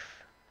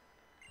 Thief.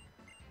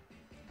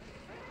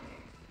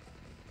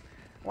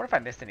 I wonder if I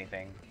missed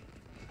anything.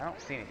 I don't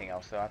see anything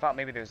else though. I thought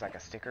maybe there's like a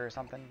sticker or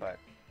something, but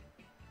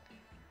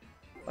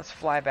let's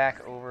fly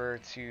back over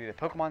to the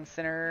Pokemon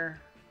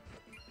Center.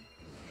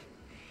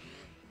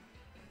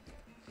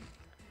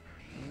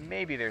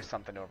 Maybe there's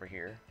something over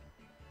here.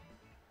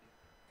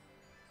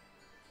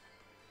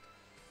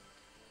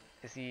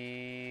 Is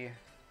he...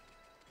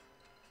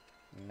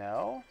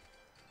 No?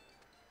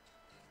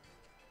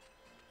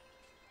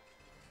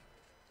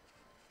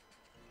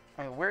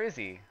 I mean, where is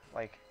he?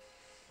 Like...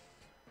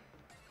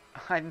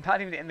 I'm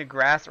not even in the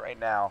grass right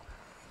now.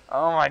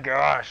 Oh my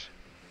gosh.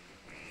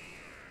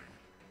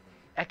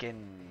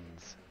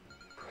 Ekans.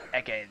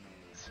 Ekans.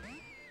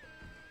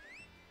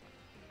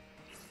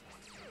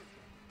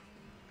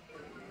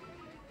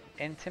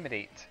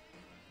 Intimidate.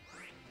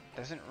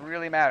 Doesn't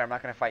really matter. I'm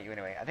not going to fight you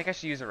anyway. I think I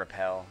should use a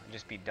repel and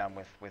just be done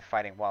with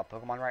fighting wild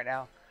Pokemon right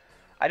now.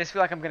 I just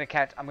feel like I'm going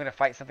to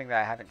fight something that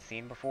I haven't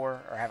seen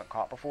before or haven't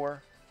caught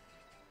before.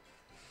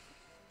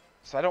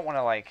 So I don't want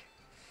to like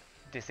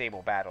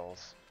disable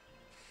battles.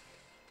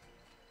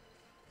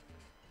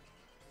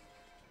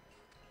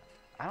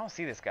 I don't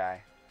see this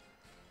guy.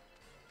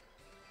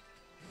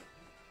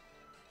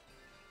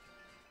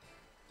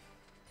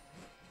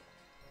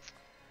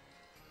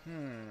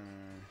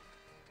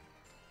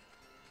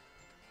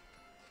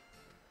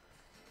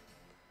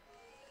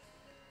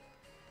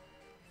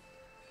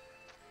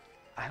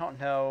 I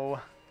don't know.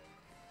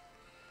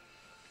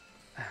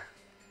 I'm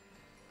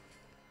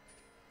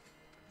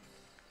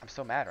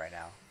so mad right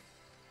now.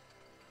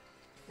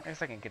 I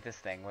guess I can get this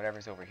thing,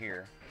 whatever's over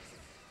here.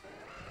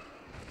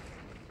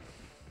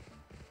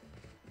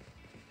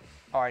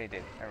 Oh, I already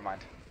did. Never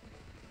mind.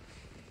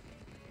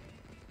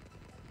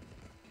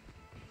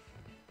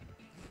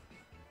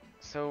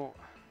 So...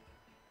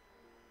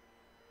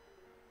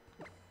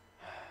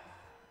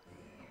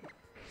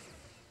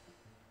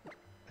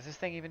 Does this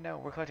thing even know?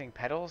 We're collecting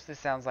petals? This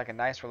sounds like a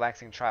nice,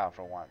 relaxing trial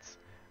for once.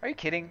 Are you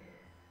kidding?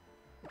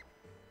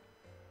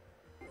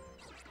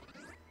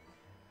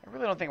 I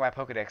really don't think my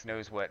Pokedex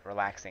knows what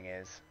relaxing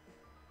is.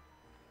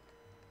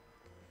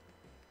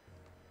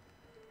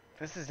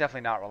 This is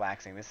definitely not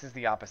relaxing. This is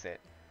the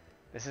opposite.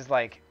 This is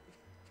like,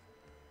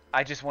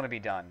 I just want to be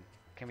done.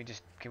 Can we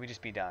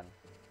just be done?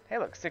 Hey,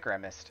 look, sticker I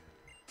missed.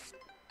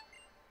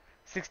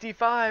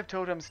 65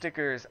 totem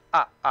stickers.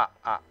 Oh,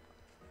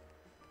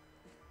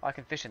 I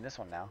can fish in this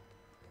one now.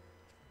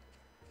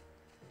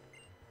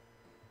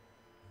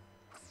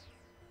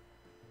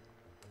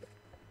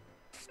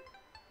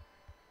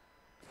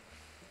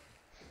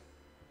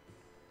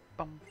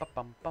 Bum, bum,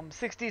 bum, bum.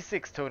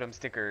 66 totem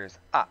stickers.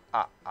 Ah,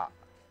 ah, ah.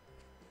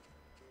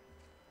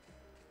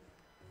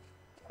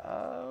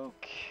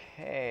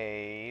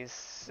 Okay,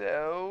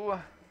 so...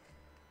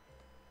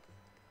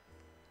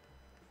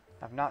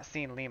 I've not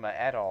seen Lima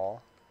at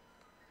all.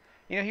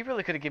 You know, he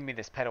really could have given me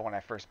this pedal when I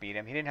first beat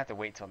him. He didn't have to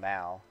wait till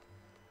now.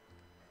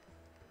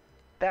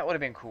 That would have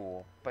been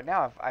cool. But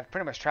now I've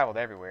pretty much traveled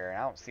everywhere,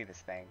 and I don't see this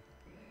thing.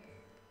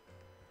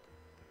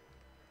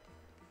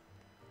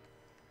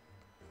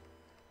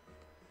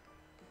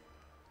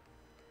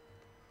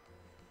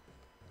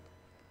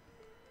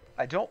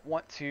 I don't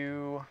want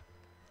to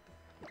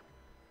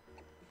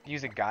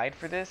use a guide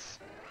for this.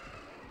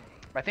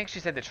 I think she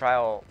said the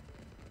trial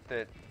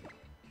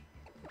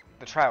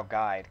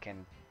guide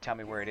can tell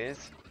me where it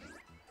is.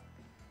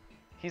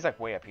 He's like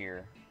way up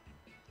here.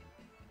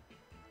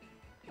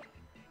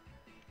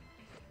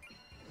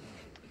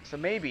 So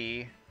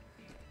maybe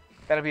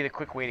that'll be the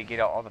quick way to get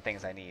all the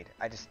things I need.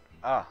 I just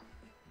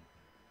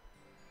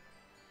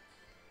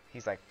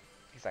he's like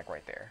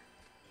right there.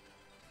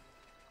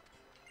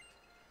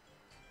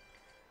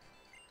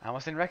 I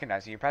almost didn't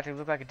recognize you. You practically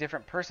look like a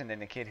different person than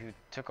the kid who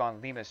took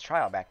on Lima's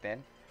trial back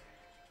then.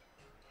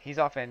 He's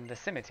off in the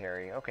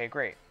cemetery. Okay,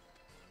 great.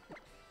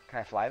 Can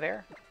I fly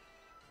there?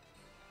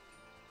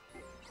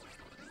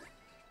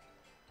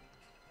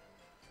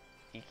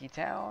 Iki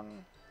Town?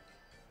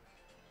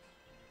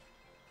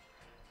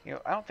 You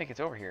know, I don't think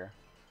it's over here.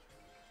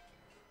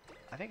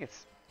 I think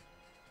it's...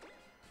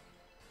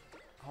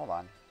 Hold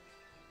on.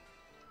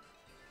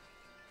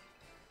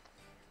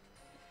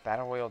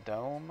 Battle Royal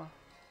Dome?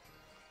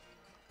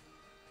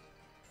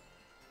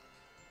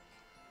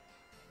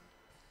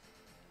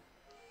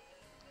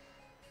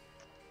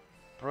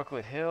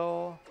 Brooklet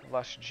Hill,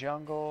 Lush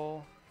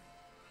Jungle.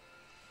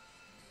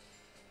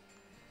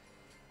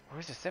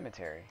 Where's the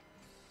cemetery?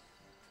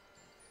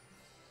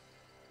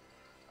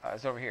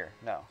 It's over here.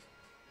 No.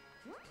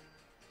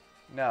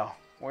 No.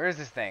 Where is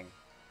this thing?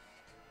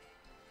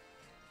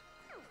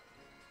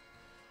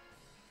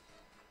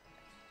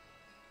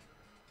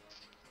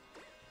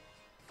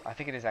 I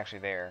think it is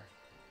actually there.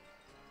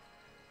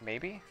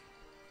 Maybe?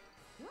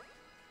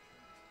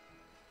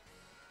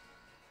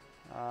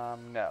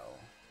 No.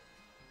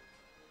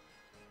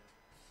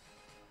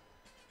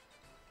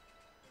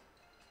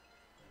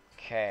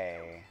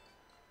 Okay.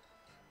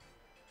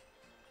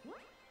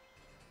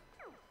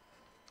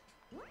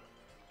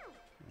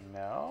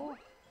 No?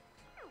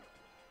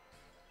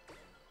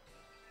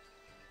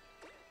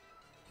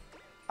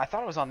 I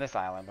thought it was on this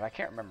island, but I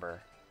can't remember.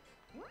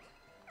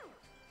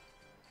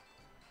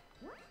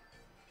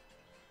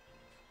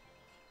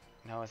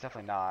 No, it's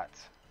definitely not.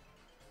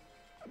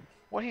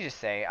 What did he just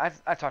say?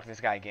 I've talked to this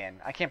guy again.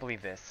 I can't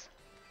believe this.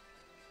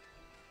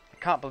 I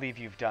can't believe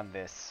you've done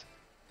this.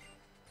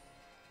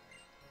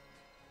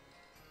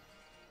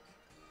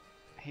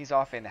 He's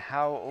off in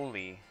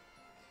Hau'oli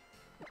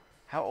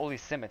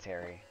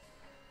Cemetery.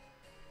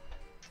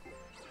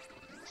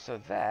 So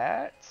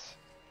that...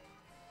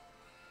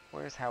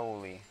 Where's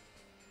Hau'oli?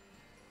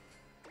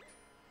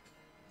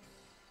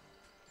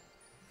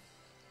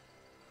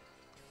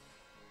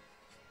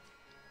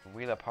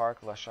 Wheeler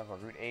Park, Lush Jungle,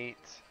 Route 8.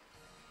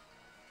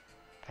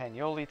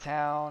 Panyoli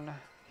Town.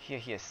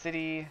 Hiahia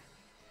City.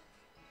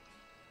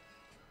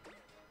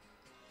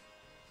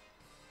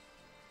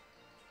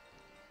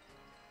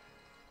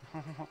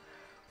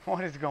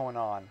 What is going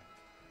on?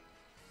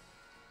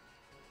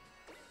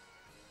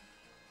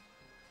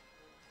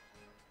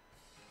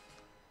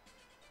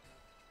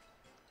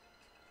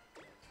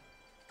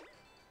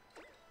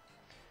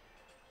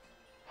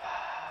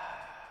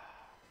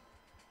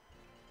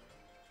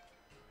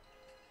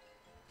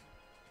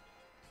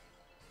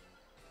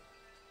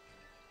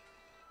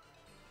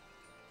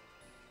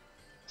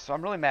 So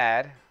I'm really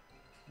mad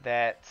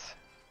that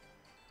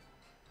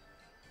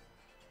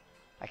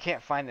I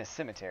can't find this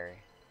cemetery.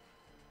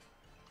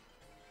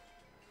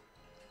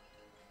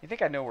 You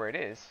think I know where it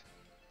is?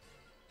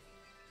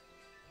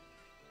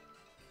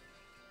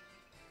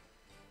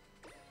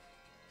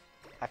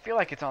 I feel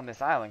like it's on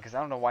this island because I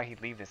don't know why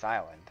he'd leave this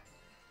island.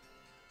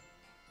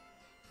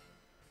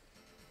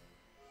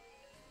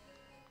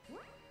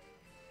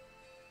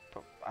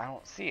 But I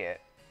don't see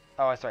it.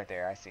 Oh, it's right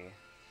there. I see.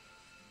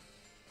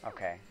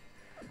 Okay.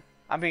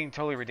 I'm being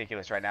totally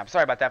ridiculous right now. I'm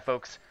sorry about that,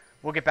 folks.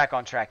 We'll get back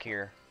on track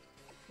here.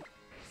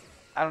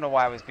 I don't know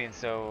why I was being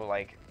so,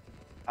 like...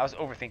 I was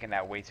overthinking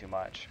that way too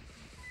much.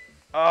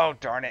 Oh,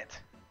 darn it.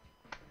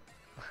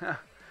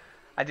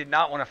 I did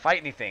not want to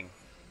fight anything.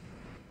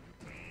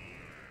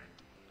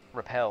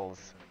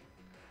 Repels.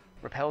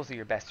 Repels are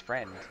your best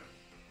friend.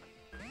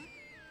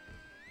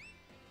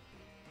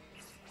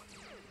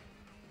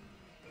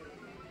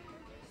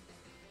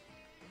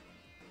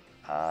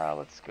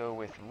 Let's go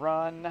with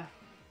run.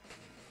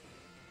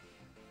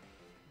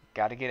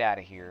 Gotta get out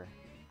of here.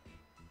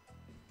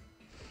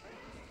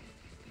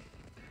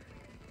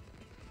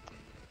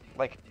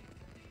 Like,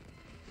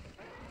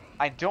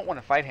 I don't want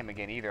to fight him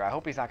again either. I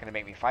hope he's not going to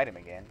make me fight him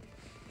again.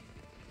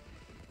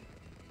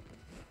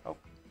 Oh,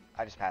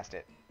 I just passed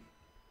it.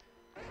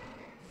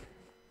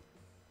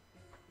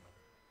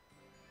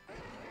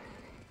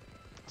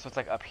 So it's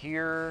like up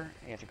here.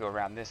 You have to go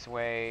around this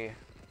way.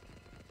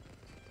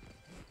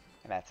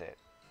 And that's it.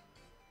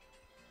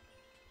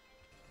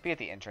 Be at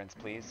the entrance,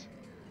 please.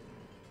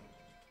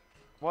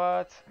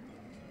 What?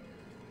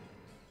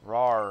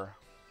 Rawr.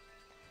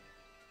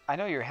 I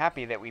know you're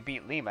happy that we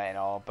beat Lima and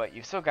all, but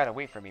you've still got to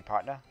wait for me,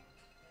 partner.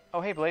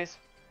 Oh, hey, Blaze.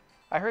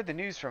 I heard the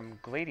news from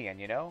Gladian,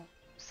 you know?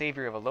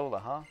 Savior of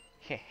Alola, huh?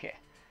 Heh.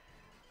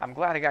 I'm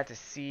glad I got to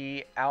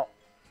set out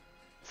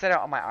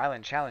on my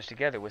island challenge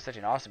together with such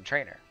an awesome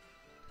trainer.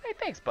 Hey,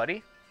 thanks,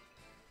 buddy.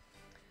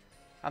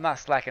 I'm not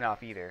slacking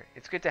off either.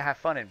 It's good to have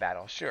fun in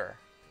battle, sure.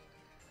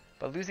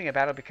 But losing a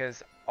battle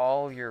because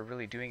all you're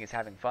really doing is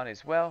having fun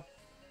as well,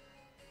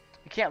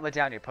 you can't let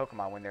down your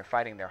Pokemon when they're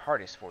fighting their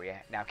hardest for you,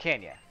 now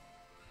can ya?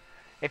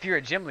 If you're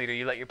a gym leader,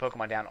 you let your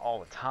Pokemon down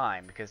all the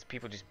time because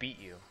people just beat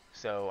you.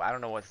 So I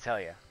don't know what to tell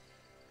you.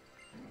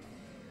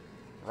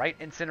 Right,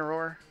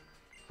 Incineroar?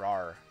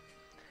 Rawr.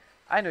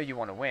 I know you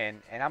want to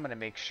win, and I'm going to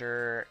make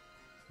sure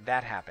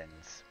that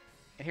happens.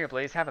 And here,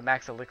 Blaze, have a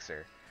Max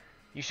Elixir.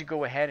 You should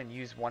go ahead and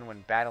use one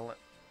when battle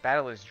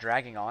is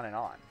dragging on and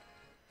on.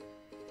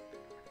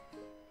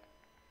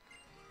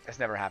 That's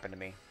never happened to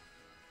me.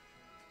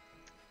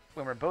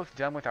 When we're both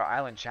done with our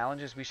island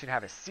challenges, we should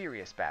have a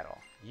serious battle.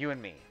 You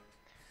and me.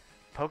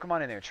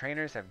 Pokemon and their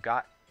trainers have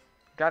got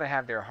to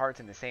have their hearts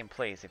in the same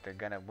place if they're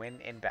going to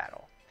win in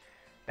battle.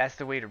 That's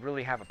the way to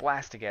really have a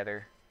blast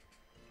together.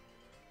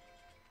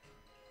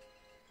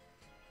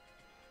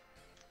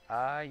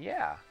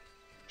 Yeah.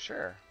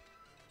 Sure.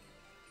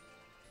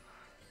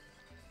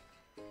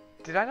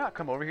 Did I not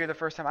come over here the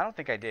first time? I don't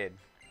think I did.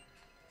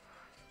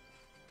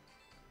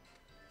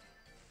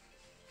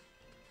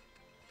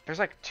 There's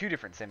like 2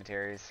 different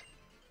cemeteries.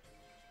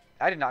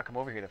 I did not come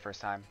over here the first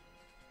time.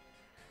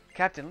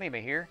 Captain Lima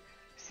here.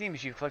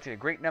 Seems you've collected a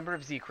great number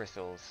of Z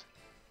crystals.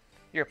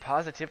 You're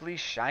positively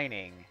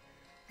shining.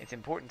 It's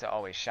important to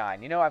always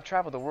shine. You know, I've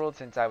traveled the world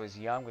since I was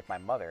young with my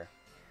mother.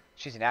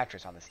 She's an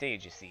actress on the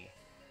stage, you see.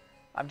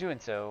 In doing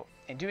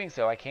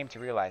so, I came to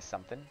realize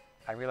something.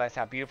 I realized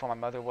how beautiful my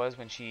mother was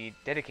when she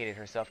dedicated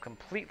herself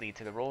completely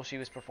to the role she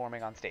was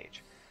performing on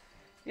stage.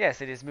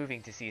 Yes, it is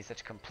moving to see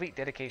such complete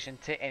dedication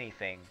to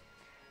anything.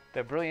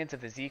 The brilliance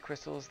of the Z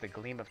crystals, the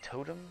gleam of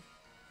totem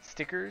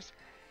stickers.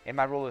 In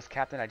my role as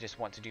captain, I just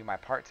want to do my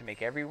part to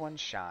make everyone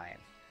shine.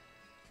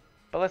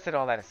 But let's set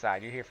all that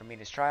aside. You're here for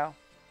Mina's trial.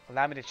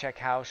 Allow me to check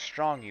how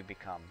strong you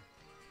become.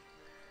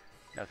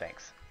 No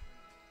thanks.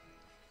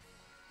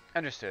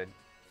 Understood.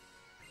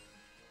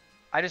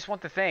 I just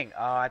want the thing.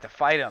 Oh, I have to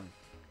fight him.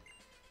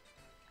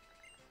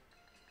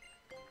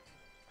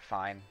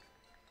 Fine.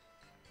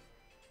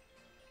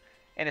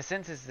 In a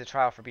sense, this is a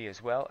trial for me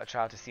as well. A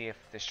trial to see if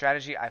the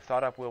strategy I've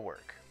thought up will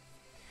work.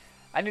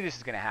 I knew this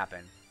was going to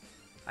happen.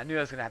 I knew I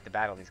was going to have to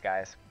battle these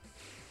guys.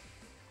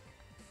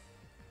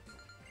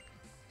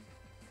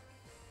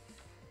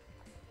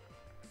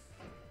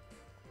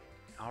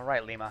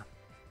 Alright, Lima.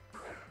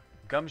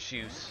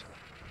 Gumshoes.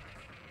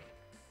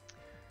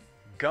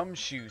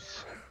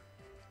 Gumshoes.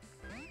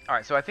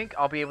 Alright, so I think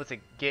I'll be able to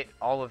get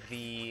all of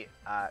the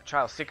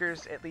trial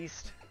stickers at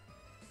least.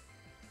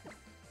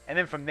 And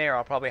then from there,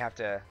 I'll probably have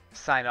to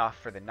sign off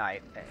for the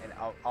night. And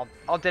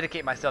I'll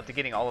dedicate myself to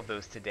getting all of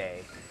those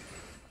today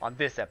on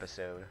this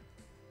episode.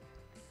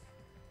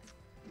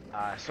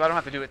 So I don't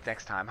have to do it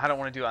next time. I don't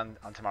want to do it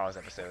on tomorrow's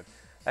episode.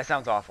 That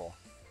sounds awful.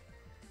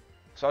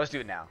 So I'll just do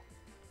it now.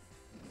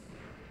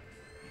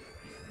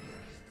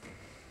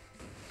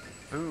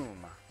 Boom.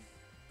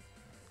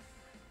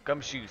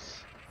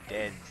 Gumshoes.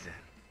 Deads.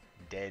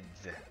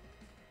 Deads.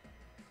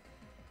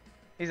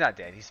 He's not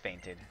dead. He's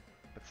fainted.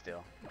 But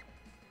still.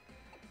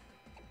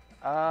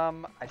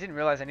 I didn't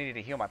realize I needed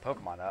to heal my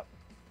Pokemon up.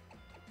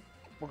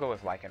 We'll go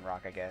with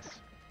Lycanroc, I guess.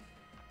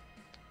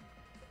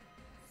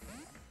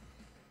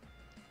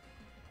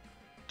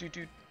 Doot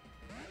doot.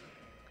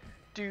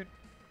 Doot.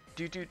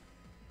 Doot doot.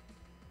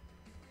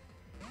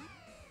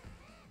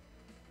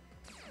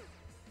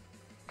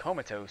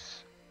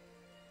 Comatose.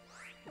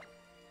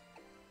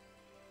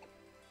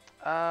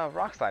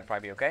 Rock Slide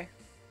probably be okay.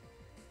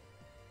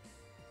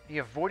 He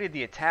avoided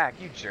the attack,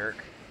 you jerk.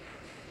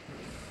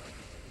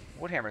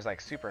 Woodhammer's like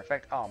super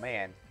effective. Oh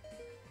man.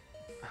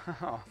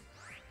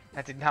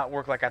 That did not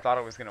work like I thought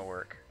it was gonna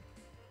work.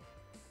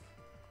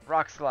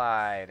 Rock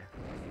Slide.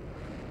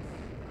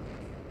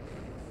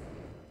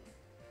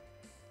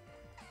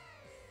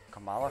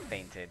 Kamala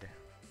fainted.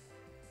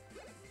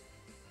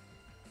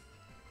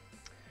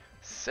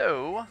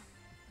 So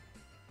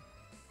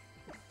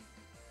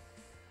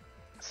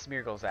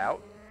Smeargle's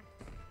out.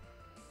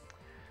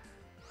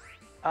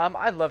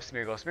 I love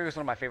Smeargle. Smeargle's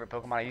one of my favorite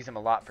Pokemon. I use him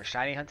a lot for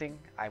shiny hunting.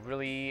 I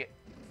really...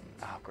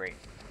 Oh, great.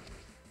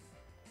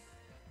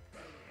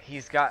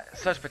 He's got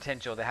such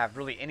potential to have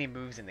really any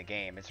moves in the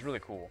game. It's really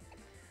cool.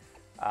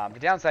 The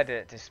downside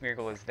to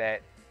Smeargle is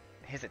that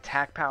his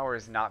attack power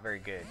is not very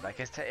good. Like,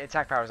 his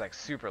attack power is, like,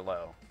 super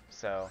low.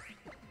 So,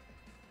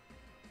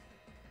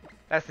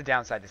 that's the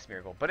downside to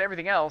Smeargle. But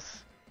everything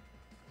else,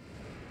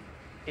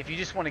 if you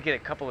just want to get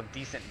a couple of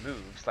decent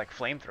moves, like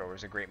Flamethrower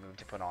is a great move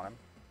to put on him.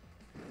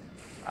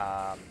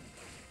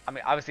 I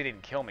mean, obviously it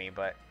didn't kill me,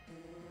 but...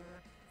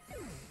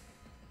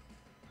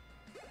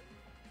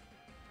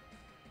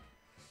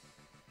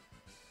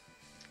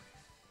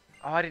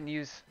 Oh, I didn't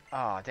use...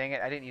 Oh, dang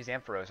it. I didn't use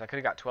Ampharos. I could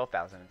have got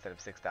 12,000 instead of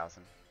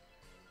 6,000.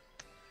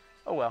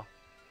 Oh, well.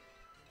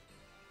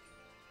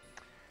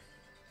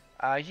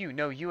 You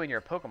and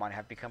your Pokemon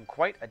have become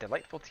quite a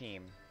delightful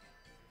team.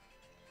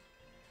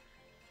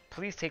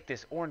 Please take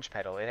this orange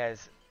petal. It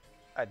has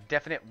a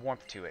definite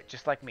warmth to it,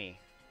 just like me.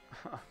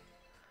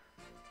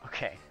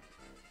 Okay.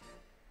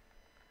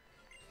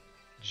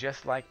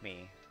 Just like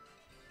me.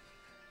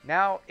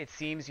 Now, it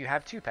seems you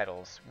have 2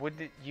 petals.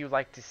 Would you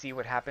like to see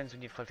what happens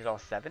when you've collected all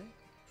 7?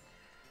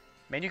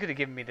 Man, you could have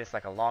given me this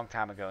like a long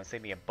time ago and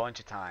saved me a bunch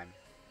of time.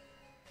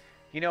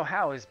 You know,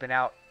 Hao has been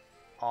out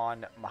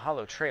on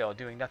Mahalo Trail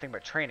doing nothing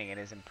but training and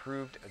has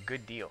improved a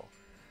good deal.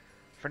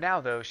 For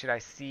now, though, should I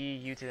see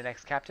you to the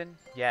next captain?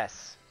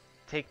 Yes.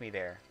 Take me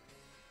there.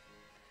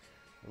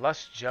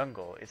 Lush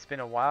Jungle. It's been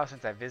a while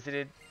since I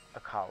visited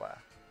Akala.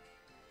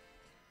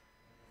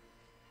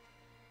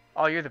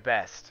 Oh, you're the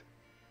best.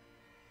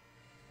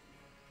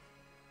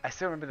 I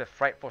still remember the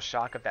frightful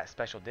shock of that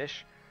special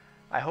dish.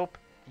 I hope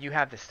you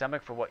have the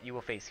stomach for what you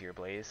will face here,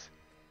 Blaze.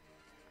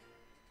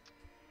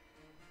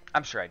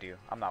 I'm sure I do.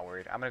 I'm not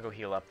worried. I'm going to go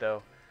heal up,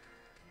 though.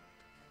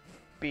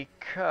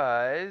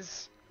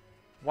 Because,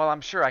 while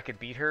I'm sure I could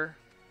beat her,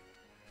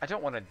 I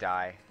don't want to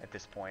die at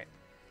this point.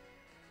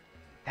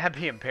 That'd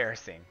be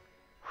embarrassing.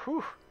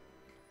 Whew.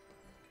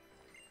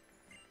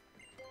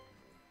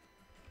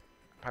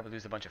 Probably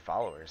lose a bunch of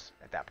followers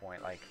at that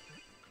point. Like,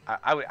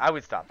 I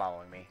would stop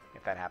following me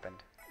if that happened.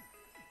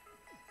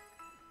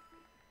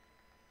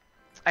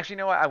 Actually, you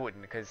know what? I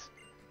wouldn't, because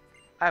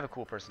I have a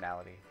cool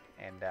personality,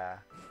 and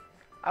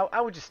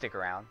I would just stick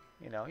around.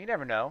 You know, you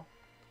never know.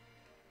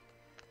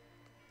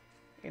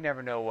 You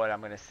never know what I'm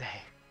going to say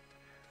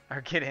or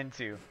get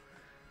into.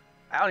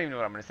 I don't even know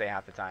what I'm going to say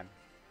half the time.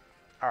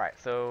 Alright,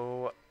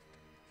 so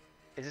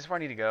is this where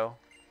I need to go?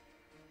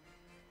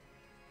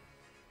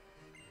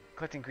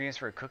 Collect ingredients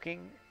for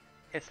cooking?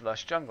 It's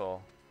Lush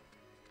Jungle.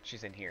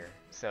 She's in here,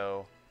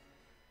 so...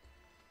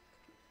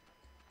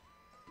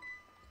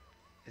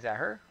 Is that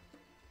her?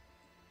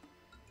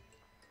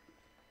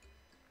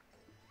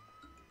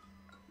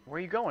 Where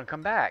are you going?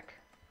 Come back.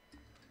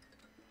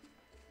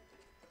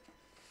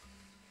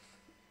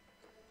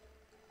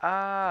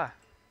 Ah.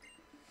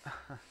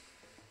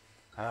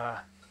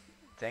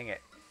 Dang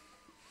it.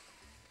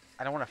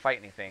 I don't want to fight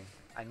anything.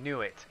 I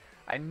knew it.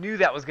 I knew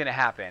that was going to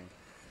happen.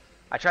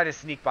 I tried to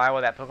sneak by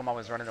while that Pokemon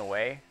was running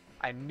away.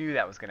 I knew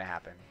that was going to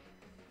happen.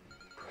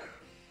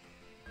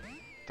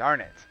 Darn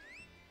it.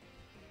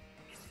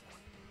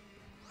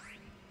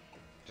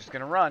 Just going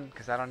to run,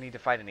 because I don't need to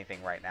fight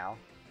anything right now.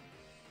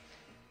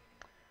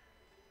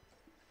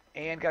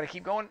 And got to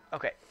keep going.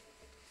 Okay.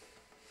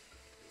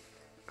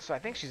 So I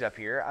think she's up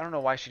here. I don't know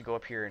why she'd go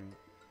up here and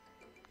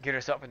get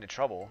herself into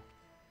trouble.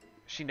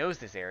 She knows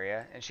this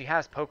area, and she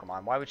has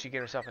Pokemon. Why would she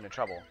get herself into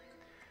trouble?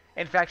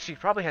 In fact, she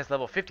probably has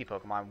level 50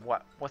 Pokemon.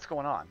 What's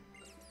going on?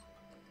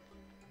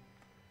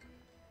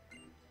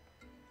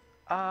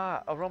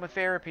 Ah,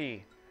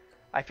 aromatherapy.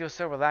 I feel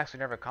so relaxed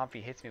whenever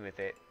Comfy hits me with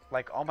it.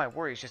 Like all my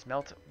worries just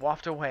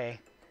waft away.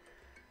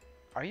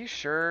 Are you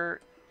sure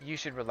you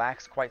should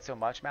relax quite so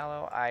much,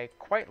 Mallow? I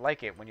quite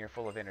like it when you're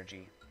full of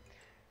energy.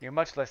 You're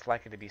much less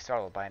likely to be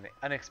startled by an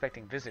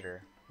unexpected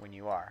visitor when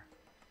you are.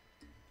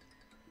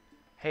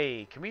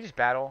 Hey, can we just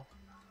battle?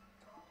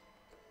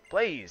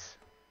 Blaze!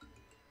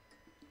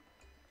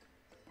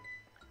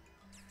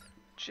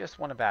 Just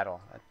want to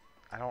battle.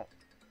 I don't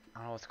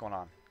know what's going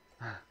on.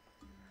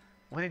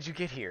 When did you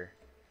get here?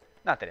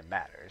 Not that it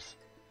matters.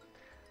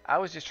 I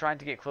was just trying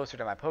to get closer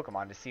to my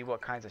Pokemon to see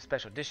what kinds of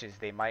special dishes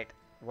they might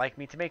like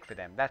me to make for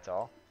them, that's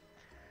all.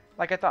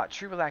 Like I thought,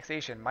 true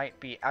relaxation might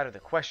be out of the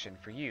question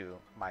for you,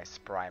 my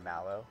spry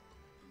Mallow.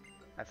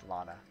 That's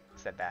Lana,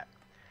 said that.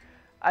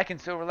 I can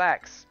so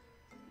relax.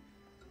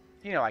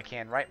 You know I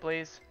can, right,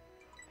 Blaze?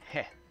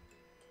 Heh.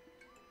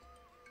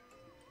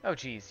 Oh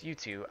geez, you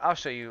two. I'll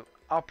show you.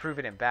 I'll prove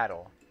it in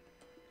battle.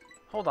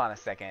 Hold on a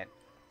second.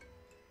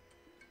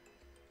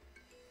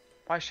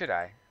 Why should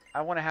I?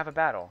 I want to have a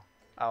battle.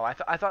 Oh, I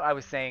thought I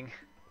was saying...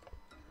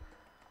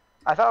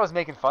 I thought I was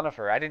making fun of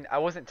her. I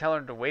wasn't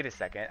telling her to wait a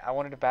second. I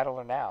wanted to battle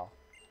her now.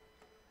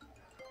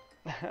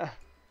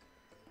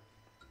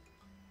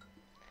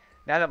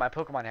 Now that my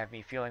Pokemon have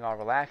me feeling all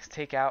relaxed,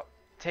 take our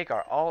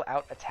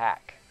all-out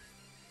attack.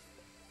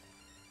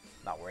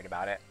 Not worried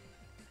about it.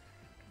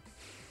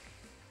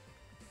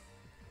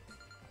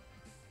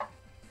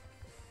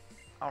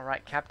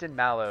 Alright, Captain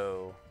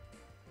Mallow.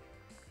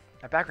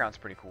 That background's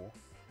pretty cool.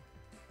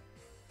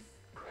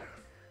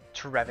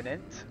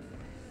 Trevenant.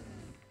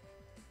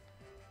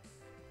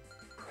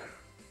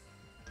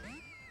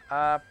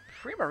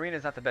 Primarina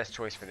is not the best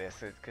choice for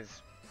this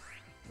because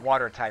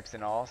water types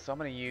and all. So I'm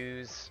gonna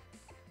use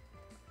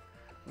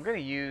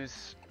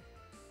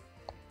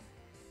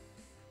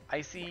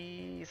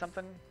Icy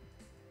something.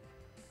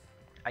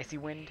 Icy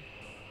Wind.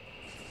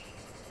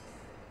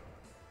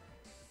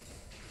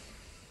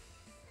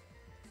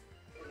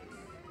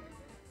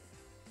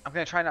 I'm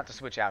gonna try not to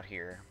switch out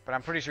here, but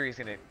I'm pretty sure he's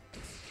gonna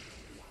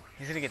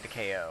get the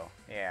KO.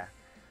 Yeah.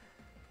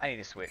 I need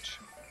to switch.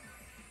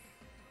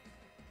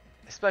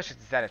 Especially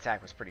since that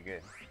attack was pretty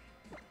good.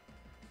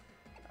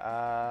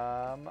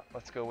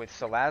 Let's go with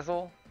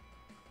Salazzle.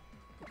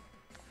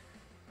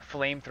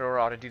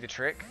 Flamethrower ought to do the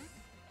trick.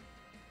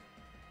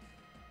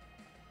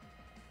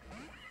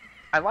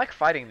 I like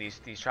fighting these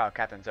trial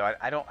captains though.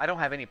 I don't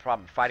have any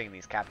problem fighting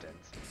these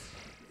captains.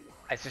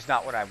 It's just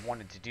not what I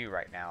wanted to do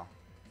right now.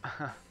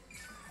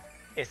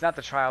 It's not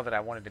the trial that I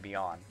wanted to be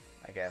on,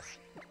 I guess.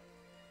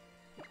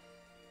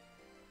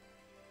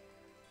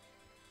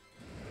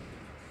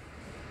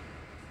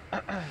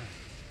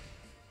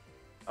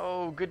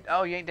 Oh, good.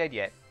 Oh, you ain't dead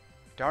yet.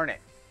 Darn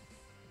it.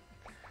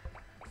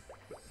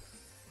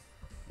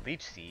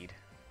 Leech Seed.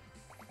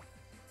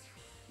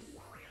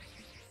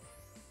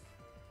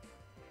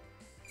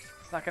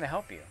 It's not going to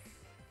help you.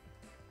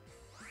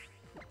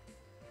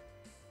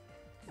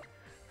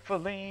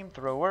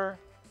 Flamethrower.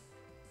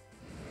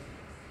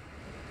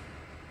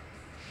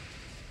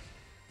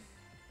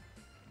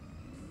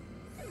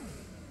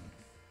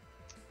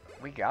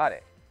 We got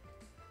it.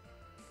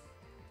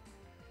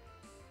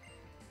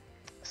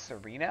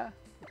 Serena.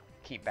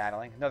 Keep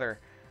battling. Another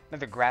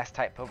grass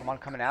type Pokemon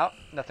coming out.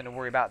 Nothing to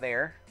worry about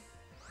there.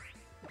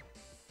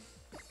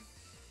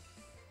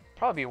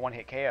 Probably be a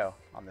one-hit KO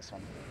on this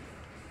one.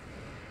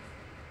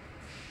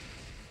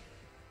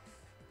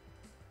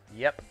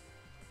 Yep.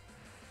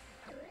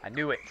 I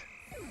knew it.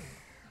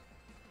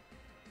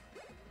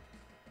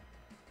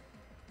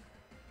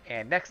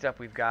 And next up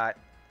we've got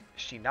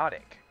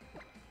Shiinotic.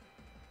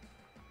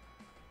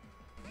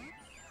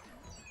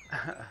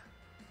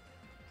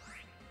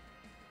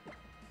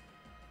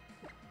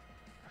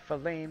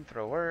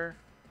 Flamethrower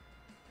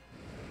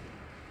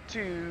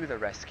to the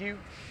rescue.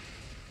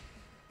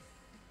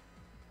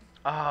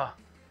 Ah.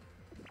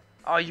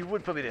 Oh, you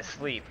would put me to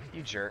sleep,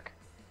 you jerk.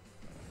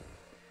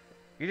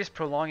 You're just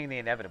prolonging the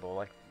inevitable.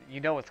 Like, you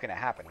know what's gonna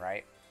happen,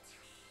 right?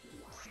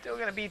 Still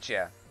gonna beat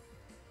you.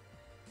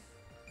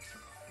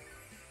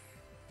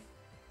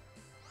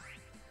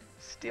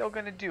 Still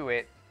gonna do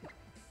it.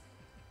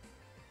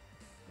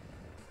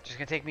 Just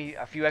gonna take me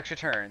a few extra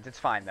turns. It's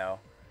fine though.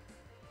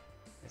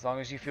 As long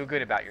as you feel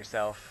good about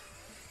yourself.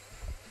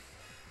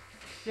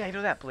 Yeah, you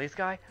know that Blaze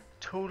guy?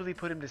 Totally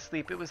put him to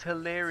sleep. It was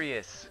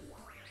hilarious.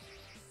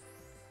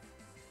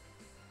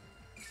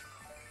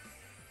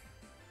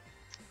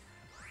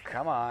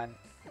 Come on.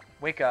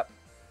 Wake up.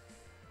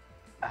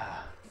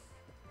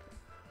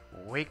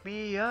 Wake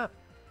me up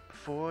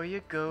before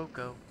you go.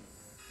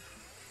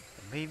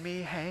 Leave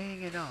me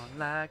hanging on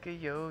like a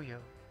yo-yo.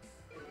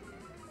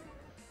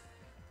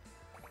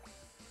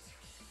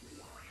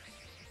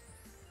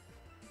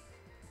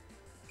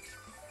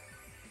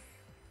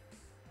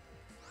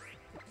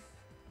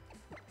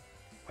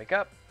 Wake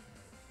up.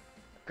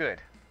 Good.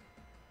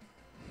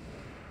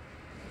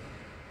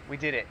 We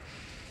did it.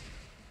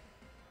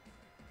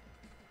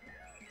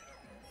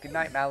 Good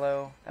night,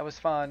 Mallow. That was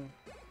fun.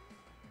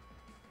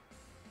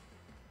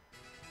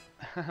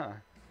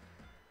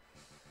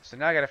 So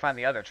now I gotta find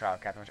the other trial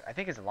captain, which I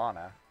think is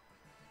Lana.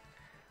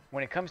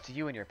 When it comes to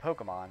you and your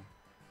Pokemon,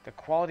 the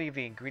quality of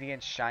the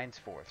ingredients shines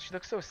forth. She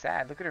looks so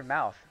sad. Look at her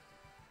mouth.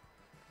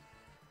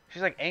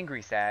 She's like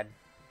angry sad.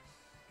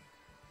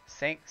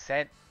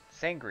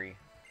 Sangry.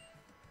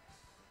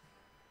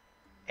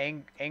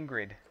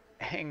 Angrad.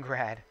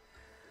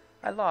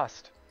 I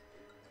lost.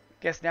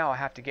 Guess now I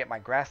have to get my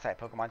grass type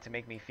Pokemon to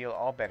make me feel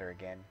all better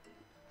again.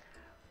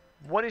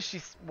 What does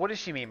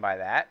she mean by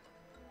that?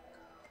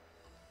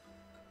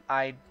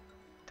 I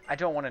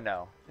don't want to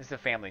know. This is a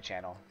family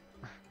channel.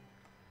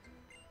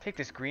 Take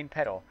this green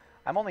petal.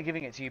 I'm only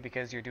giving it to you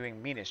because you're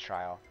doing Mina's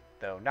trial,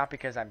 though, not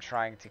because I'm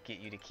trying to get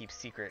you to keep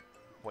secret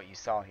what you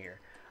saw here.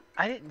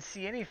 I didn't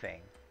see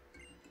anything.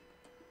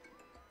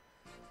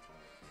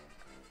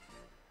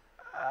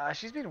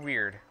 She's been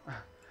weird.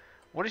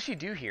 What does she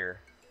do here?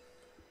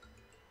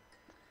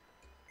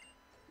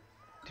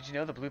 Did you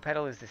know the blue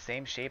petal is the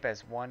same shape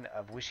as one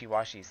of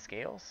Wishy-Washy's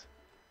scales?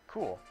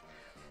 Cool.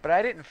 But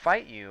I didn't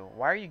fight you.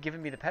 Why are you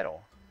giving me the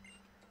petal?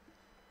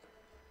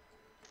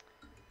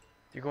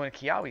 You're going to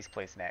Kiawe's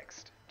place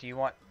next. Do you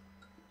want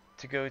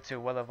to go to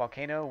Wella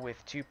Volcano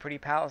with two pretty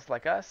pals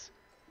like us?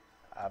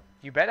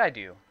 You bet I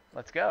do.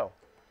 Let's go.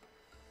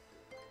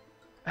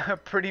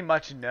 Pretty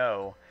much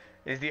no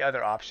is the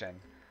other option.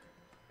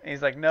 And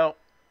he's like, nope.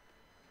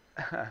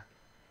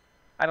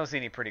 I don't see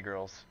any pretty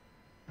girls.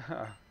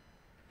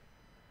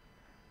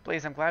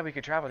 Blaze, I'm glad we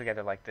could travel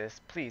together like this.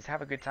 Please,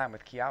 have a good time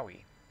with Kiawe.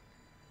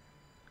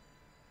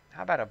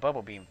 How about a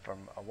bubble beam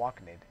from a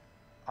Walknid?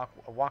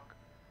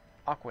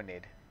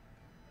 Aquanid.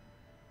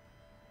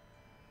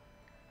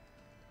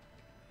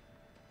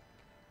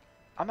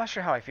 I'm not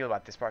sure how I feel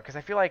about this part, because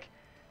I feel like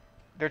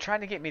they're trying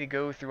to get me to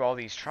go through all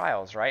these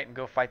trials, right? And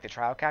go fight the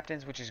trial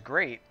captains, which is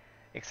great,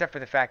 except for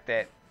the fact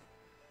that...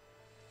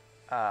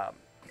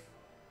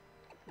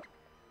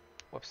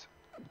 whoops.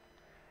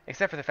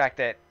 Except for the fact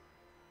that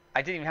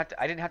I didn't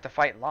have to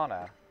fight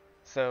Lana.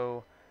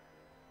 So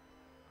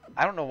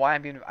I don't know why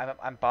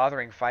I'm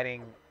bothering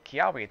fighting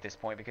Kiawe at this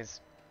point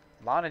because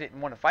Lana didn't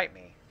want to fight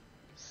me.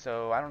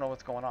 So I don't know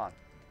what's going on.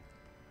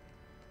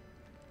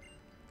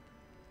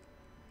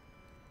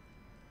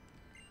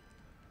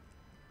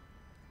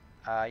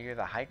 You're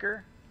the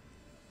hiker?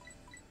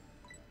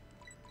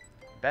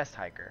 Best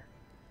hiker.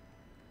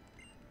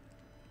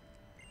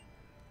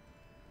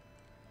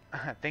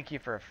 Thank you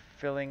for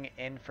filling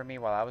in for me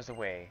while I was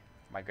away,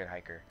 my good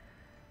hiker.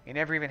 You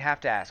never even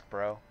have to ask,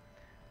 bro.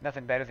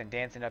 Nothing better than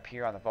dancing up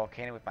here on the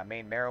volcano with my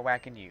main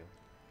Marowak and you.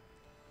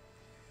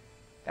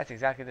 That's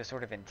exactly the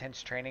sort of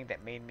intense training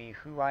that made me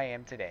who I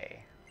am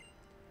today.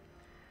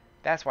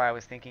 That's why I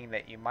was thinking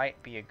that you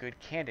might be a good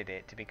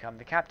candidate to become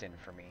the captain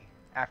for me,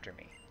 after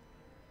me.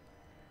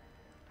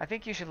 I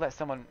think you should let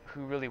someone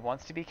who really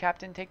wants to be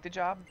captain take the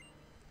job.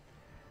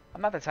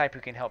 I'm not the type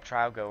who can help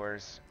trial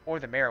goers or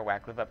the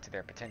Marowak live up to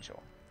their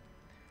potential.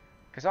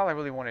 Because all I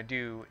really want to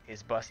do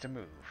is bust a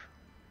move.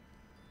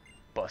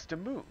 Bust a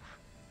move.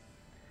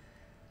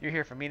 You're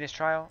here for Mina's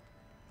trial?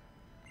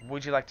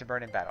 Would you like to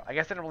burn in battle? I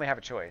guess I don't really have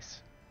a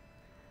choice.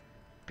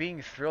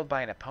 Being thrilled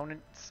by an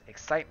opponent's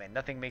excitement,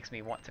 nothing makes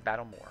me want to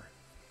battle more.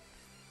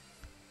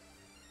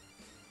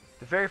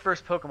 The very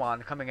first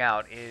Pokemon coming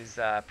out is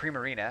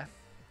Primarina.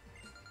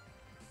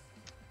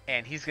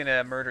 And he's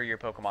gonna murder your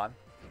Pokemon,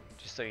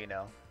 just so you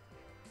know.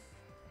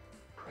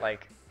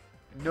 Like,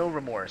 no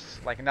remorse.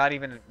 Like, not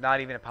even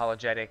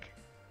apologetic.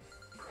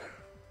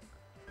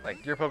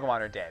 Like, your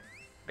Pokemon are dead,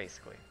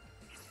 basically.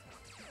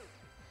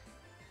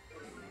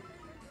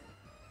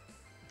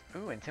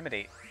 Ooh,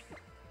 Intimidate.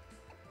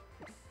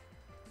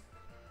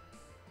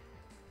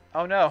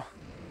 Oh no!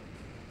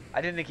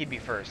 I didn't think he'd be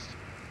first.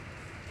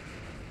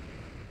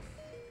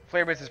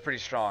 Flare Blitz is pretty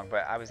strong,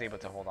 but I was able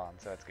to hold on,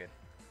 so that's good.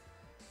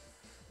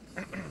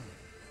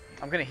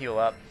 I'm gonna heal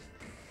up.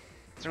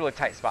 It's a really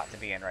tight spot to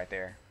be in right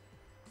there.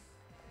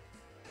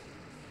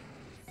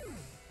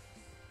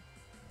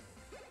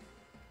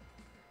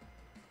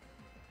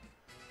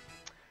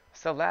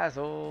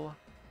 Salazzle.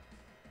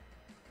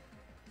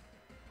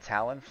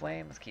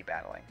 Talonflame. Let's keep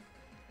battling.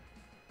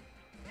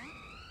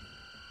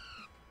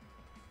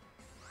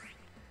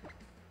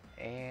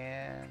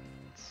 And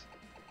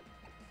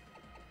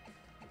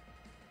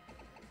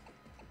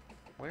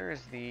where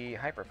is the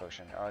Hyper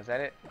Potion? Oh, is that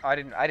it? Oh, I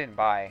didn't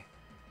buy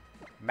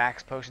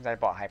Max Potions. I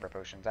bought Hyper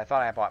Potions. I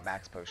thought I bought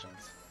Max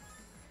Potions.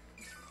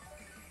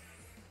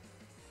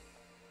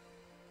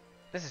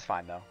 This is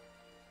fine though.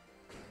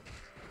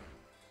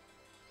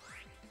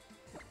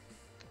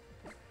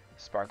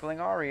 Sparkling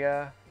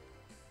Aria.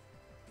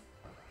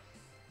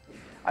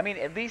 I mean,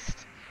 at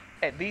least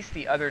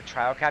the other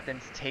trial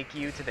captains take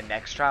you to the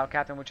next trial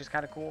captain, which is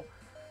kind of cool.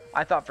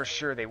 I thought for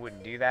sure they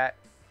wouldn't do that.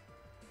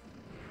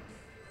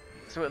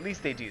 So at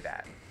least they do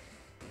that.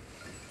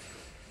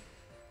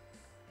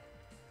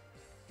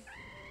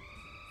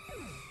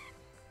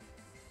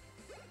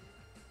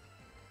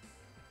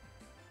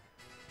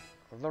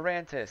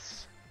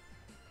 Lurantis.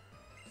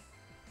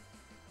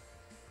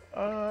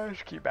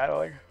 Just keep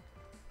battling.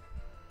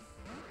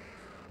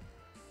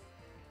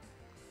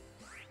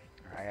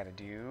 I gotta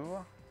do...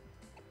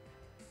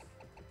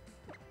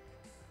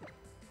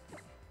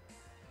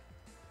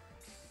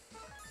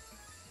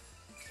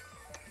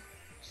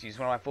 just use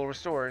one of my full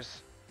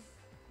restores.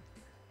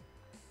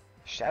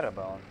 Shadow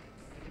Bone.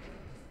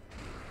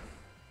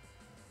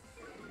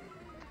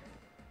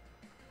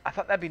 I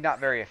thought that'd be not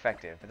very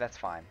effective, but that's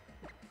fine.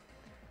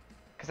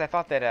 Because I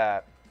thought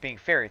that being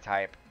Fairy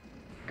type,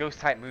 Ghost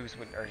type moves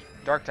would, or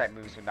Dark type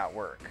moves would not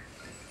work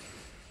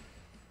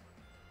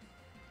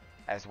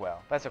as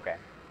well. That's okay.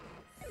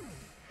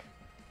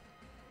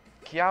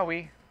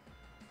 Kiawe.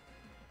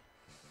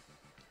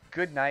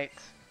 Good night.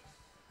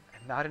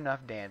 Not enough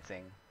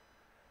dancing.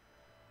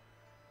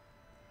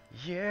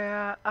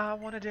 Yeah, I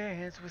wanna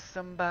dance with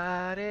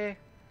somebody.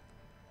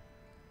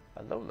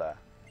 Alola.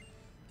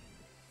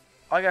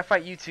 Oh, I gotta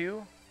fight you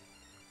too?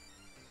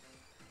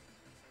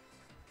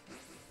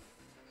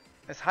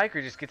 This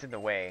hiker just gets in the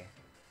way.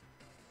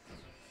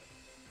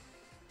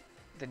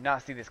 Did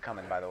not see this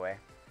coming, by the way.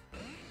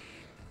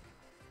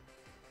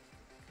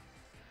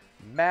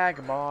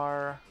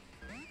 Magmar.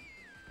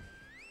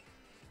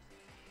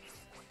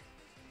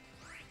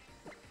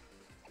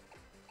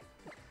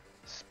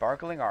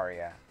 Sparkling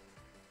Aria.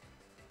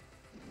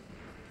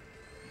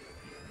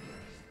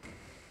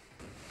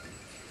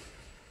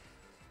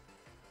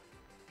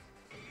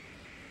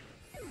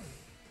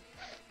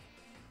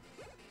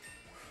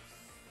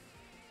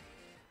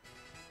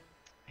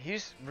 He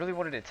just really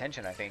wanted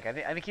attention, I think. I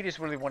think he just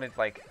really wanted,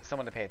 like,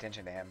 someone to pay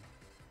attention to him.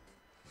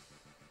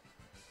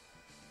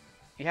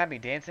 You had me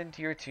dancing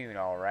to your tune,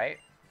 alright?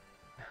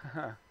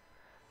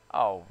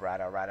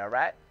 Alright, alright,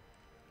 alright.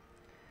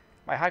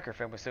 My hiker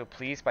friend was so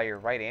pleased by your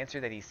right answer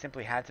that he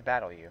simply had to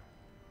battle you.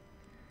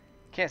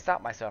 Can't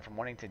stop myself from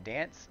wanting to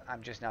dance.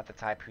 I'm just not the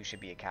type who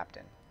should be a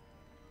captain.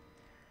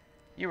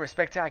 You were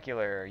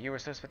spectacular. You were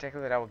so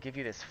spectacular that I will give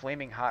you this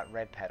flaming hot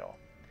red petal.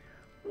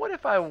 What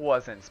if I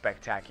wasn't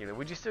spectacular?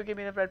 Would you still give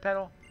me the red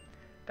petal?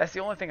 That's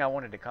the only thing I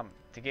wanted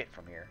to get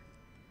from here.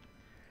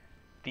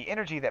 The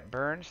energy that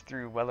burns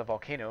through Wella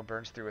Volcano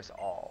burns through us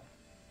all.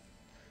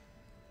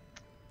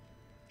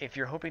 If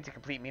you're hoping to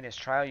complete Mina's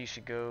trial, you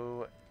should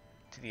go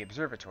to the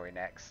observatory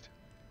next.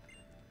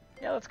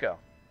 Yeah, let's go.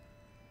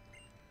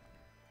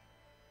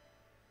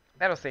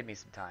 That'll save me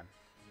some time.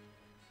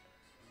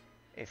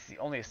 It's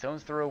only a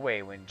stone's throw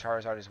away when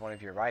Charizard is one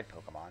of your ride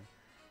Pokemon.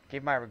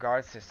 Give my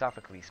regards to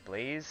Sophocles,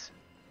 Blaze.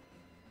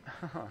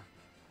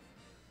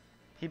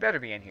 He better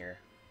be in here.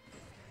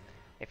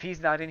 If he's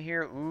not in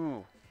here,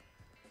 ooh.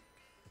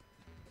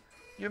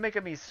 You're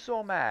making me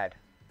so mad.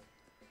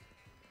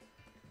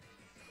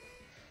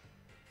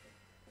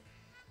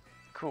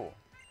 Cool.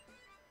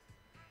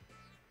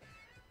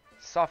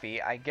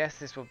 Sophie, I guess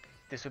this will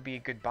be a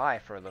goodbye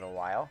for a little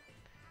while.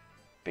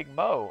 Big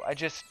Mo, I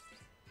just...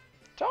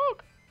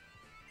 Dog!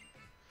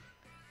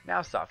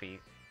 Now, Sophie,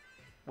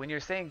 when you're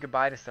saying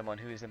goodbye to someone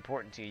who is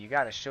important to you, you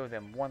gotta show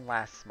them one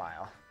last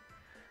smile.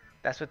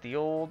 That's what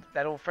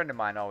that old friend of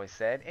mine always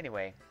said.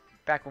 Anyway,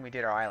 back when we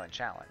did our island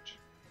challenge.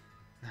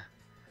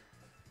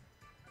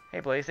 Hey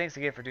Blaze, thanks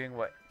again for doing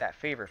that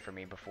favor for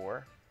me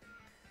before.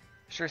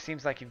 Sure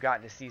seems like you've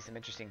gotten to see some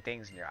interesting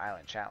things in your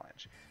island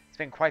challenge. It's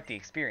been quite the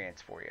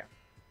experience for you.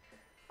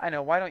 I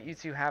know, why don't you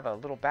two have a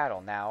little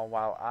battle now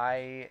while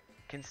I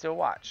can still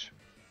watch?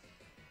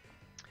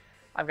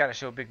 I've got to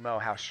show Big Mo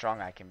how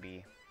strong I can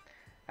be.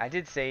 I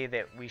did say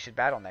that we should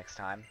battle next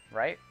time,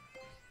 right?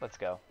 Let's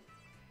go.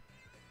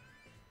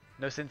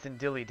 No sense in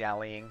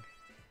dilly-dallying.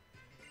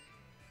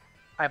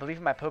 I believe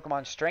in my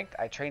Pokemon's strength.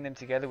 I trained them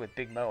together with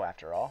Big Mo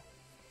after all.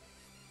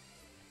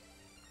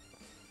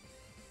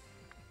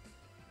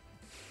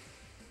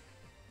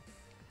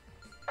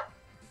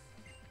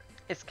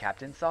 It's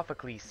Captain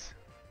Sophocles.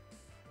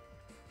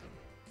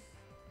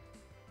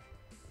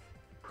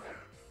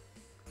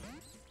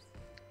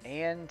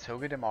 And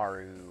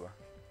Togedemaru.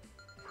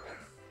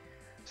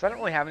 So I don't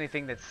really have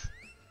anything that's...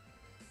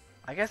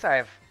 I guess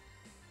I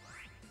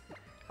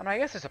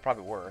guess this will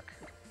probably work.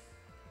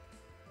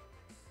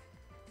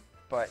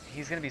 But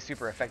he's going to be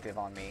super effective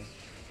on me.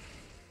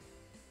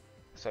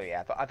 So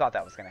yeah, I thought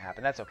that was going to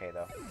happen. That's okay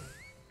though.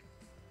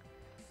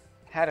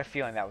 Had a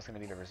feeling that was going to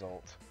be the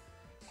result.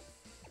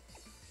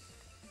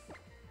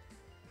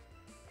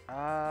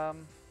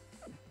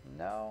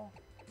 No.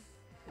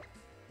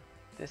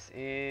 This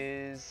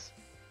is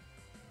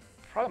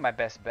probably my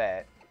best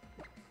bet.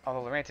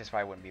 Although Lurantis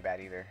probably wouldn't be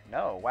bad either.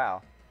 No,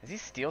 wow. Is he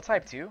Steel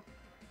type too?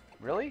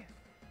 Really?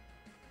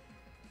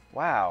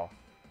 Wow.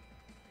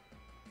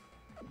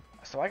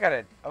 So I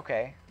gotta...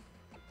 Okay.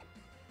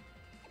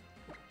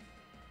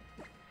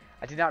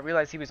 I did not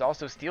realize he was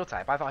also Steel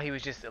type. I thought he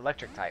was just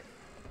Electric type.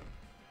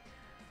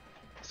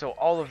 So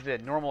all of the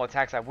normal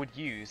attacks I would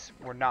use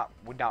would not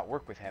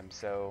work with him,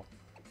 so...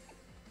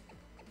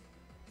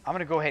 I'm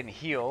gonna go ahead and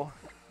heal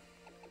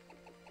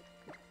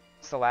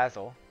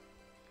Salazzle.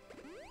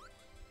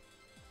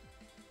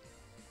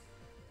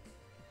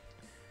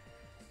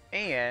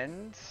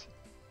 And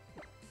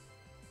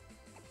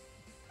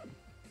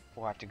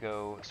we'll have to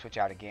go switch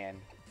out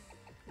again.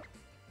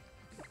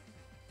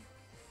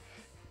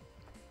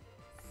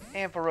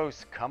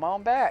 Ampharos, come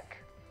on back.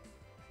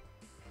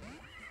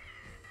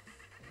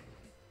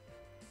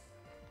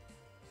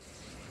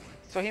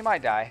 So he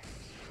might die.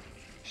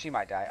 She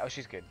might die. Oh,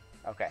 she's good.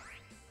 Okay.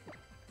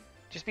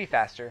 Just be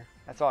faster.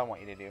 That's all I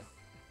want you to do.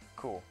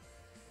 Cool.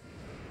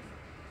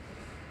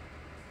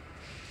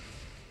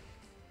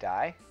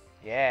 Die?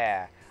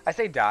 Yeah. I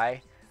say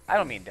die. I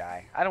don't mean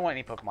die. I don't want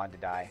any Pokemon to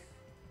die.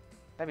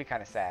 That'd be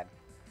kind of sad.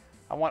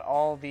 I want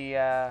all the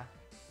a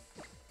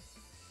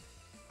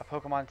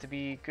Pokemon to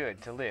be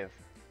good, to live.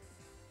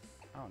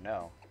 Oh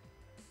no.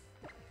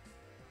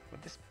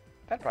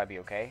 That'd probably be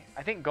okay.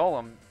 I think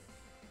Golem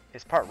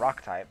is part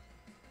rock type.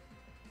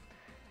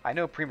 I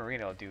know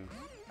Primarina will do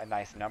a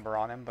nice number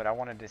on him, but I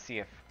wanted to see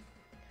if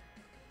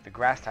the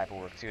grass type will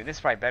work too. And this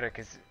is probably better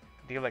because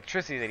the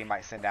electricity that he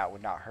might send out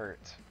would not hurt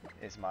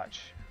as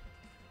much.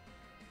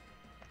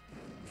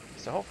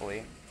 So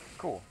hopefully,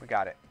 cool, we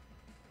got it.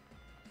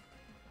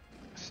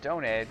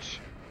 Stone Edge.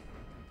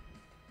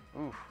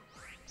 Ooh,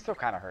 still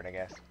kind of hurt, I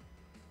guess.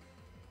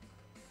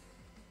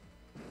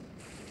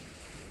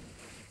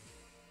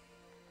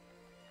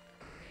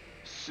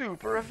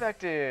 Super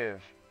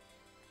effective.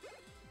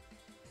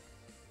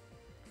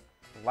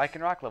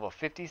 Lycanroc level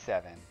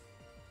 57.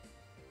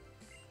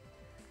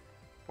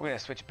 We're going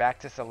to switch back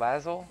to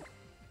Salazzle.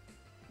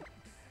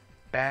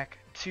 Back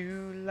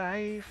to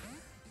life.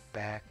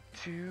 Back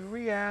to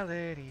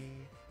reality.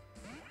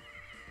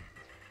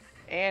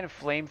 And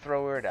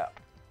flamethrower it up.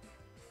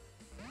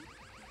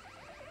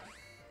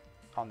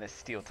 On this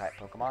steel type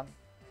Pokemon.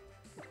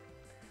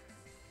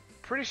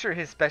 Pretty sure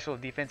his special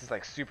defense is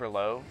like super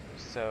low.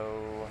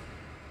 So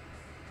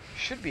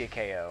should be a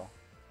KO.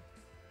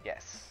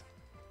 Yes.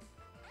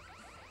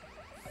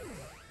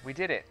 We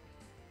did it.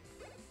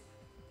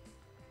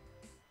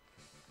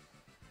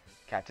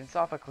 Captain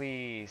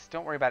Sophocles.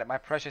 Don't worry about it, my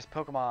precious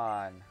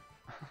Pokemon.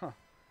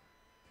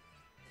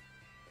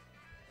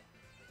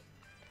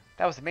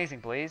 That was amazing,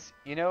 Blaze.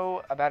 You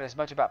know about as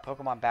much about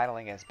Pokemon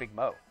battling as Big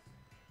Mo.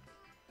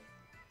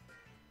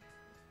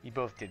 You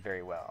both did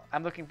very well.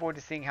 I'm looking forward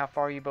to seeing how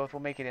far you both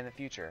will make it in the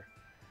future.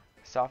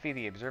 Sophie,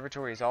 the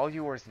observatory is all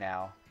yours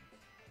now.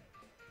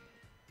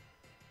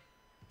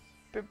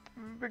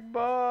 Big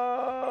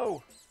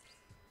Mo!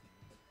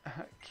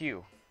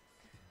 Q.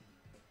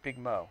 Big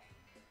Mo.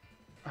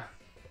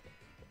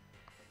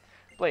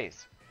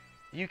 Blaze,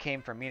 you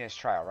came from Mina's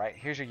trial, right?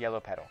 Here's your yellow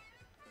petal.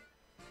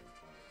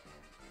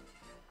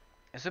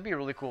 This would be a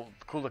really cool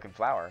looking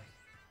flower.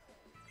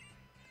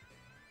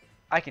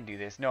 I can do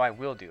this. No, I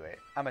will do it.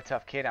 I'm a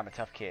tough kid. I'm a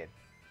tough kid.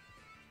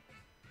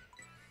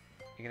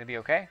 You gonna be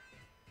okay?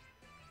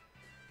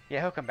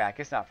 Yeah, he'll come back.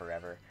 It's not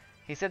forever.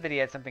 He said that he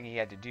had something he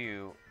had to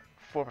do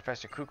for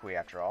Professor Kukui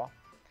after all.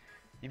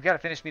 You've got to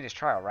finish Mina's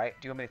trial, right?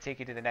 Do you want me to take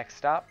you to the next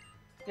stop?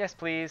 Yes,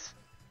 please.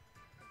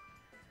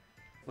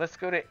 Let's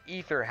go to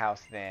Ether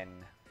House then.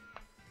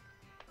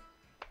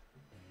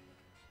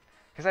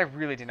 Because I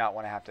really do not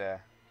want to have to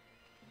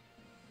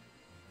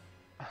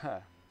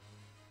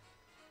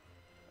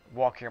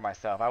walk here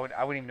myself. I wouldn't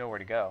even know where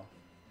to go.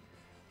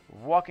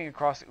 Walking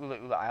across Ula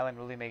Ula Island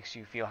really makes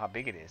you feel how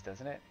big it is,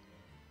 doesn't it?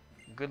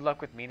 Good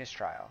luck with Mina's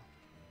trial.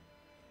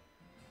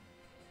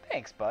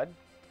 Thanks, bud.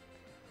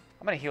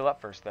 I'm going to heal up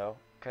first, though,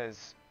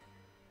 because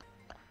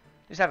I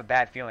just have a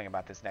bad feeling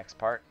about this next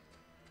part.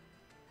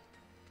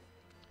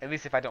 At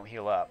least if I don't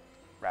heal up,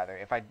 rather.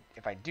 If I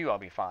do, I'll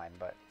be fine,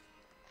 but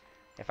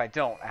if I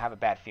don't, I have a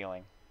bad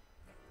feeling.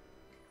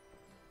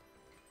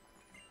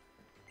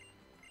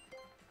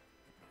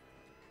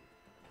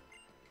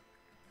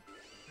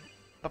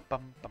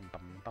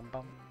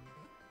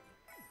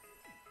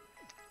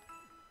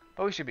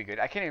 But we should be good.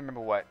 I can't even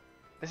remember what...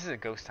 This is a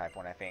ghost type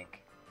one, I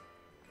think.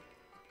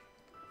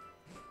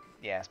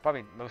 Yeah, it's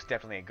probably most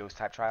definitely a ghost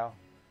type trial,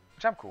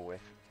 which I'm cool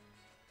with.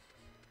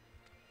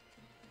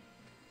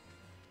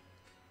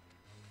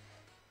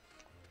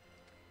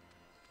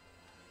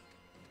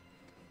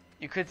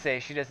 You could say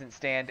she doesn't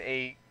stand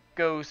a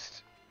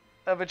ghost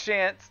of a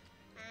chance.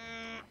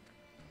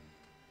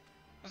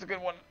 That's a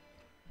good one.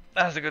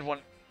 That's a good one.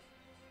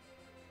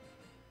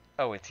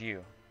 Oh, it's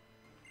you.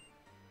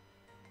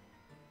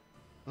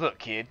 Look,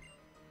 kid.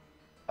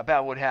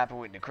 About what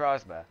happened with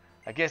Necrozma,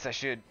 I guess I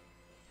should...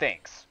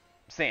 Thanks.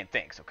 I'm saying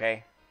thanks,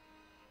 okay?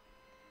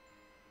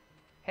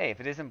 Hey, if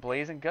it isn't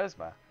Blaze and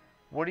Guzma,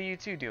 what are you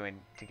two doing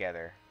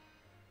together?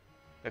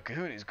 The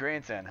Kahuna's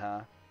grandson,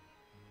 huh?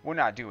 We're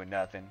not doing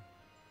nothing.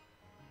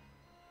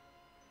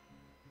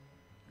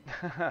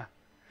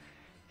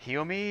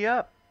 Heal me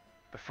up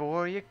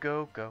before you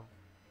go.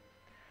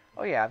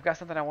 Oh yeah, I've got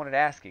something I wanted to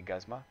ask you,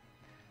 Guzma.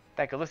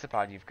 That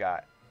Galissapod you've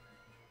got.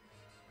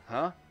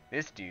 Huh?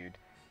 This dude?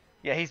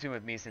 Yeah, he's been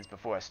with me since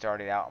before I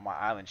started out on my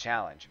island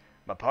challenge.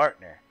 My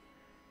partner.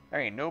 There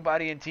ain't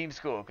nobody in Team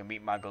Skull who can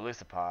beat my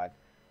Galissapod.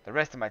 The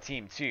rest of my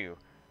team too.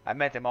 I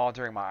met them all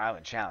during my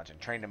island challenge and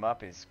trained them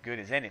up as good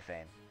as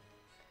anything.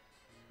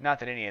 Not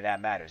that any of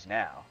that matters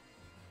now.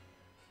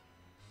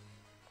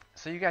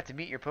 So you got to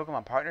meet your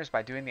Pokemon partners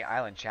by doing the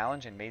island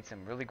challenge and made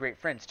some really great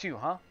friends too,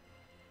 huh?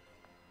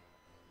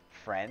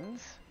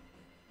 Friends?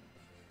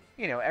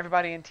 You know,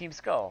 everybody in Team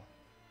Skull.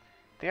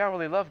 They all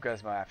really love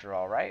Guzma after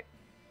all, right?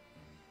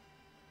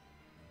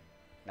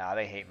 Nah,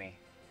 they hate me.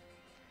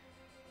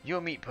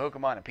 You'll meet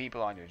Pokemon and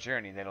people on your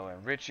journey that'll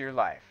enrich your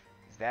life.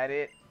 Is that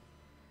it?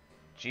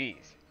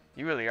 Jeez,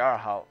 you really are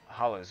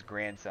Hollow's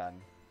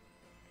grandson.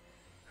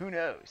 Who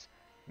knows?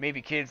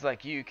 Maybe kids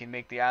like you can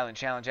make the island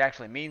challenge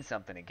actually mean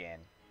something again.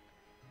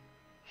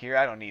 Here,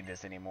 I don't need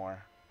this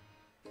anymore.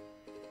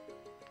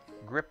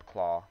 Grip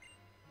Claw.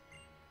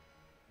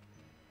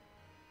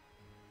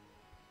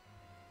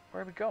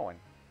 Where are we going?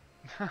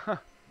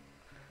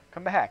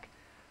 Come back.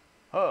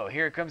 Oh,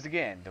 here it comes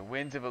again. The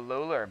winds of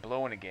Alola are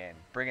blowing again,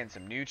 bringing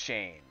some new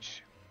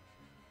change.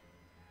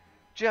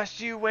 Just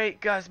you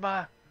wait,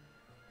 Guzma.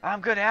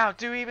 I'm gonna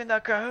outdo even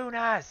the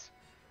Kahunas.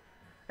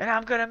 And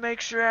I'm gonna make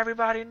sure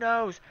everybody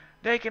knows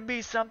they can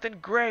be something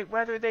great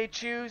whether they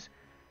choose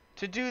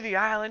to do the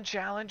island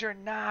challenge or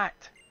not.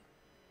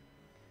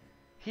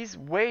 He's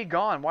way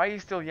gone. Why are you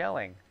still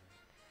yelling?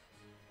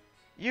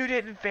 You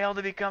didn't fail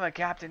to become a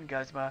captain,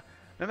 Guzma,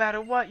 no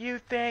matter what you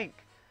think.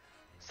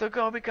 So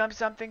go become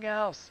something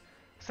else.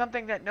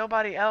 Something that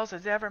nobody else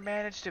has ever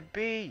managed to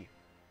be.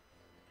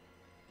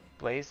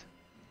 Blaze,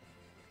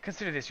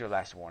 consider this your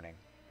last warning.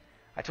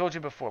 I told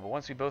you before, but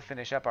once we both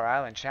finish up our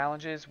island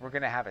challenges, we're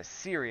going to have a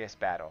serious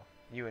battle.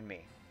 You and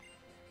me.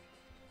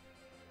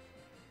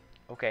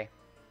 Okay.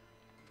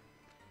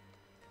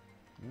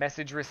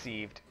 Message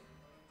received.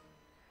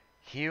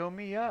 Heal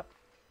me up.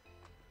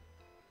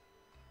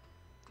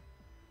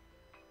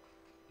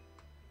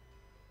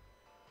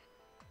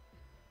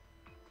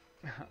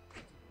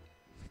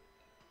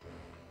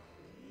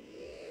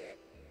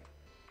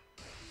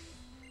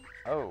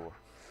 Oh.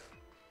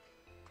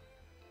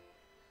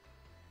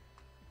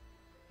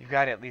 You've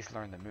got to at least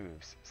learn the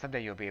moves.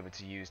 Someday you'll be able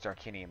to use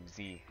Darkinium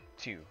Z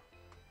too.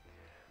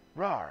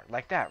 Rawr,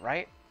 like that,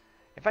 right?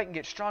 If I can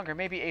get stronger,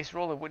 maybe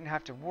Acerola wouldn't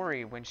have to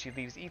worry when she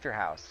leaves Ether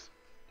House.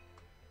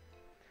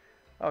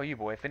 Oh, you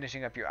boy,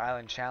 finishing up your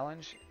island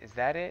challenge? Is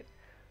that it?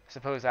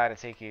 Suppose I had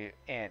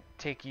to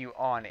take you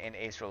on in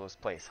Acerola's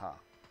place, huh?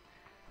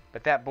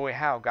 But that boy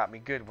Hao got me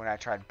good when I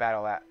tried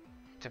battle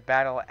to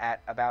battle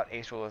at about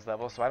Acerola's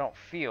level, so I don't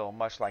feel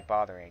much like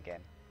bothering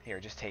again. Here,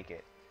 just take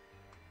it.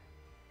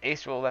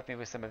 Acerola left me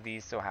with some of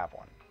these, so have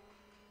one.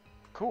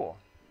 Cool.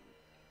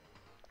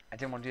 I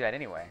didn't want to do that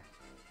anyway.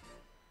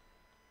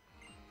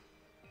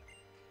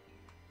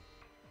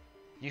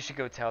 You should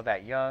go tell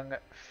that young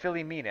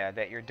filly Mina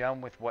that you're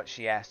done with what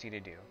she asked you to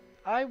do.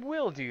 I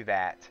will do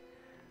that.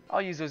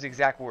 I'll use those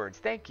exact words.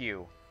 Thank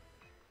you.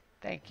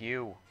 Thank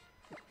you.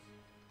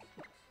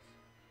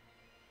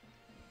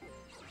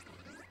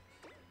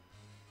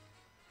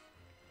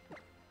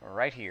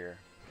 Right here.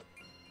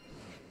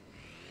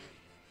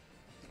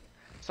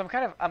 So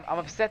I'm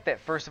upset that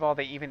first of all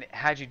they even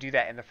had you do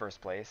that in the first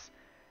place,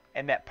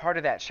 and that part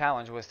of that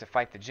challenge was to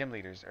fight the gym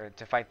leaders, or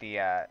to fight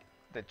the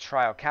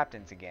trial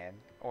captains again,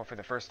 or for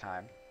the first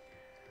time.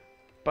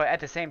 But at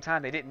the same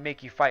time, they didn't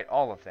make you fight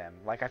all of them.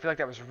 Like, I feel like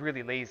that was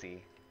really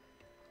lazy.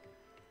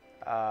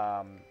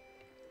 But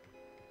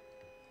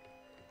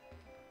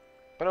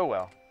oh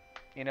well.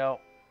 You know,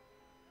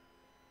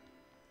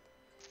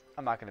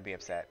 I'm not going to be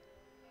upset.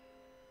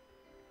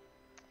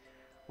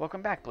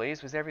 Welcome back,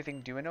 Blaze. Was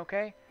everything doing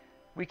okay?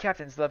 We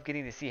captains love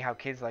getting to see how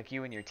kids like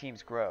you and your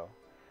teams grow.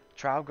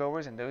 Trial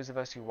goers and those of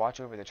us who watch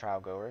over the trial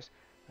goers,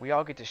 we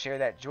all get to share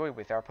that joy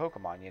with our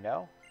Pokemon, you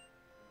know?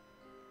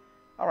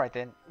 Alright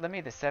then, lend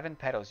me the 7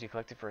 petals you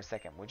collected for a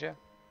second, would you?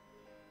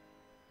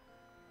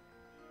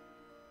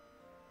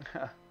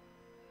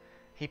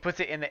 He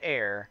puts it in the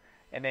air,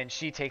 and then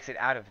she takes it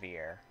out of the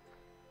air.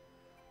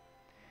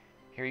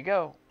 Here you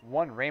go,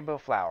 1 rainbow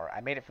flower.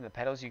 I made it from the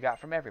petals you got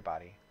from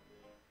everybody.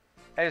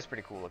 That is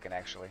pretty cool looking,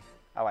 actually.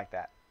 I like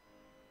that.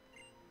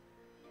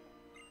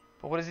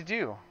 But what does it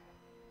do?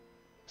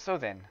 So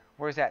then,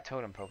 where's that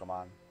totem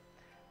Pokemon?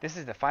 This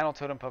is the final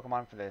totem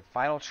Pokemon for the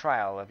final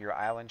trial of your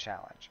island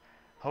challenge.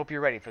 Hope you're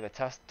ready for the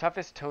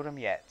toughest totem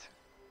yet.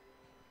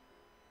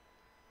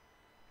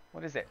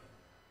 What is it?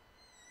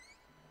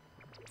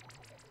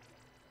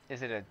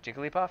 Is it a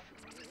Jigglypuff?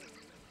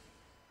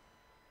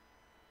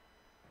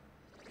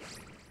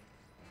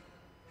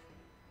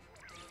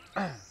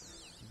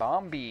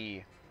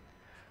 Bombi.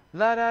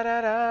 La da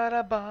da da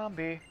da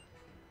Bombi.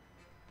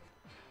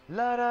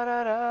 La da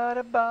da da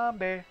da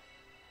Bombi.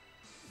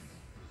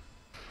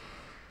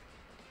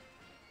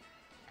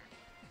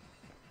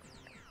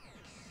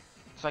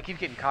 So I keep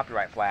getting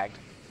copyright flagged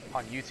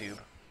on YouTube.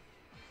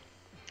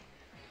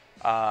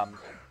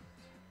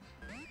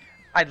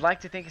 I'd like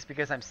to think it's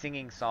because I'm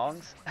singing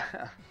songs,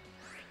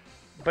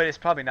 but it's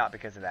probably not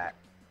because of that.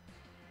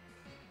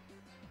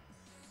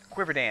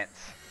 Quiver Dance.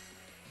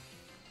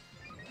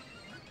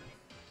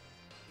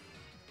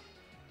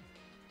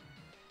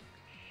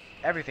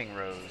 Everything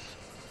rose.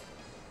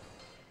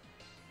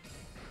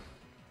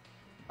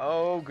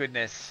 Oh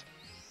goodness.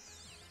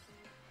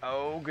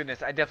 Oh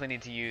goodness, I definitely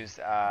need to use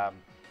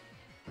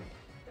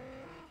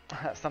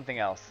something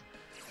else.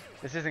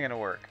 This isn't gonna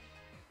work.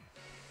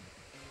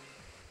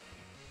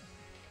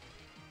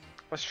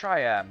 Let's try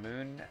a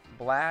Moon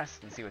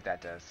Blast and see what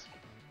that does.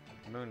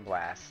 Moon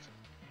Blast.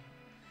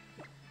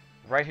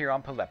 Right here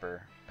on Pelipper.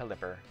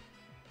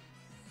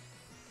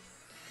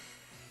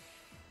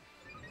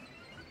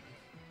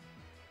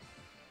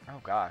 Oh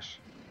gosh.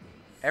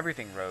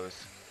 Everything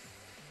rose.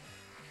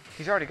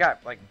 He's already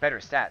got like better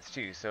stats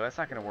too, so that's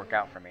not going to work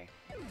out for me.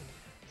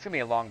 It's going to be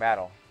a long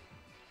battle.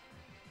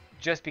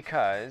 Just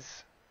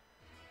because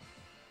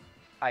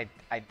I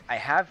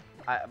have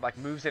like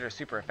moves that are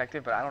super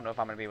effective, but I don't know if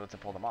I'm going to be able to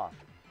pull them off.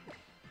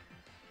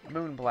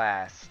 Moon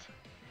Blast.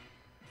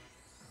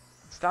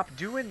 Stop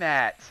doing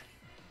that.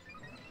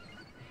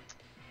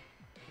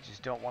 You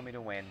just don't want me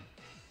to win.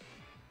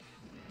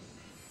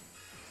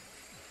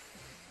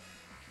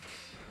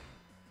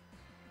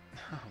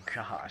 Oh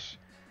gosh.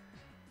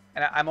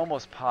 And I'm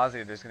almost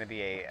positive there's going to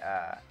be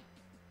a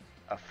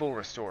full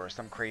restore,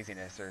 some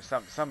craziness, or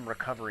some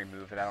recovery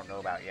move that I don't know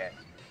about yet.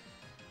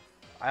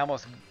 I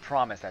almost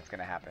promise that's going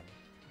to happen.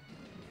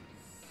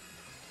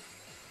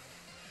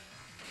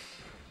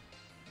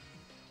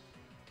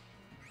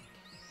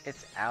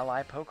 It's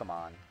ally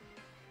Pokemon.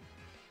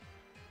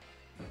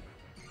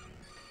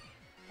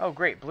 Oh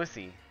great,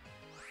 Blissey.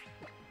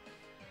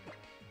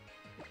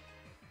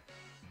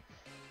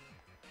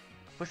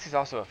 Blissey's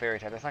also a fairy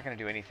type. That's not going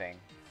to do anything.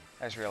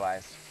 I just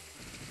realized.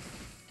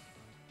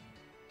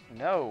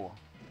 No.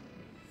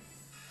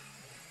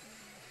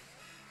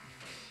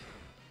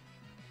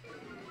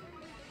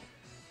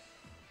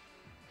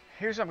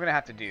 Here's what I'm going to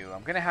have to do.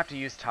 I'm going to have to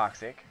use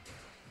Toxic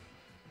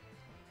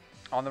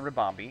on the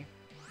Ribombee.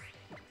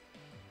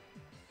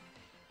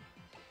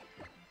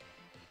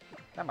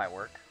 That might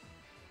work.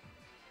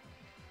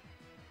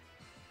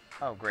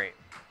 Oh, great.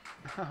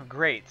 Oh,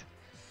 great.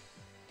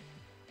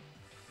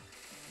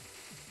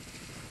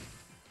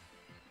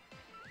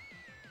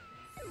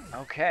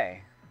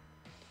 Okay.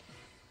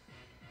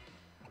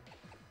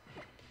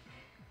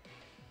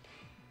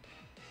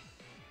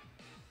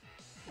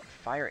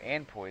 Fire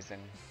and poison.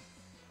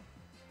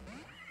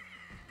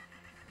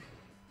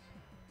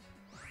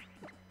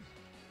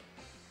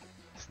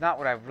 It's not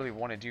what I really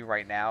want to do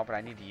right now, but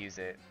I need to use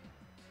it.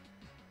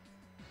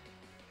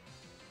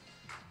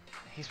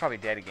 He's probably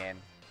dead again.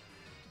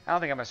 I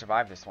don't think I'm going to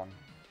survive this one.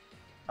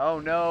 Oh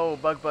no,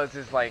 Bug Buzz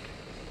is like...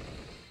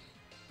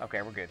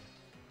 Okay, we're good.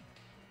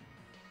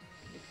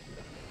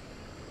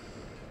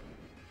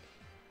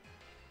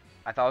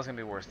 I thought it was going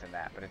to be worse than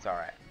that, but it's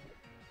alright.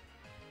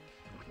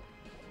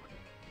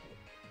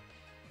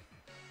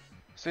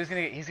 So he's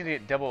gonna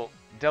get double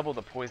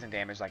the poison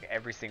damage like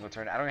every single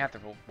turn. I don't have to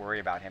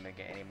worry about him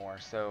again anymore,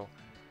 so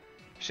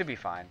should be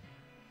fine.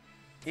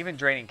 Even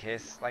Draining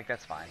Kiss, like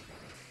that's fine.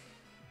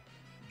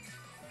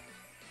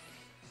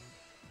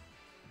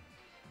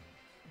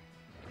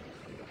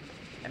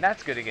 And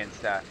that's good against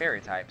fairy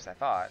types, I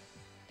thought.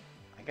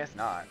 I guess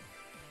not.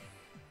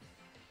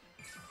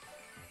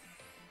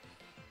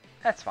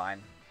 That's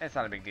fine. It's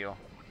not a big deal.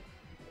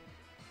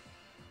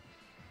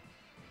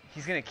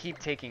 He's going to keep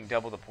taking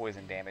double the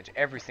poison damage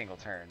every single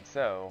turn,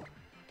 so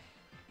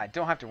I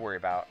don't have to worry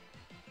about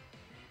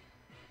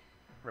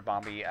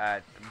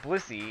Rabombi.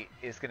 Blissey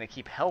is going to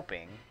keep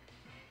helping,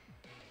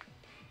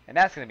 and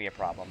that's going to be a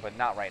problem, but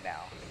not right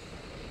now.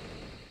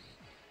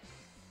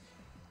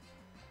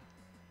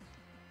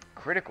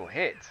 Critical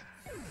hit.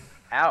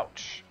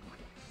 Ouch.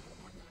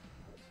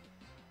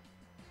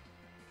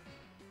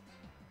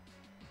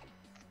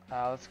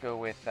 Let's go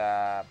with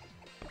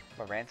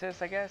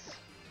Lurantis, I guess.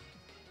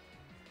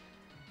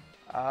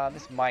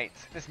 This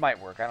might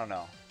work. I don't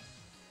know.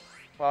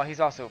 Well, he's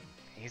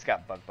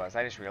got Bug Buzz.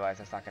 I just realized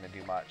that's not going to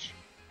do much.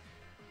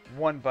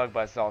 One Bug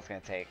Buzz is all it's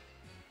going to take.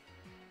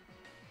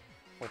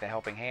 With a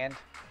helping hand.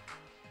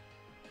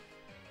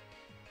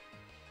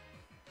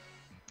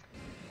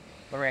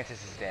 Lurantis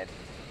is dead.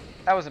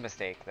 That was a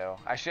mistake, though.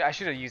 I should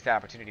have used the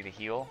opportunity to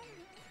heal,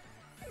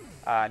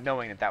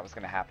 knowing that that was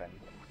going to happen.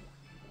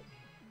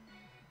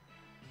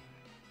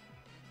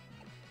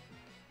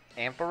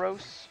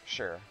 Ampharos?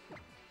 Sure.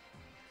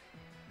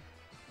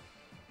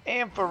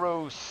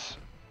 Ampharos.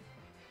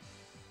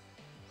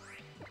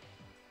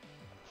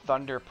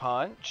 Thunder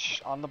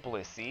Punch on the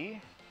Blissey.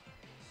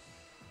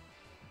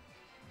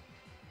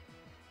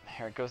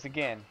 There it goes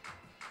again.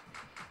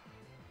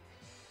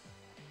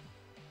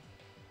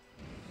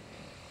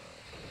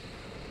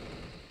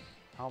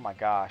 Oh my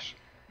gosh.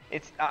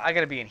 I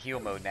gotta be in heal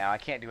mode now. I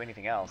can't do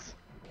anything else.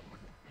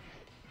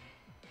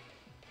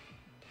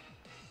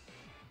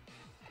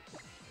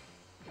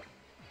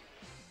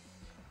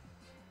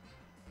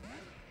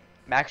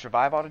 Max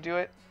Revive ought to do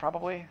it,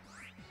 probably.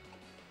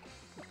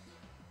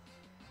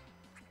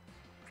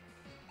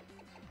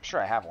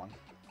 Sure, I have one.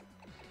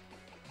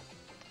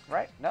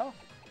 Right? No?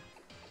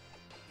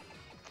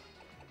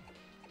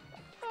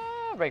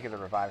 Regular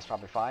Revive is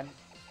probably fine.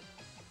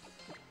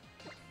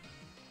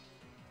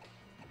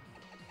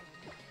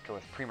 Go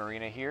with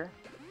Primarina here.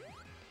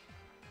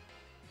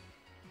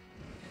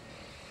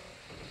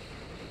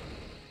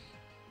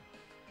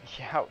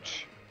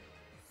 Ouch.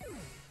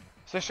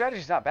 So the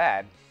strategy's not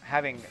bad.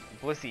 Having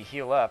Blissey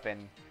heal up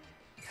and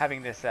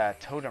having this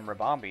Totem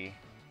Rabombi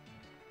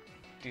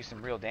do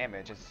some real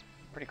damage is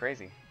pretty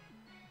crazy.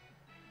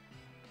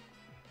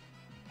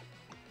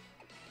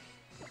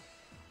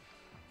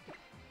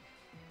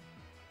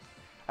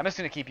 I'm just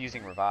going to keep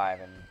using Revive,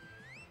 and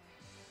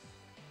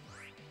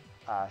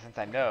since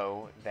I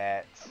know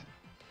that...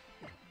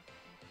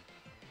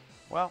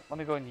 Well, let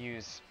me go and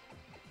use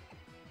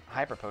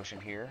Hyper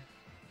Potion here.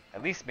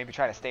 At least maybe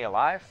try to stay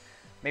alive.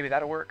 Maybe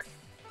that'll work.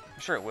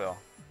 I'm sure it will.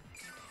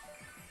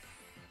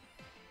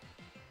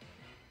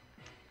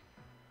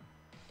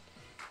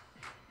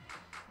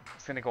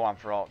 It's gonna go on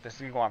for this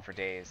is gonna go on for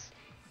days.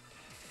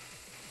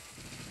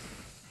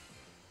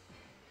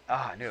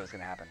 Ah, I knew it was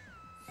gonna happen.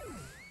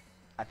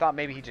 I thought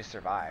maybe he just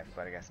survived,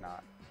 but I guess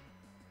not.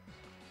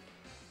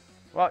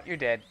 Well, you're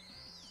dead.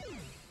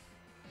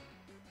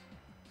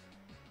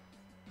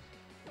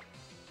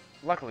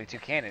 Luckily,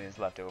 Toucannon is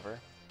left over.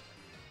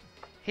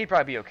 He'd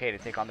probably be okay to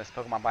take on this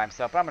Pokemon by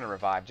himself, but I'm going to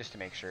revive just to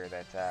make sure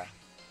that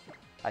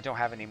I don't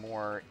have any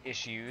more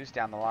issues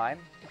down the line.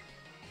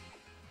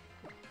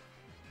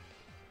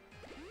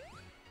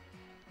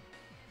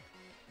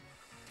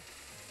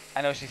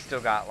 I know she's still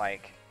got,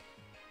 like,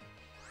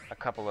 a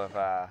couple of,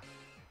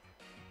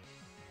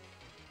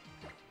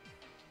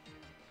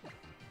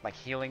 like,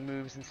 healing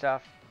moves and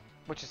stuff,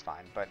 which is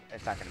fine, but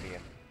it's not going to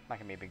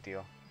be a big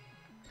deal.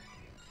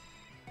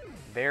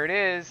 There it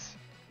is.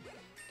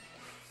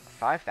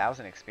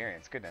 5,000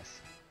 experience,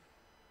 goodness.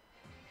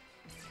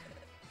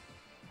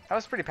 That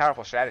was a pretty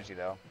powerful strategy,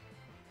 though.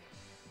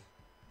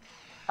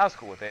 I was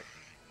cool with it.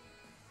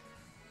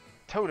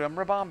 Totem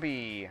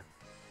Rabombi.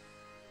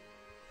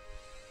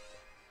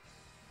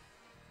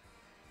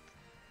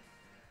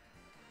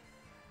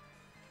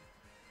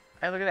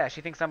 Hey, look at that.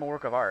 She thinks I'm a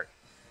work of art.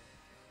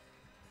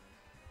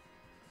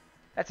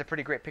 That's a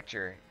pretty great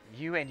picture.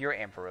 You and your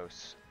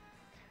Ampharos.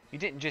 You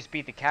didn't just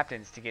beat the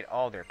captains to get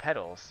all their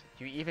petals.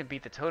 You even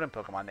beat the totem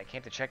Pokemon that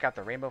came to check out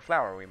the rainbow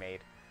flower we made.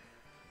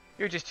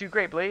 You're just too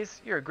great,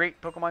 Blaze. You're a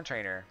great Pokemon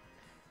trainer.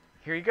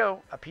 Here you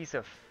go. A piece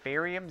of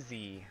Farium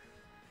Z.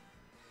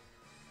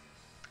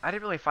 I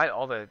didn't really fight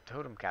all the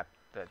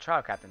the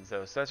trial captains,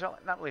 though, so it's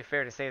not really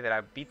fair to say that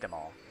I beat them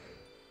all.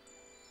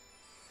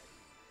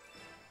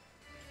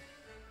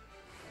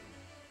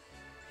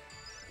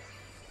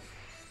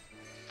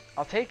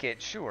 I'll take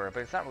it, sure,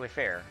 but it's not really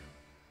fair.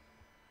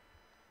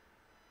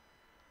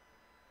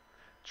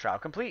 Trial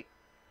complete.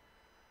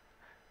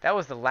 That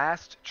was the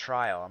last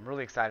trial. I'm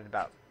really excited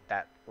about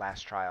that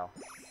last trial.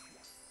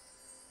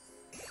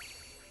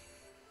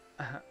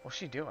 What's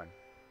she doing?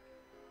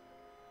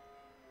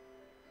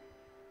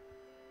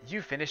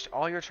 You finished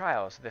all your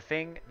trials.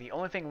 The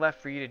only thing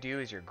left for you to do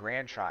is your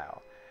grand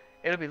trial.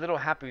 It'll be Little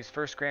Hapu's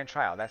first grand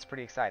trial. That's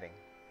pretty exciting.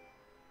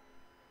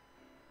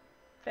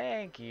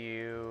 Thank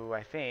you,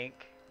 I think.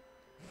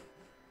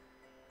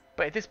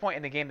 But at this point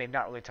in the game, they've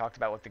not really talked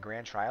about what the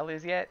grand trial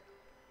is yet.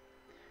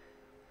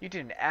 You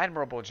did an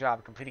admirable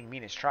job completing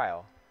Mina's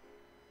trial.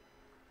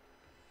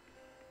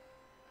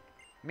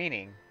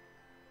 Meaning,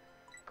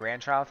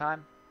 grand trial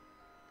time?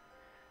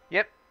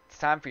 Yep, it's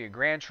time for your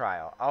grand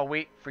trial. I'll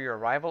wait for your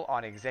arrival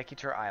on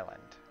Executor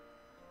Island.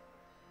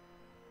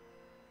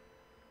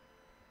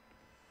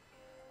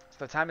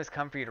 So the time has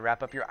come for you to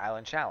wrap up your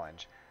island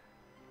challenge.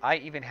 I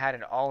even had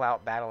an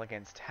all-out battle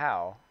against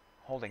Hao,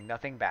 holding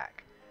nothing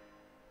back.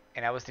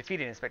 And I was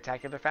defeated in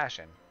spectacular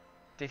fashion.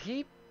 Did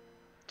he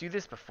do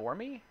this before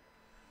me?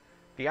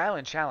 The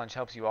island challenge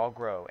helps you all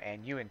grow,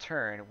 and you in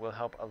turn will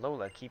help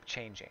Alola keep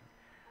changing.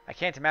 I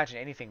can't imagine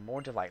anything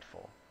more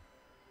delightful.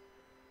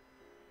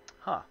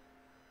 Huh.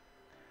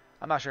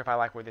 I'm not sure if I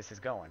like where this is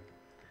going.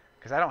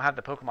 Because I don't have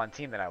the Pokemon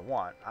team that I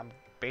want. I'm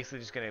basically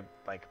just going to,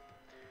 like,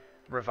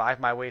 revive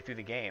my way through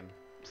the game.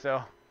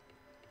 So,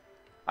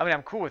 I mean,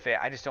 I'm cool with it.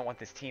 I just don't want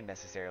this team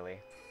necessarily.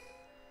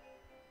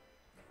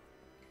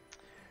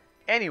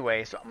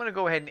 Anyway, so I'm going to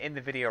go ahead and end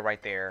the video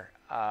right there.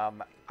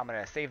 I'm going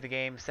to save the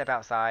game, step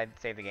outside,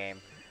 save the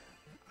game.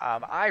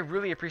 I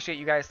really appreciate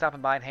you guys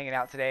stopping by and hanging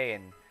out today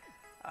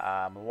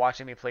and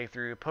watching me play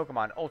through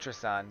Pokemon Ultra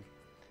Sun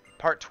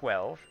Part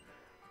 12.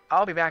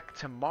 I'll be back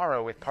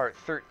tomorrow with Part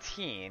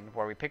 13,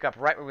 where we pick up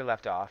right where we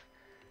left off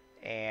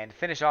and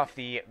finish off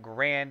the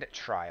Grand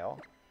Trial.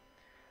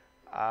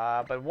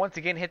 But once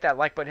again, hit that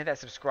like button, hit that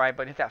subscribe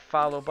button, hit that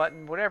follow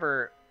button,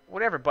 whatever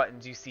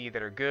buttons you see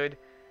that are good,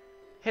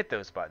 hit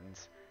those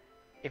buttons.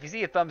 If you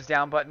see a thumbs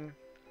down button,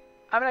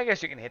 I mean, I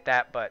guess you can hit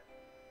that, but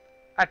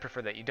I'd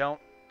prefer that you don't.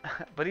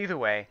 But either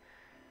way,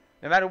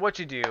 no matter what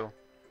you do,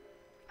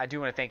 I do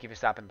want to thank you for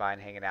stopping by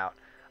and hanging out.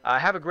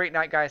 Have a great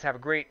night, guys. Have a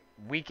great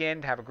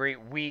weekend. Have a great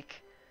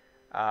week.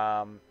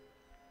 Have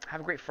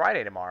a great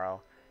Friday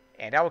tomorrow.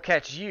 And I will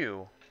catch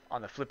you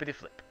on the flippity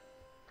flip.